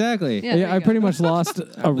mic. Exactly. Yeah. there Yeah, I you go. pretty much lost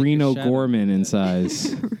a Reno shadow. Gorman in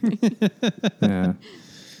size. Yeah.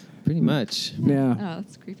 Pretty much. Yeah. Oh,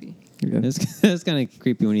 that's creepy. That's kind of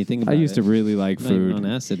creepy when you think about I it. used to really like Not even on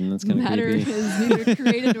food. acid, and that's kind of Matter creepy. is neither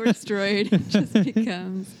created nor destroyed. It just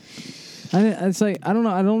becomes. It's like I don't know.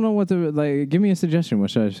 I don't know what to like. Give me a suggestion. What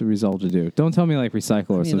should I resolve to do? Don't tell me like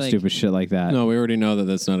recycle or some like- stupid shit like that. No, we already know that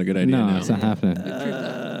that's not a good idea no, now. it's not happening.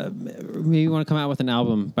 Maybe you want to come out with an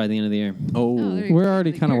album by the end of the year. Oh, Oh, there you We're go. already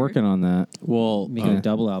Really kind of care. working on that. well, Make a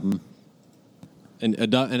double album. an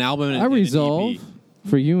album and I and an resolve EP.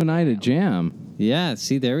 for you and I to jam. Yeah,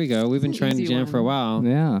 see, there we go. We've been It's an trying to easy jam one. for a while.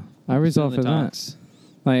 Yeah, I resolve Still for in the that. talks.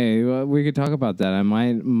 Like we could talk about that. I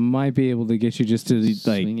might be able to get you just to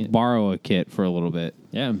Swing like it. borrow a kit for a little bit.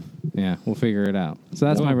 Yeah. Yeah, we'll figure it out. So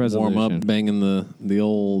that's my resolution. Warm up, banging the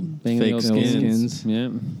old Banging fake the old skins. skins.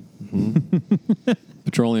 Yeah.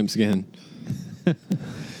 Petroleum skin.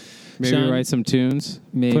 Maybe Sean, write some tunes.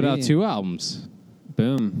 maybe. Put out 2 albums.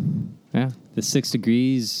 Boom. Yeah. The 6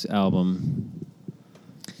 Degrees album.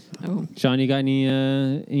 Oh, Sean, you got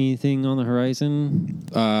anything on the horizon?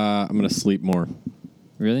 I'm gonna sleep more.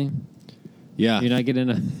 Really? Yeah, You're not getting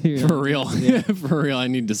a for real. For real. I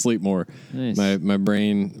need to sleep more. Nice. My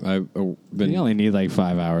brain. I've been. You only need like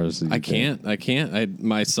 5 hours. I can't.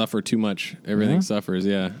 I suffer too much. Everything Yeah? suffers.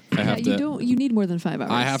 Yeah, I yeah, have you to. don't. You need more than 5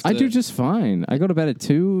 hours. I have to. I do just fine. I go to bed at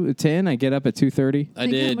 2:10. I get up at 2:30. I Think how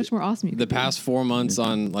did much more awesome you the could be. past 4 months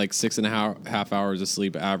on like 6.5 hours of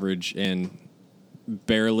sleep average, and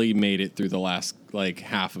barely made it through the last like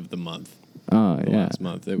half of the month. Oh The yeah. last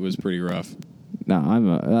month it was pretty rough. No, I'm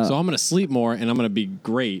a. So I'm going to sleep more, and I'm going to be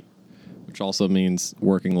great, which also means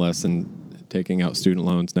working less and taking out student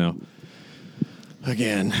loans now.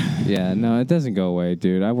 Again, yeah. No, it doesn't go away,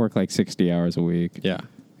 dude. I work like 60 hours a week. yeah.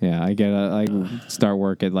 Yeah, I get I start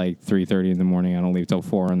work at like 3:30 in the morning. I don't leave till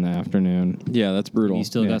 4 in the afternoon. Yeah, that's brutal. You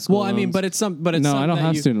still Yeah. got school Well, I mean, loans? but it's No, I something don't that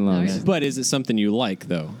have you- student loans. Okay. But is it something you like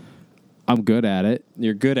though? I'm good at it.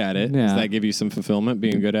 You're good at it. Yeah. Does that give you some fulfillment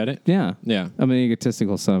being good at it? Yeah. Yeah. I'm an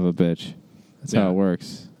egotistical son of a bitch. That's Yeah. how it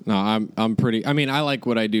works. No, I'm pretty. I mean, I like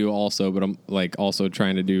what I do also, but I'm like also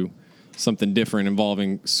trying to do something different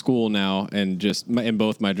involving school now, and and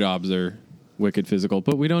both my jobs are wicked physical.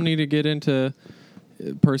 But we don't need to get into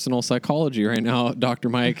personal psychology right now, Dr.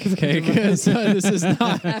 Mike. Okay, because this is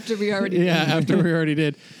not. After we already. Yeah, after we already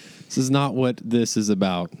did. This is not what this is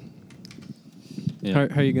about. Yeah.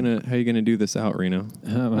 How are you gonna do this out, Reno?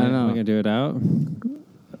 Am I I know. going to do it out?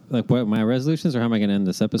 Like what, my resolutions, or how am I going to end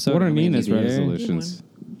this episode? What are Am I gonna Nina's do the year? resolutions?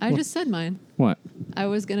 I just said mine. What? I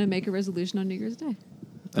was gonna make a resolution on New Year's Day.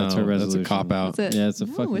 That's Oh, her That's resolution. a cop out. That's it. Yeah, it's a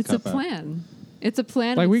no, fucking it's a cop-out. plan. It's a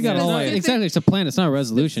plan. Like, with we got all, like- specific- Exactly. It's a plan. It's not a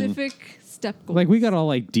resolution. Specific step goals. Like we got all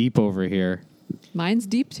like deep over here. Mine's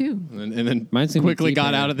deep too. And then Mine's gonna be quickly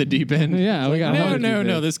got deeper. out of the deep end. Yeah, we got no, hella no, deep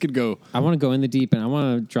no. end. This could go. I want to go in the deep end. I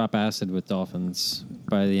want to drop acid with dolphins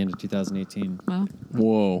by the end of 2018. Wow.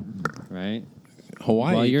 Whoa, Right?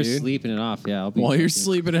 Hawaii. While you're dude. sleeping it off, yeah. I'll be While you're fucking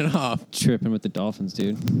sleeping it off. tripping with the dolphins,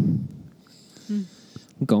 dude. I'm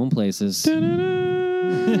going places. There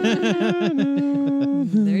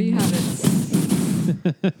you have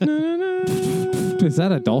it. Is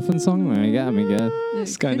that a dolphin song? I got me good. It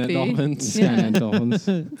Skynet could be. dolphins. Yeah. Skynet dolphins.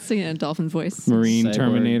 Singing in a dolphin voice. Marine Cyborg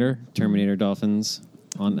Terminator. Terminator dolphins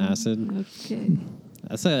on acid. Okay.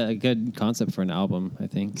 That's a good concept for an album, I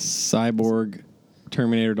think. Cyborg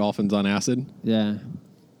Terminator dolphins on acid. Yeah.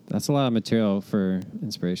 That's a lot of material for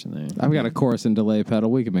inspiration there. I've got a chorus and delay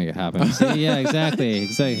pedal. We can make it happen. Yeah, exactly.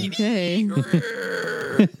 Okay.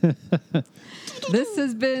 This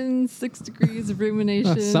has been 6 Degrees of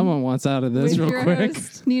Rumination. Someone wants out of this with real your quick.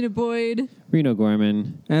 host, Nina Boyd, Reno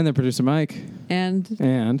Gorman. And the producer Mike.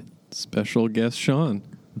 and Special guest Sean.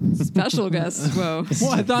 special guest. Whoa.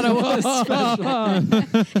 Well, I thought it was.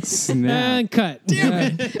 Snap. And cut.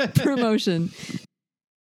 Promotion.